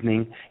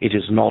evening. It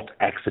is not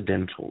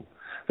accidental.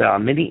 There are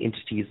many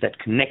entities that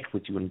connect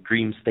with you in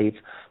dream states,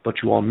 but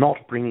you are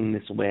not bringing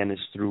this awareness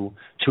through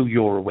to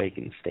your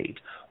awakened state.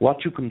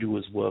 What you can do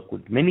is work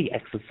with many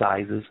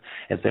exercises,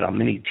 as there are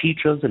many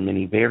teachers and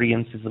many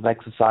variances of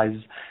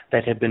exercises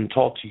that have been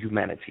taught to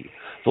humanity.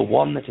 The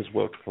one that has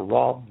worked for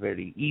Rob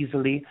very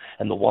easily,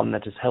 and the one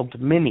that has helped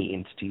many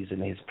entities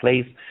in his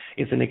place,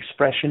 is an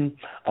expression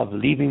of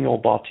leaving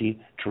your body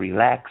to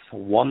relax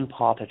one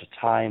part at a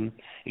time,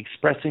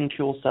 expressing to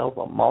yourself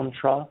a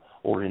mantra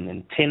or an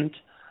intent,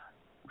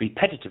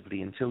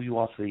 repetitively until you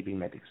are sleeping,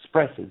 that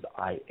expresses,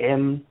 I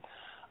am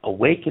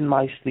awake in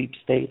my sleep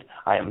state,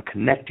 I am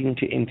connecting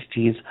to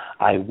entities,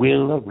 I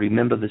will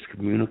remember this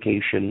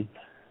communication,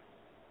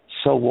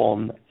 so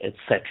on,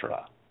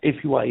 etc.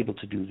 If you are able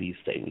to do these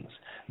things,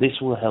 this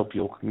will help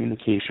your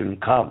communication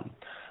come,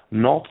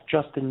 not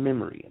just in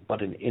memory,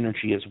 but in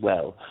energy as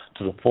well,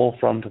 to the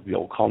forefront of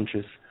your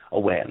conscious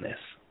awareness.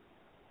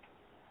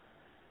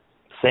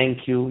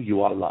 Thank you.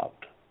 You are loved.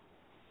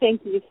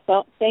 Thank you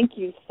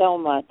so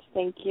much.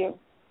 Thank you.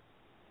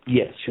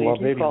 Yes, you are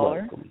very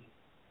caller. welcome.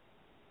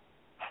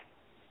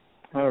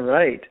 All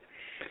right.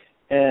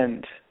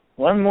 And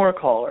one more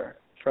caller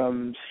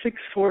from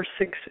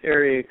 646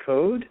 area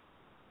code.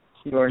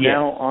 You are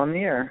now on the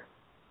air.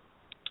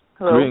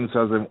 Hello.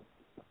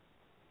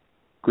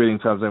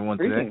 Greetings, how's everyone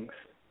Greetings. today?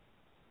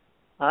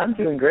 I'm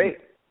doing great.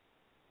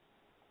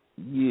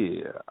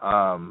 Yeah,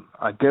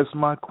 I guess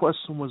my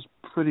question was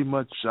pretty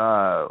much,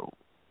 I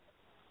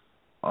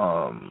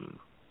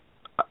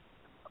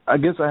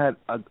guess I had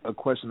a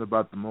question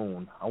about the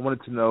moon. I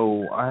wanted to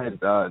know, I had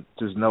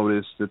just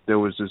noticed that there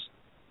was this,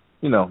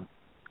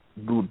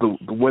 the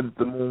way that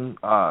the moon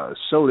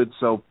showed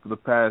itself for the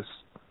past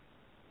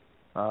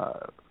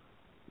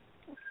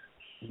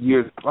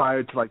years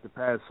prior to like the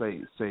past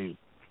say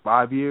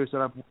 5 years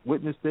that I've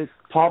witnessed it.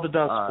 Pardon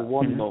us for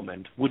one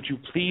moment. Would you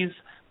please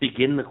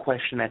begin the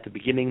question at the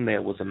beginning?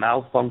 There was a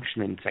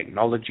malfunction in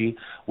technology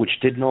which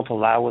did not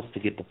allow us to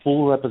get the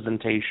full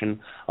representation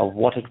of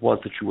what it was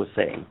that you were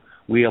saying.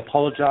 We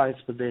apologize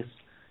for this.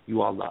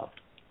 You are loved.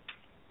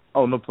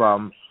 Oh, no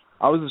problem.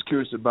 I was just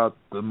curious about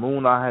the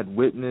moon. I had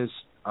witnessed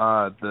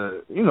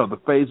the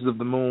phases of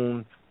the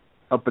moon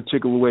a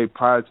particular way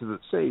prior to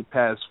the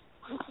past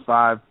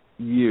 5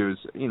 years.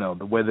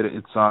 The way that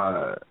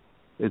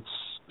it's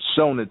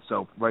shown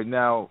itself. Right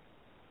now,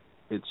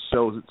 it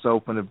shows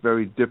itself in a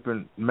very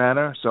different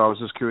manner. So I was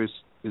just curious,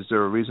 is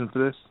there a reason for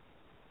this?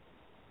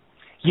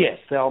 Yes,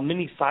 there are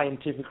many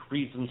scientific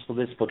reasons for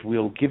this, but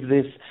we'll give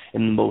this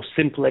in the most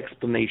simple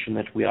explanation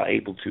that we are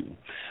able to.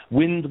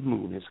 When the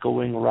moon is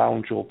going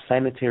around your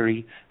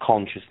planetary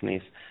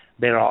consciousness,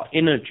 there are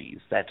energies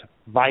that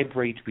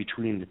vibrate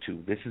between the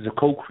two. This is a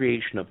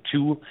co-creation of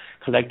two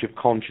collective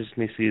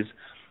consciousnesses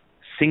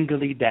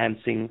singly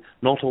dancing,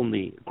 not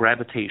only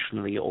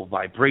gravitationally or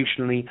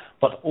vibrationally,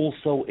 but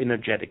also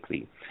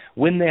energetically.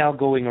 When they are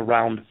going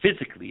around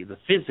physically, the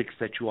physics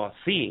that you are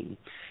seeing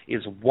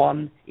is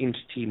one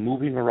entity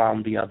moving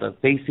around the other,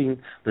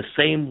 facing the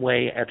same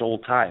way at all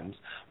times.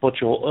 But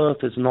your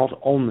Earth is not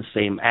on the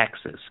same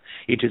axis.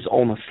 It is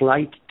on a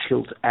slight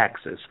tilt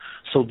axis.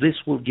 So this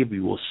will give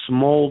you a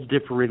small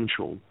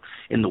differential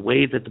in the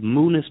way that the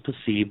moon is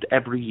perceived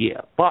every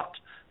year. But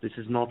this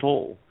is not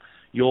all.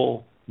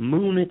 Your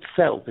moon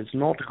itself is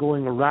not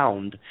going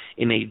around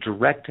in a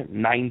direct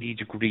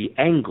 90-degree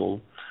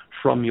angle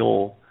from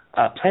your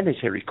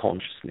planetary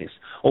consciousness.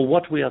 Or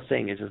what we are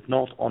saying is it's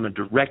not on a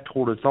direct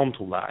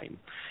horizontal line.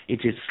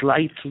 It is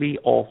slightly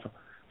off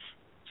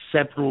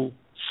several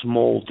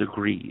small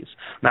degrees.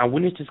 Now,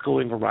 when it is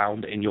going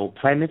around and your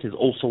planet is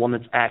also on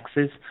its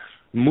axis,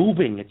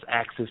 moving its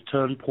axis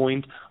turn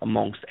point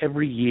amongst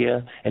every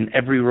year and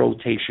every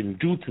rotation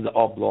due to the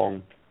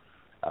oblong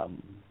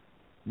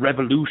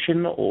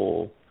revolution,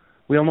 or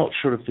we are not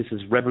sure if this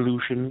is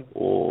revolution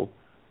or...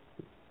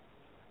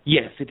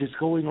 Yes, it is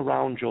going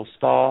around your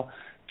star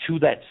to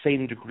that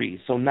same degree.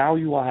 So now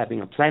you are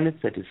having a planet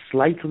that is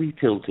slightly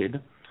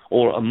tilted,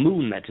 or a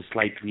moon that is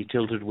slightly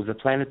tilted with a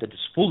planet that is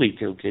fully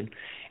tilted,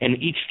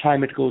 and each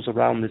time it goes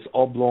around this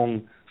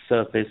oblong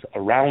surface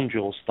around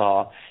your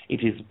star, it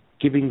is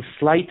giving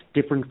slight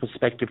different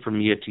perspective from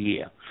year to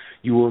year.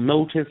 You will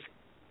notice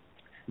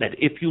that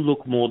if you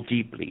look more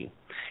deeply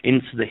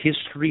into the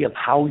history of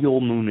how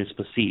your moon is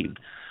perceived,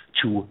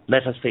 to,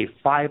 let us say,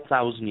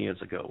 5,000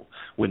 years ago,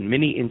 when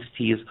many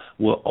entities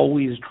were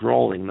always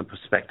drawing the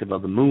perspective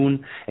of the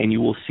moon, and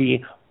you will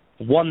see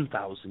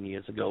 1,000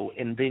 years ago,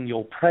 and then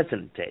your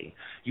present day,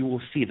 you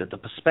will see that the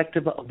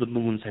perspective of the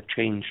moons have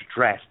changed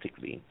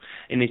drastically.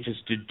 And it is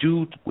to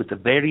do with the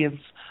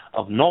variance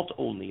of not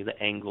only the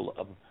angle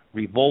of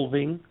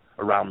revolving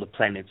around the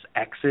planet's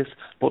axis,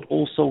 but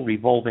also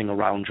revolving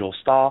around your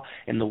star,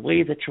 and the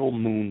way that your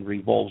moon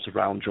revolves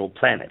around your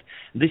planet.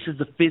 This is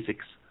the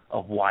physics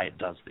of why it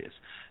does this.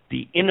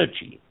 The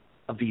energy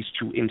of these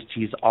two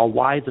entities are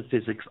why the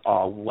physics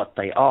are what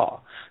they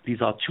are. These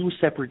are two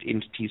separate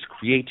entities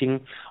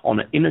creating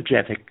on an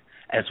energetic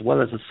as well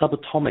as a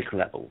subatomic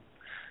level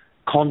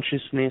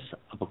consciousness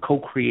of a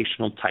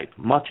co-creational type,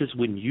 much as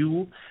when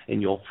you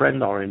and your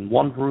friend are in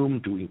one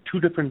room doing two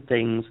different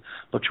things,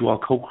 but you are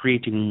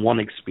co-creating one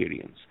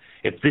experience.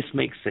 If this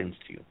makes sense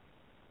to you.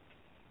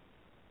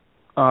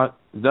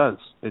 It does.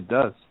 It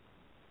does.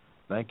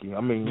 Thank you.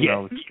 I mean,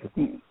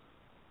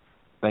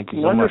 thank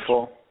you so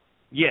Wonderful. much.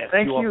 Yes,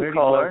 Thank you are you, very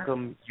caller.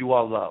 welcome. You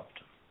are loved.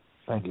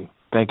 Thank you.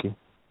 Thank you.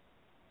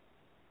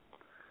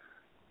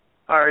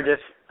 Ardis,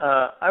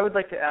 I would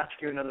like to ask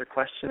you another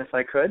question if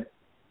I could.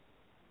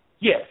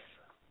 Yes.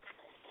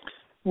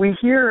 We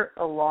hear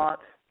a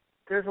lot.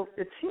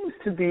 It seems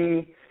to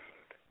be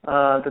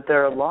that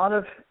there are a lot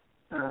of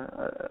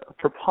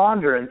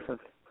preponderance of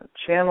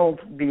channeled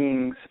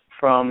beings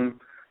from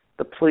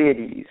the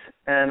Pleiades,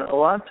 and a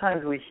lot of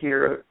times we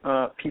hear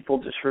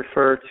people just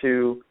refer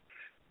to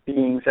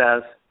beings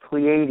as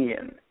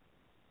Pleiadian.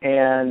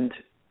 And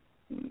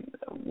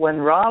when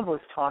Rob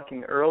was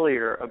talking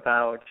earlier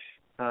about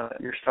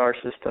your star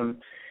system,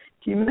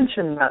 he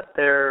mentioned that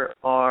there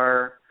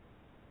are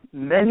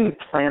many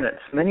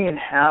planets, many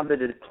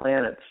inhabited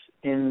planets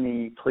in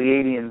the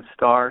Pleiadian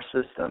star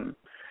system.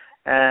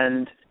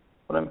 And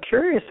what I'm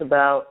curious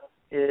about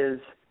is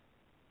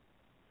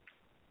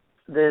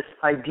this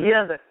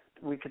idea that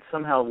we could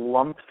somehow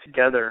lump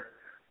together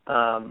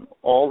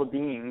all the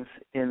beings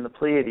in the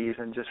Pleiades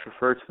and just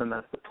refer to them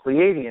as the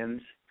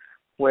Pleiadians,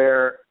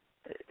 where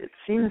it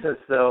seems as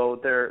though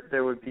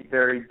there would be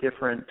very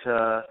different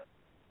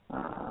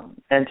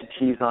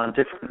entities on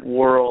different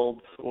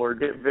worlds, or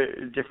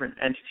different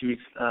entities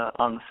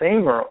on the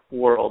same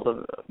world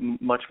of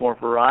much more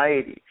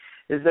variety.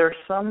 Is there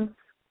some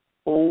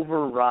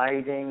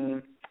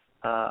overriding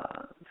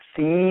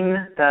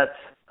theme that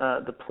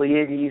the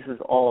Pleiades is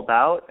all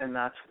about, and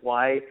that's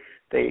why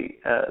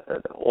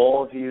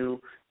all of you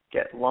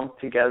get lumped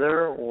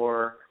together,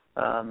 or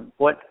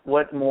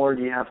what more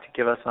do you have to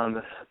give us on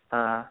this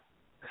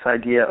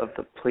idea of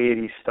the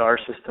Pleiades star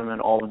system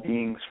and all the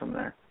beings from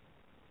there?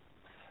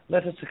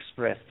 Let us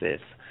express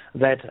this,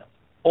 that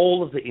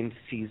all of the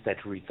entities that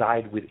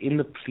reside within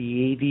the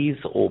Pleiades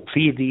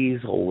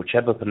or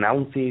whichever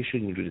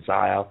pronunciation you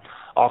desire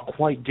are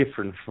quite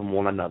different from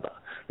one another.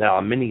 There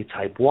are many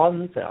type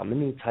 1s, there are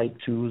many type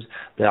 2s,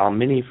 there are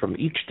many from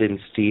each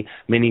density,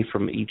 many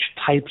from each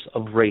types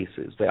of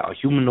races. There are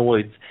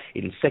humanoids,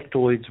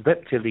 insectoids,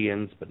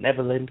 reptilians,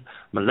 benevolent,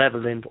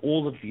 malevolent,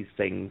 all of these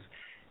things.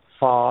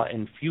 Far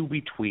and few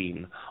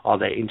between are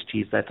there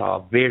entities that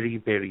are very,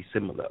 very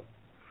similar.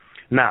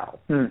 Now,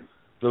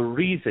 the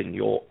reason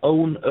your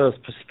own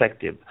Earth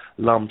perspective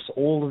lumps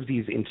all of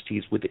these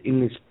entities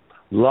within this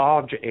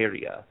large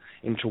area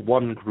into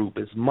one group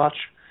as much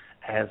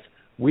as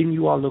when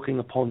you are looking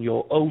upon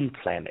your own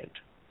planet,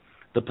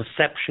 the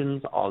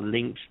perceptions are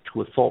linked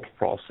to a thought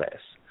process.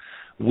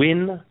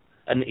 When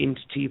an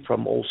entity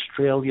from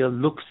Australia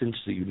looks into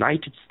the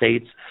United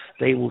States,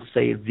 they will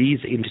say these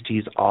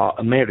entities are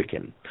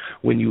American.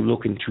 When you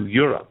look into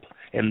Europe,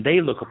 and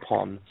they look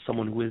upon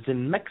someone who is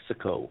in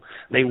Mexico,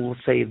 they will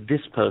say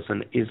this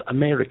person is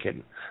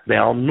American. They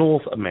are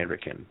North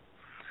American.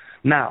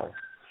 Now,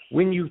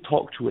 when you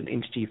talk to an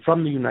entity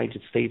from the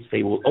United States,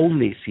 they will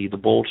only see the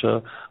border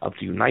of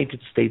the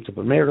United States of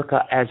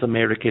America as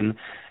American,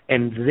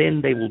 and then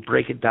they will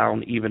break it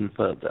down even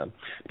further.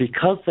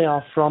 Because they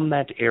are from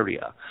that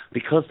area,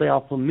 because they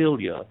are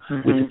familiar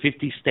with the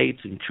 50 states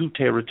and 2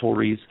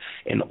 territories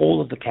and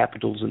all of the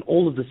capitals and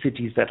all of the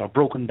cities that are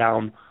broken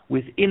down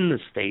within the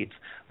states,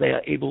 they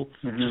are able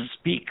to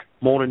speak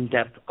more in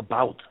depth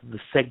about the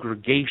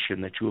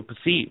segregation that you have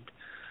perceived.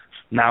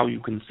 Now you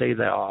can say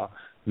there are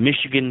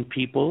Michigan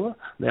people,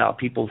 there are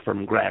people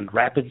from Grand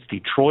Rapids,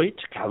 Detroit,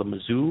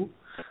 Kalamazoo,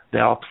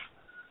 there are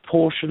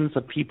portions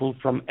of people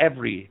from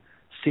every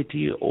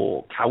city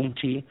or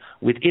county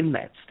within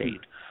that state.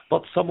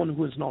 But someone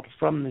who is not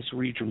from this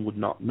region would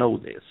not know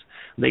this.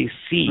 They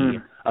see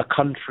a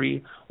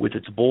country with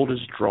its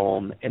borders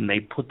drawn, and they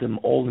put them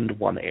all into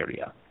one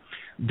area.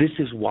 This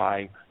is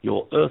why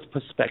your Earth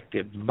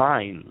perspective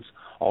minds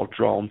are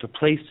drawn to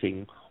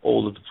placing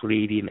all of the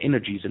Pleiadian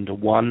energies into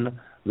one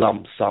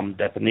lump sum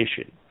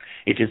definition.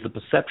 It is the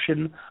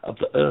perception of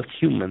the Earth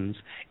humans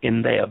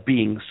in their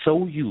being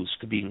so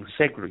used to being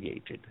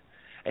segregated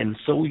and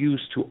so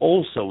used to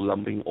also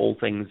lumping all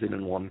things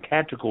in one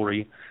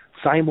category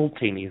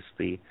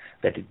simultaneously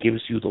that it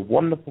gives you the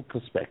wonderful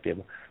perspective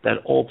that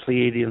all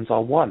Pleiadians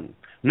are one.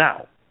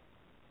 Now,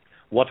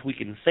 what we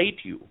can say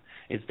to you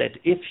is that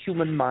if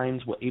human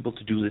minds were able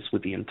to do this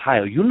with the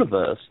entire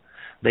universe,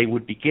 they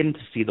would begin to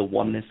see the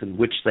oneness in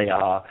which they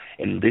are,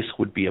 and this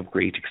would be of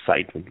great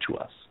excitement to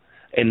us.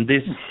 And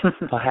this,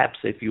 perhaps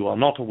if you are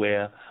not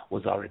aware,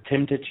 was our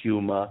attempt at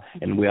humor,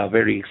 and we are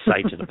very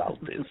excited about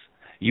this.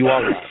 You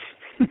are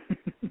right.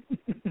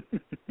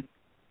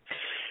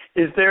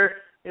 Is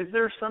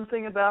there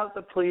something about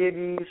the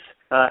Pleiades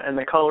and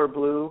the color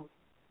blue?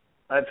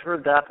 I've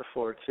heard that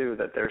before too,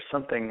 that there's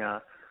something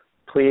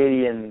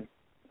Pleiadian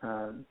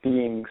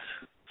beings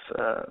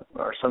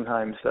are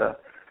sometimes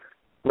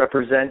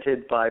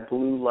represented by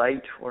blue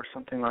light or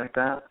something like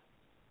that.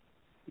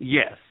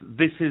 Yes,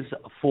 this is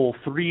for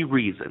 3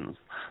 reasons.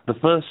 The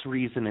first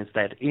reason is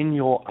that in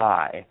your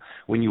eye,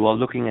 when you are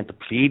looking at the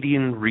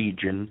Pleiadian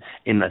region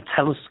in a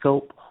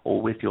telescope or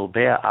with your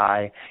bare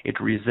eye, it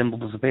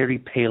resembles a very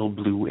pale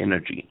blue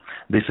energy.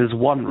 This is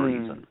one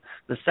reason.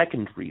 The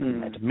second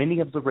reason, that many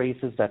of the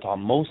races that are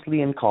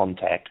mostly in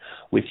contact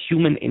with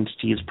human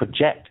entities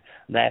project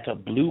that are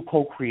blue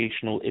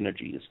co-creational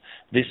energies.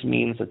 This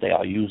means that they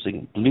are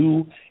using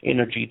blue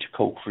energy to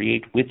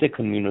co-create with their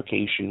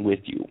communication with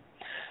you.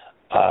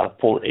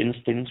 For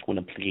instance, when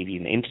a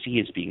Pleiadian entity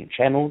is being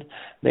channeled,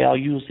 they are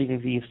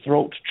using the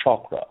throat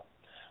chakra,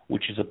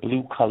 which is a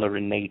blue color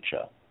in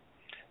nature.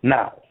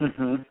 Now,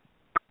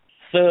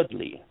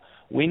 thirdly,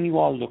 when you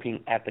are looking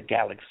at the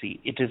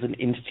galaxy, it is an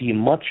entity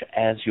much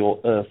as your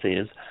Earth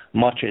is,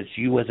 much as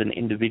you as an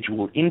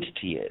individual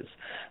entity is.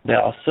 There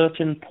are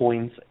certain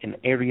points and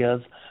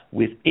areas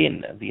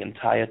within the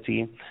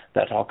entirety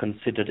that are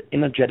considered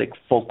energetic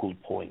focal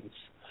points,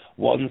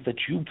 ones that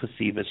you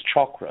perceive as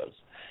chakras.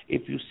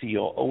 If you see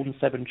your own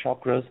 7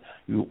 chakras,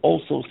 you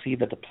also see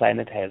that the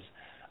planet has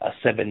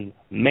 7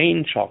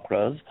 main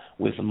chakras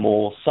with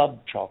more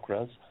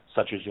sub-chakras,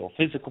 such as your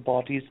physical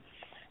bodies.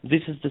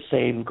 This is the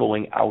same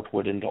going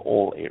outward into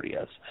all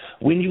areas.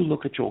 When you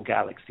look at your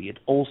galaxy, it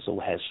also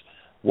has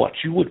what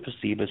you would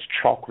perceive as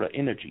chakra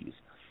energies,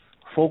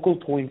 focal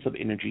points of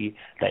energy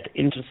that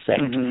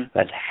intersect,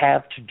 that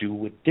have to do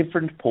with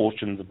different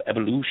portions of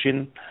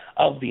evolution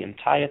of the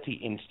entirety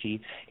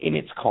entity in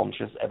its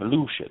conscious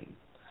evolution.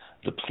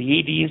 The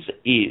Pleiades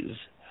is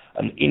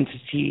an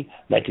entity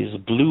that is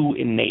blue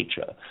in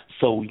nature,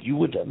 so you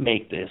would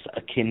make this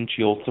akin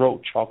to your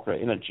throat chakra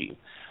energy.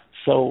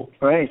 So,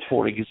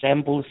 for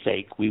example's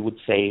sake, we would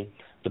say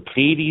the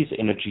Pleiades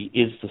energy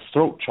is the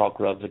throat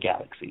chakra of the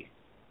galaxy.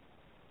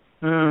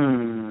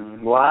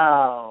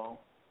 Wow.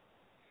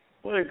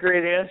 What a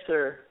great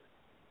answer.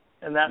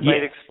 And that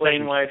might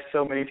explain why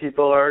so many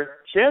people are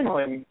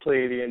channeling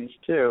Pleiadians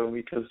too,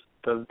 because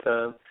of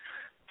the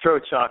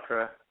throat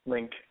chakra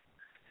link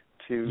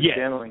to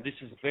channeling. This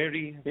is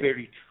very,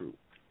 very true.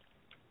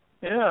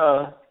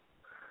 Yeah.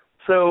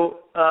 So,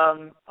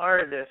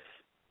 Ardis,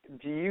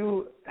 do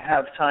you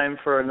have time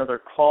for another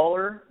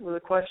caller with a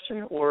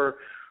question? Or,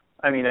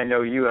 I mean, I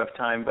know you have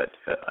time, but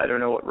I don't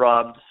know what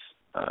Rob's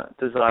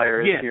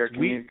desire is here.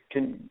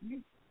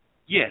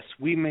 Yes,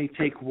 we may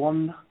take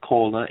one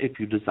caller if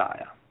you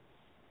desire.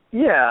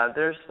 Yeah,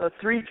 there's a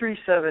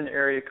 337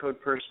 area code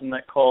person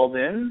that called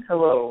in.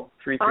 Hello,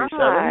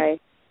 337.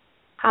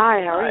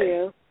 Hi, how are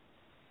you?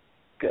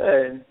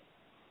 Good.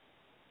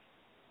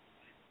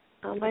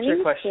 My name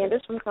is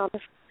Candace from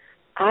Compass.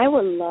 I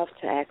would love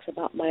to ask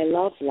about my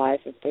love life,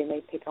 if they may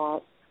pick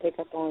up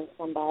on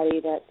somebody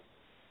that's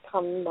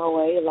come my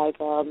way, like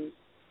a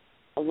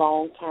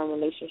long-term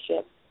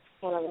relationship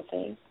kind of a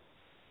thing.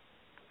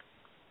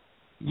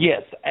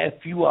 Yes,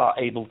 if you are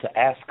able to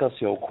ask us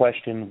your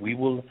question, we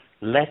will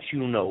let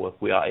you know if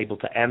we are able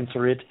to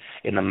answer it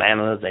in a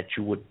manner that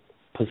you would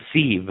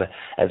perceive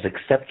as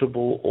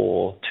acceptable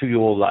or to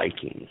your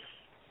liking.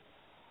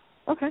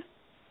 Okay.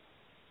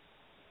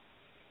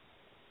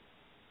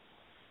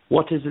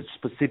 What is it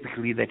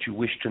specifically that you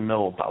wish to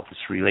know about this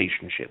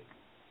relationship?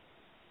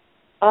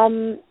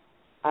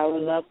 I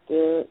would love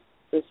to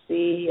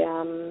see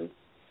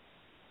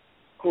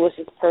who is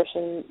this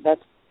person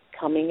that's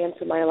coming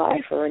into my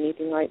life or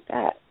anything like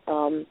that.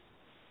 Are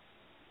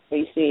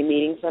you seeing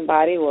meeting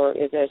somebody, or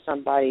is there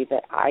somebody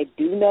that I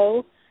do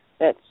know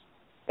that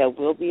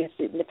will be a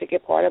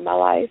significant part of my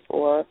life,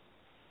 or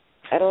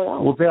I don't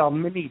know. Well, there are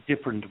many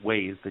different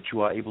ways that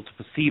you are able to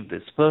perceive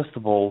this. First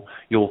of all,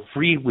 your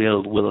free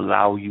will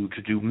allow you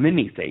to do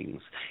many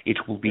things. It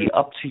will be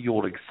up to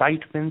your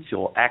excitements,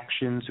 your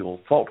actions, your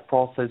thought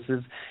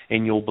processes,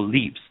 and your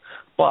beliefs.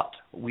 But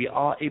we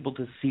are able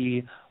to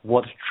see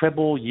what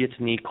Trebor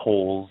Yitni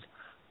calls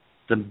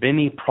the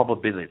many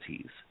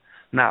probabilities.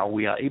 Now,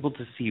 we are able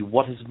to see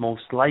what is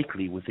most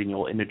likely within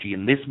your energy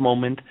in this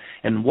moment,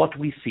 and what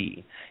we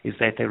see is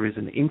that there is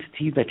an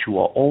entity that you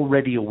are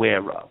already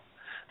aware of,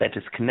 that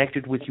is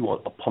connected with you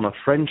upon a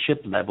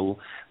friendship level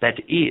that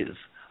is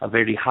a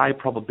very high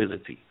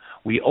probability.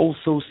 We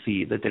also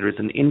see that there is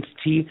an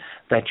entity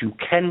that you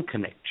can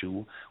connect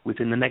to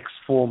within the next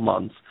 4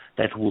 months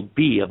that will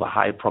be of a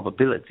high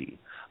probability.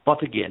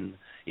 But again,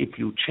 if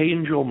you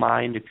change your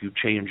mind, if you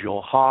change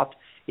your heart,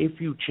 if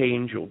you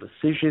change your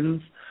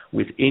decisions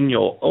within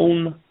your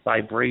own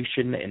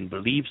vibration and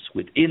beliefs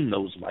within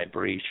those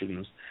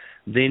vibrations,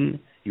 then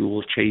you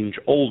will change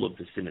all of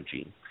this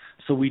energy.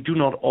 So we do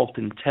not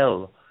often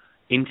tell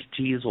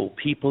entities or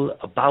people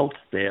about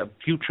their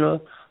future,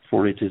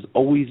 for it is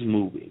always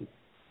moving.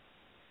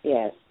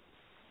 Yes.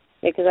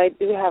 Because I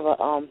do have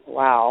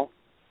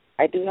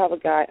I do have a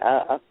guy,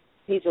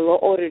 he's a little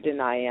older than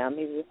I am.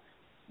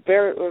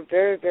 We're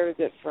very, very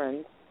good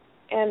friends.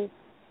 And,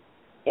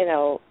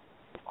 of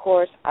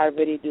course, I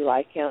really do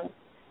like him.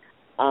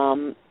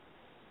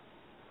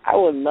 I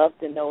would love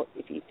to know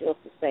if he feels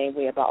the same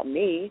way about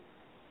me.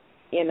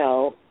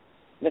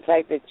 The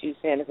fact that you're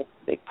saying there's a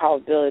big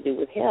probability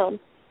with him,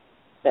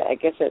 that I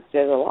guess that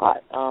says a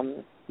lot.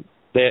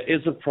 There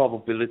is a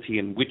probability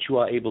in which you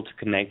are able to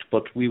connect,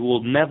 but we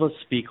will never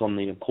speak on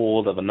the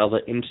accord of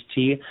another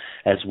entity,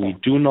 as we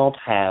do not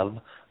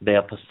have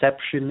their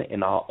perception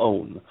in our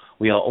own.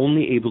 We are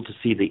only able to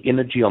see the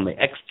energy on the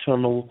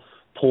external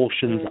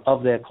portions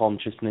of their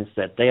consciousness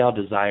that they are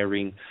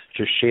desiring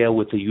to share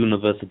with the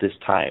universe at this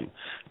time.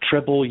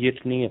 Trebor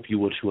Yitni, if you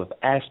were to have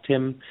asked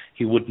him,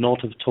 he would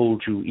not have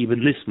told you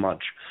even this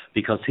much,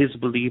 because his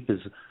belief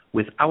is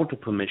without the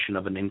permission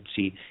of an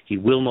entity, he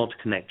will not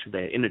connect to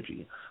their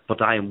energy.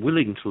 But I am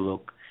willing to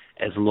look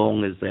as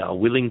long as they are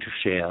willing to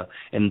share,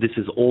 and this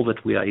is all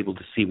that we are able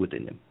to see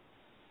within him.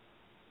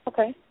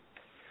 Okay.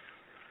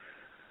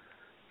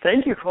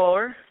 Thank you,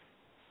 caller.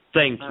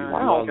 Thank you. You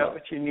got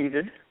what you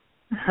needed.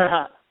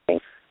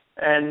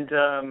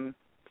 And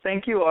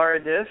thank you,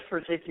 Aradis,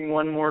 for taking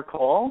one more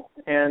call.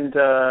 And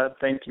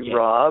thank you,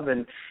 Rob.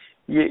 And,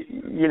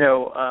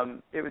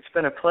 it's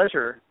been a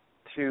pleasure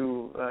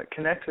to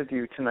connect with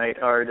you tonight,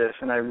 Aradis.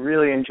 And I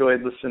really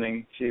enjoyed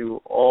listening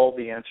to all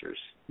the answers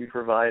you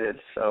provided.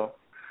 So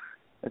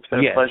it's been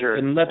a pleasure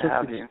to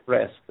have you.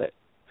 Express that.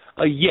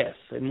 Yes,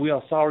 and we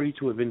are sorry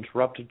to have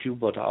interrupted you,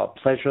 but our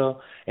pleasure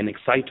and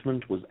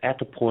excitement was at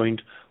a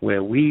point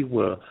where we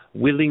were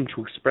willing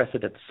to express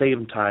it at the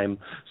same time.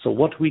 So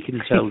what we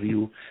can tell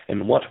you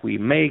and what we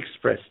may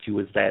express to you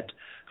is that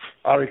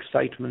our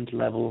excitement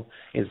level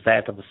is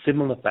that of a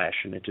similar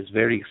fashion. It is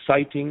very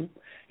exciting,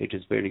 it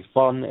is very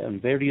fun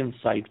and very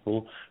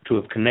insightful to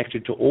have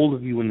connected to all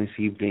of you in this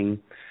evening.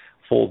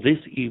 For this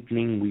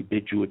evening, we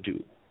bid you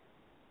adieu.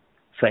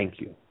 Thank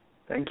you.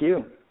 Thank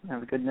you.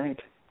 Have a good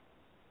night.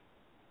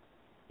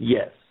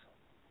 Yes.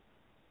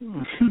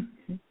 Now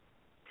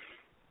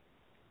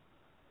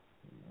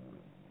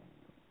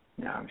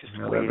I'm just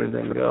waiting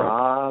for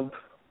Rob.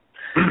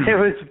 It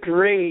was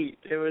great.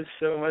 It was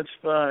so much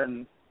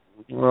fun.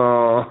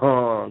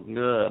 Oh,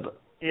 good.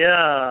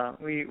 Yeah,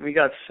 we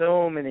got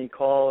so many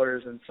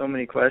callers and so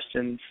many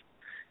questions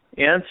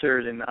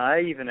answered, and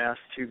I even asked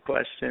 2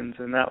 questions,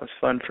 and that was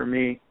fun for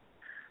me.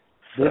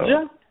 So, did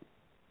you?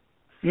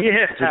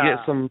 Yeah. To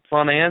get some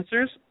fun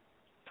answers?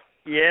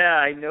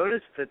 Yeah, I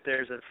noticed that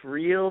there's a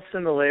real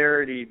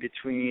similarity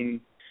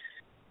between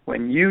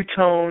when you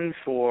tone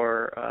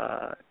for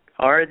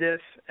Aradif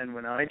and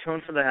when I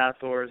tone for the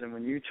Hathors and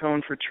when you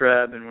tone for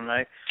Treb and when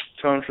I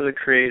tone for the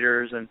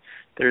Creators, and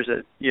there's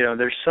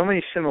so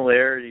many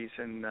similarities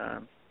in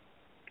the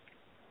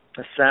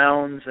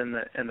sounds and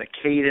the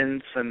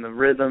cadence and the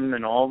rhythm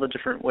and all the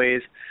different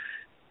ways,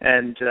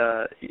 and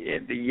the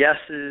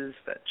yeses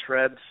that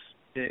Treb's,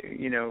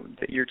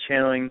 that you're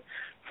channeling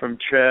from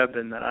Treb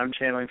and that I'm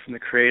channeling from the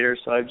Creator.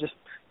 So I've just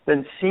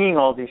been seeing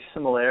all these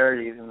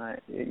similarities, and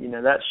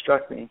that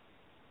struck me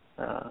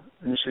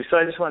initially. So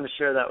I just wanted to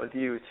share that with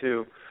you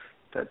too.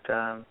 That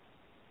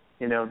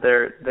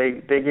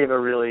they gave a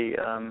really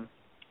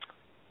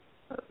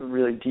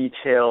really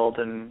detailed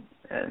and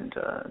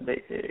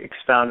they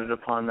expounded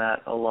upon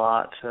that a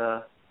lot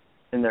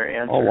in their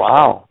answers. Oh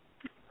wow!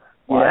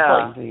 Well, yeah.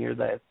 I'd like to hear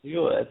that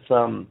too. It's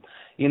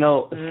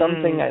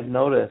something I've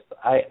noticed.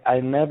 I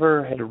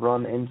never had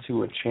run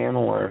into a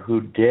channeler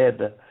who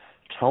did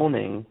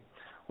toning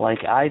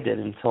like I did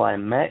until I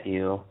met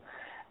you,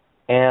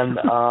 and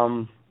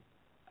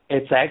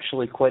it's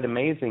actually quite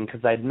amazing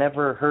because I'd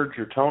never heard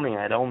your toning.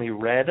 I'd only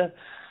read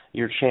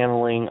your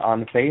channeling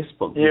on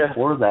Facebook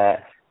before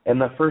that. And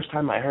the first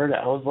time I heard it,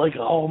 I was like,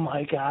 oh,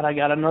 my God, I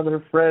got another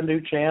friend who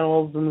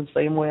channels in the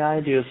same way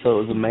I do. So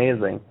it was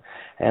amazing.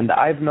 And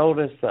I've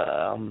noticed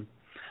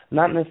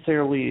not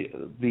necessarily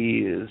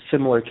the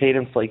similar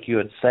cadence like you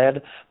had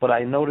said, but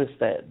I noticed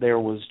that there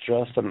was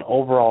just an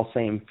overall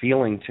same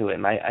feeling to it.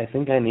 And I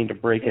think I need to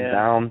break it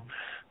down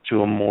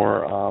to a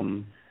more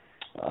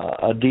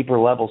a deeper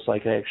level so I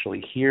could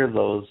actually hear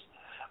those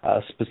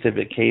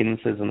specific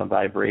cadences and the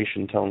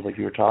vibration tones like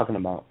you were talking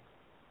about.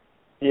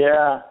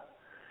 Yeah.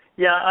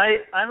 Yeah,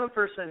 I'm a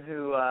person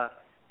who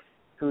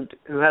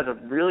has a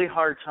really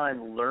hard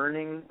time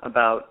learning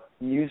about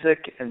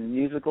music and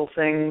musical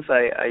things.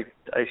 I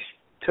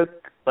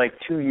took like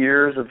 2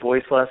 years of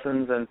voice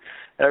lessons, and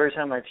every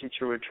time my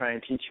teacher would try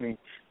and teach me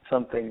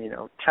something,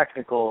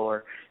 technical,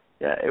 or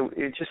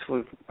it just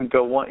would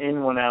go one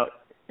in, one out,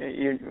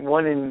 in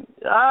one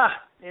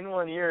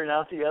ear and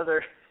out the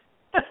other.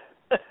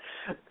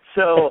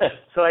 So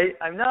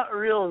I'm not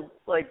real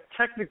like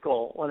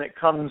technical when it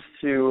comes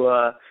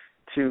to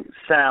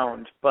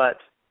sound, but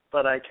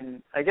I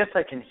guess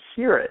I can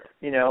hear it,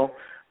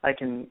 I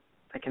can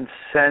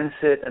sense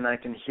it and I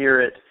can hear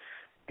it,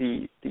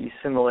 the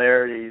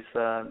similarities.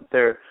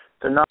 They're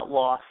not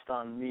lost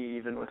on me,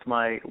 even with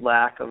my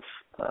lack of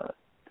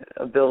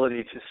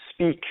ability to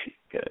speak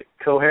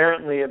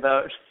coherently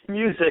about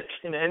music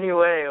in any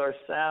way or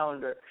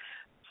sound.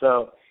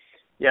 So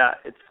yeah,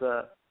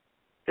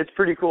 it's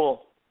pretty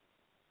cool.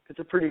 It's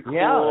a pretty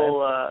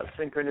cool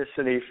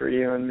synchronicity for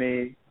you and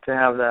me to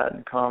have that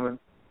in common.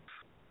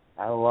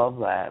 I love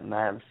that, and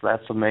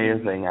that's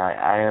amazing.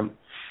 I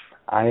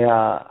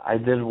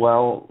did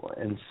well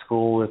in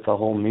school with the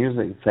whole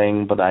music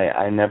thing, but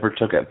I never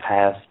took it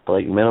past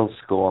like middle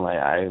school, and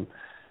I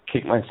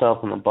kicked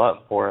myself in the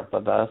butt for it.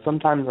 But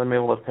sometimes I'm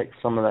able to pick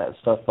some of that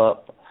stuff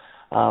up.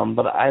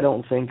 But I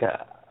don't think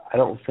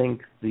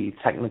the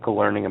technical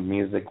learning of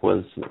music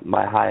was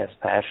my highest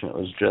passion. It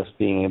was just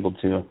being able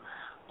to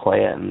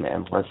play it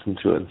and listen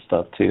to it and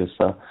stuff too.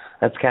 So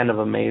that's kind of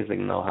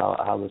amazing though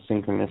how the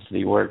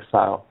synchronicity works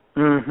out.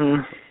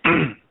 Mhm.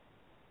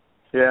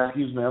 Yeah.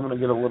 Excuse me, I'm going to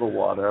get a little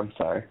water. I'm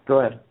sorry. Go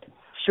ahead.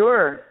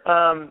 Sure.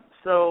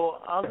 So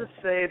I'll just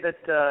say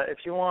that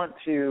if you want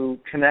to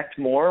connect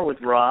more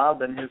with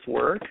Rob and his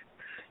work,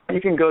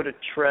 you can go to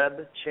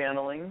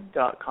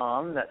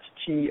trebchanneling.com. That's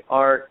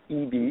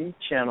TREB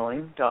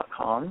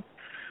channeling.com.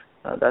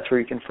 That's where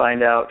you can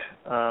find out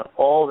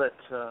all that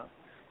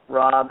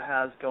Rob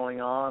has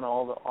going on,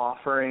 all the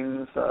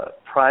offerings,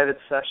 private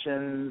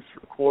sessions,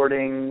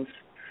 recordings,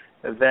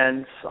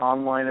 events,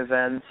 online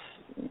events.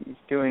 He's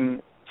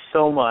doing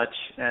so much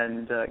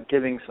and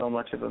giving so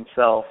much of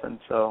himself. And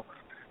so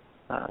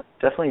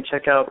definitely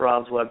check out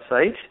Rob's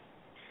website.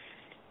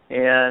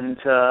 And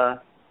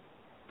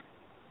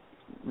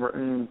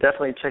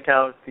definitely check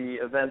out the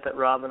event that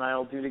Rob and I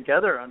will do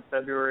together on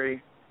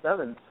February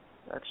 7th.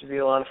 That should be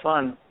a lot of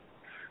fun.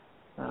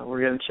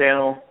 We're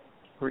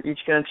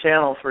each going to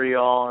channel for you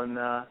all, and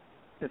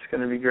it's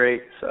going to be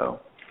great. So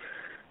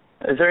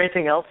is there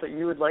anything else that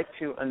you would like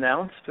to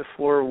announce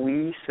before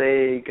we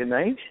say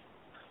goodnight?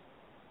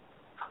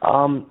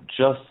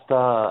 Just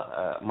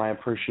my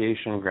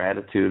appreciation and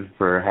gratitude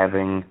for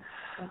having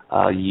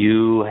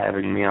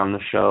having me on the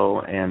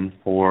show, and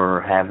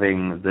for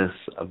having this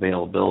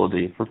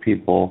availability for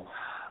people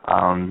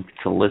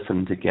to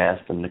listen to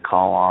guests and to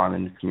call on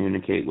and to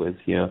communicate with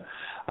you.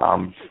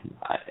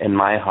 In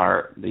my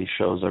heart, these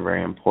shows are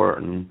very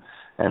important,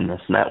 and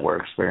this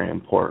network's very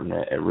important.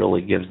 It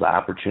really gives the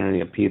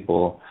opportunity of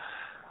people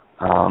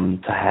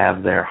to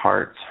have their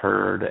hearts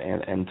heard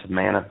and to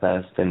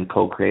manifest and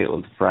co-create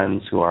with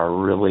friends who are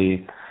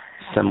really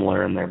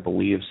similar in their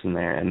beliefs and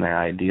their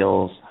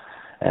ideals.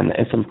 And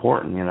it's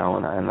important, and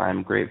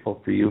I'm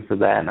grateful for you for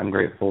that, and I'm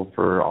grateful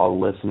for all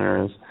the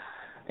listeners.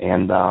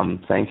 And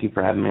thank you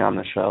for having me on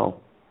the show.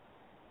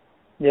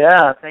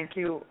 Yeah, thank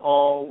you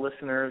all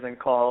listeners and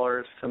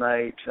callers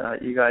tonight.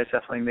 You guys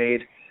definitely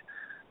made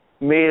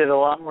it a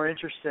lot more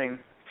interesting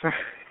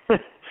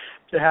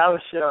to have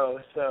a show.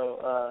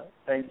 So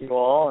thank you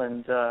all.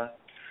 And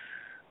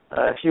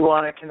if you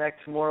want to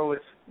connect more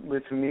with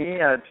me,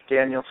 it's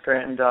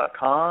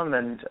danielscranton.com,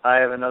 and I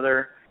have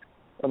another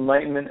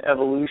Enlightenment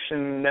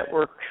Evolution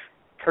Network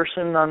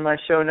person on my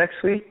show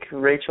next week.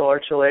 Rachel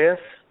Archelaus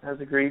has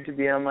agreed to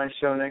be on my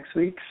show next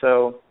week,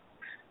 so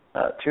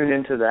tune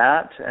into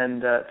that.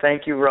 And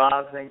thank you,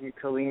 Rob. Thank you,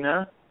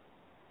 Kalina.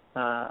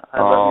 I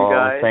love you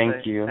guys.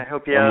 Thank you. I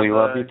hope you have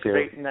love a you too.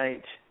 great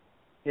night.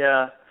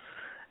 Yeah.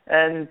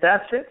 And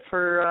that's it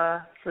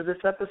for this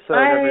episode,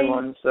 Bye.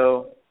 everyone.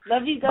 So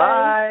love you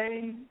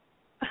guys.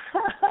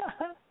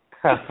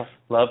 Bye.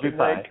 Love you. Good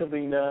Bye. night,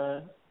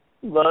 Kalina.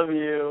 Love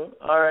you.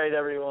 All right,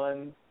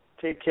 everyone.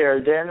 Take care.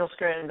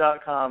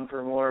 DanielScranton.com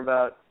for more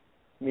about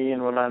me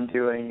and what I'm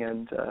doing.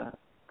 And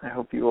I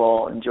hope you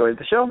all enjoyed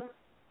the show.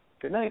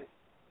 Good night.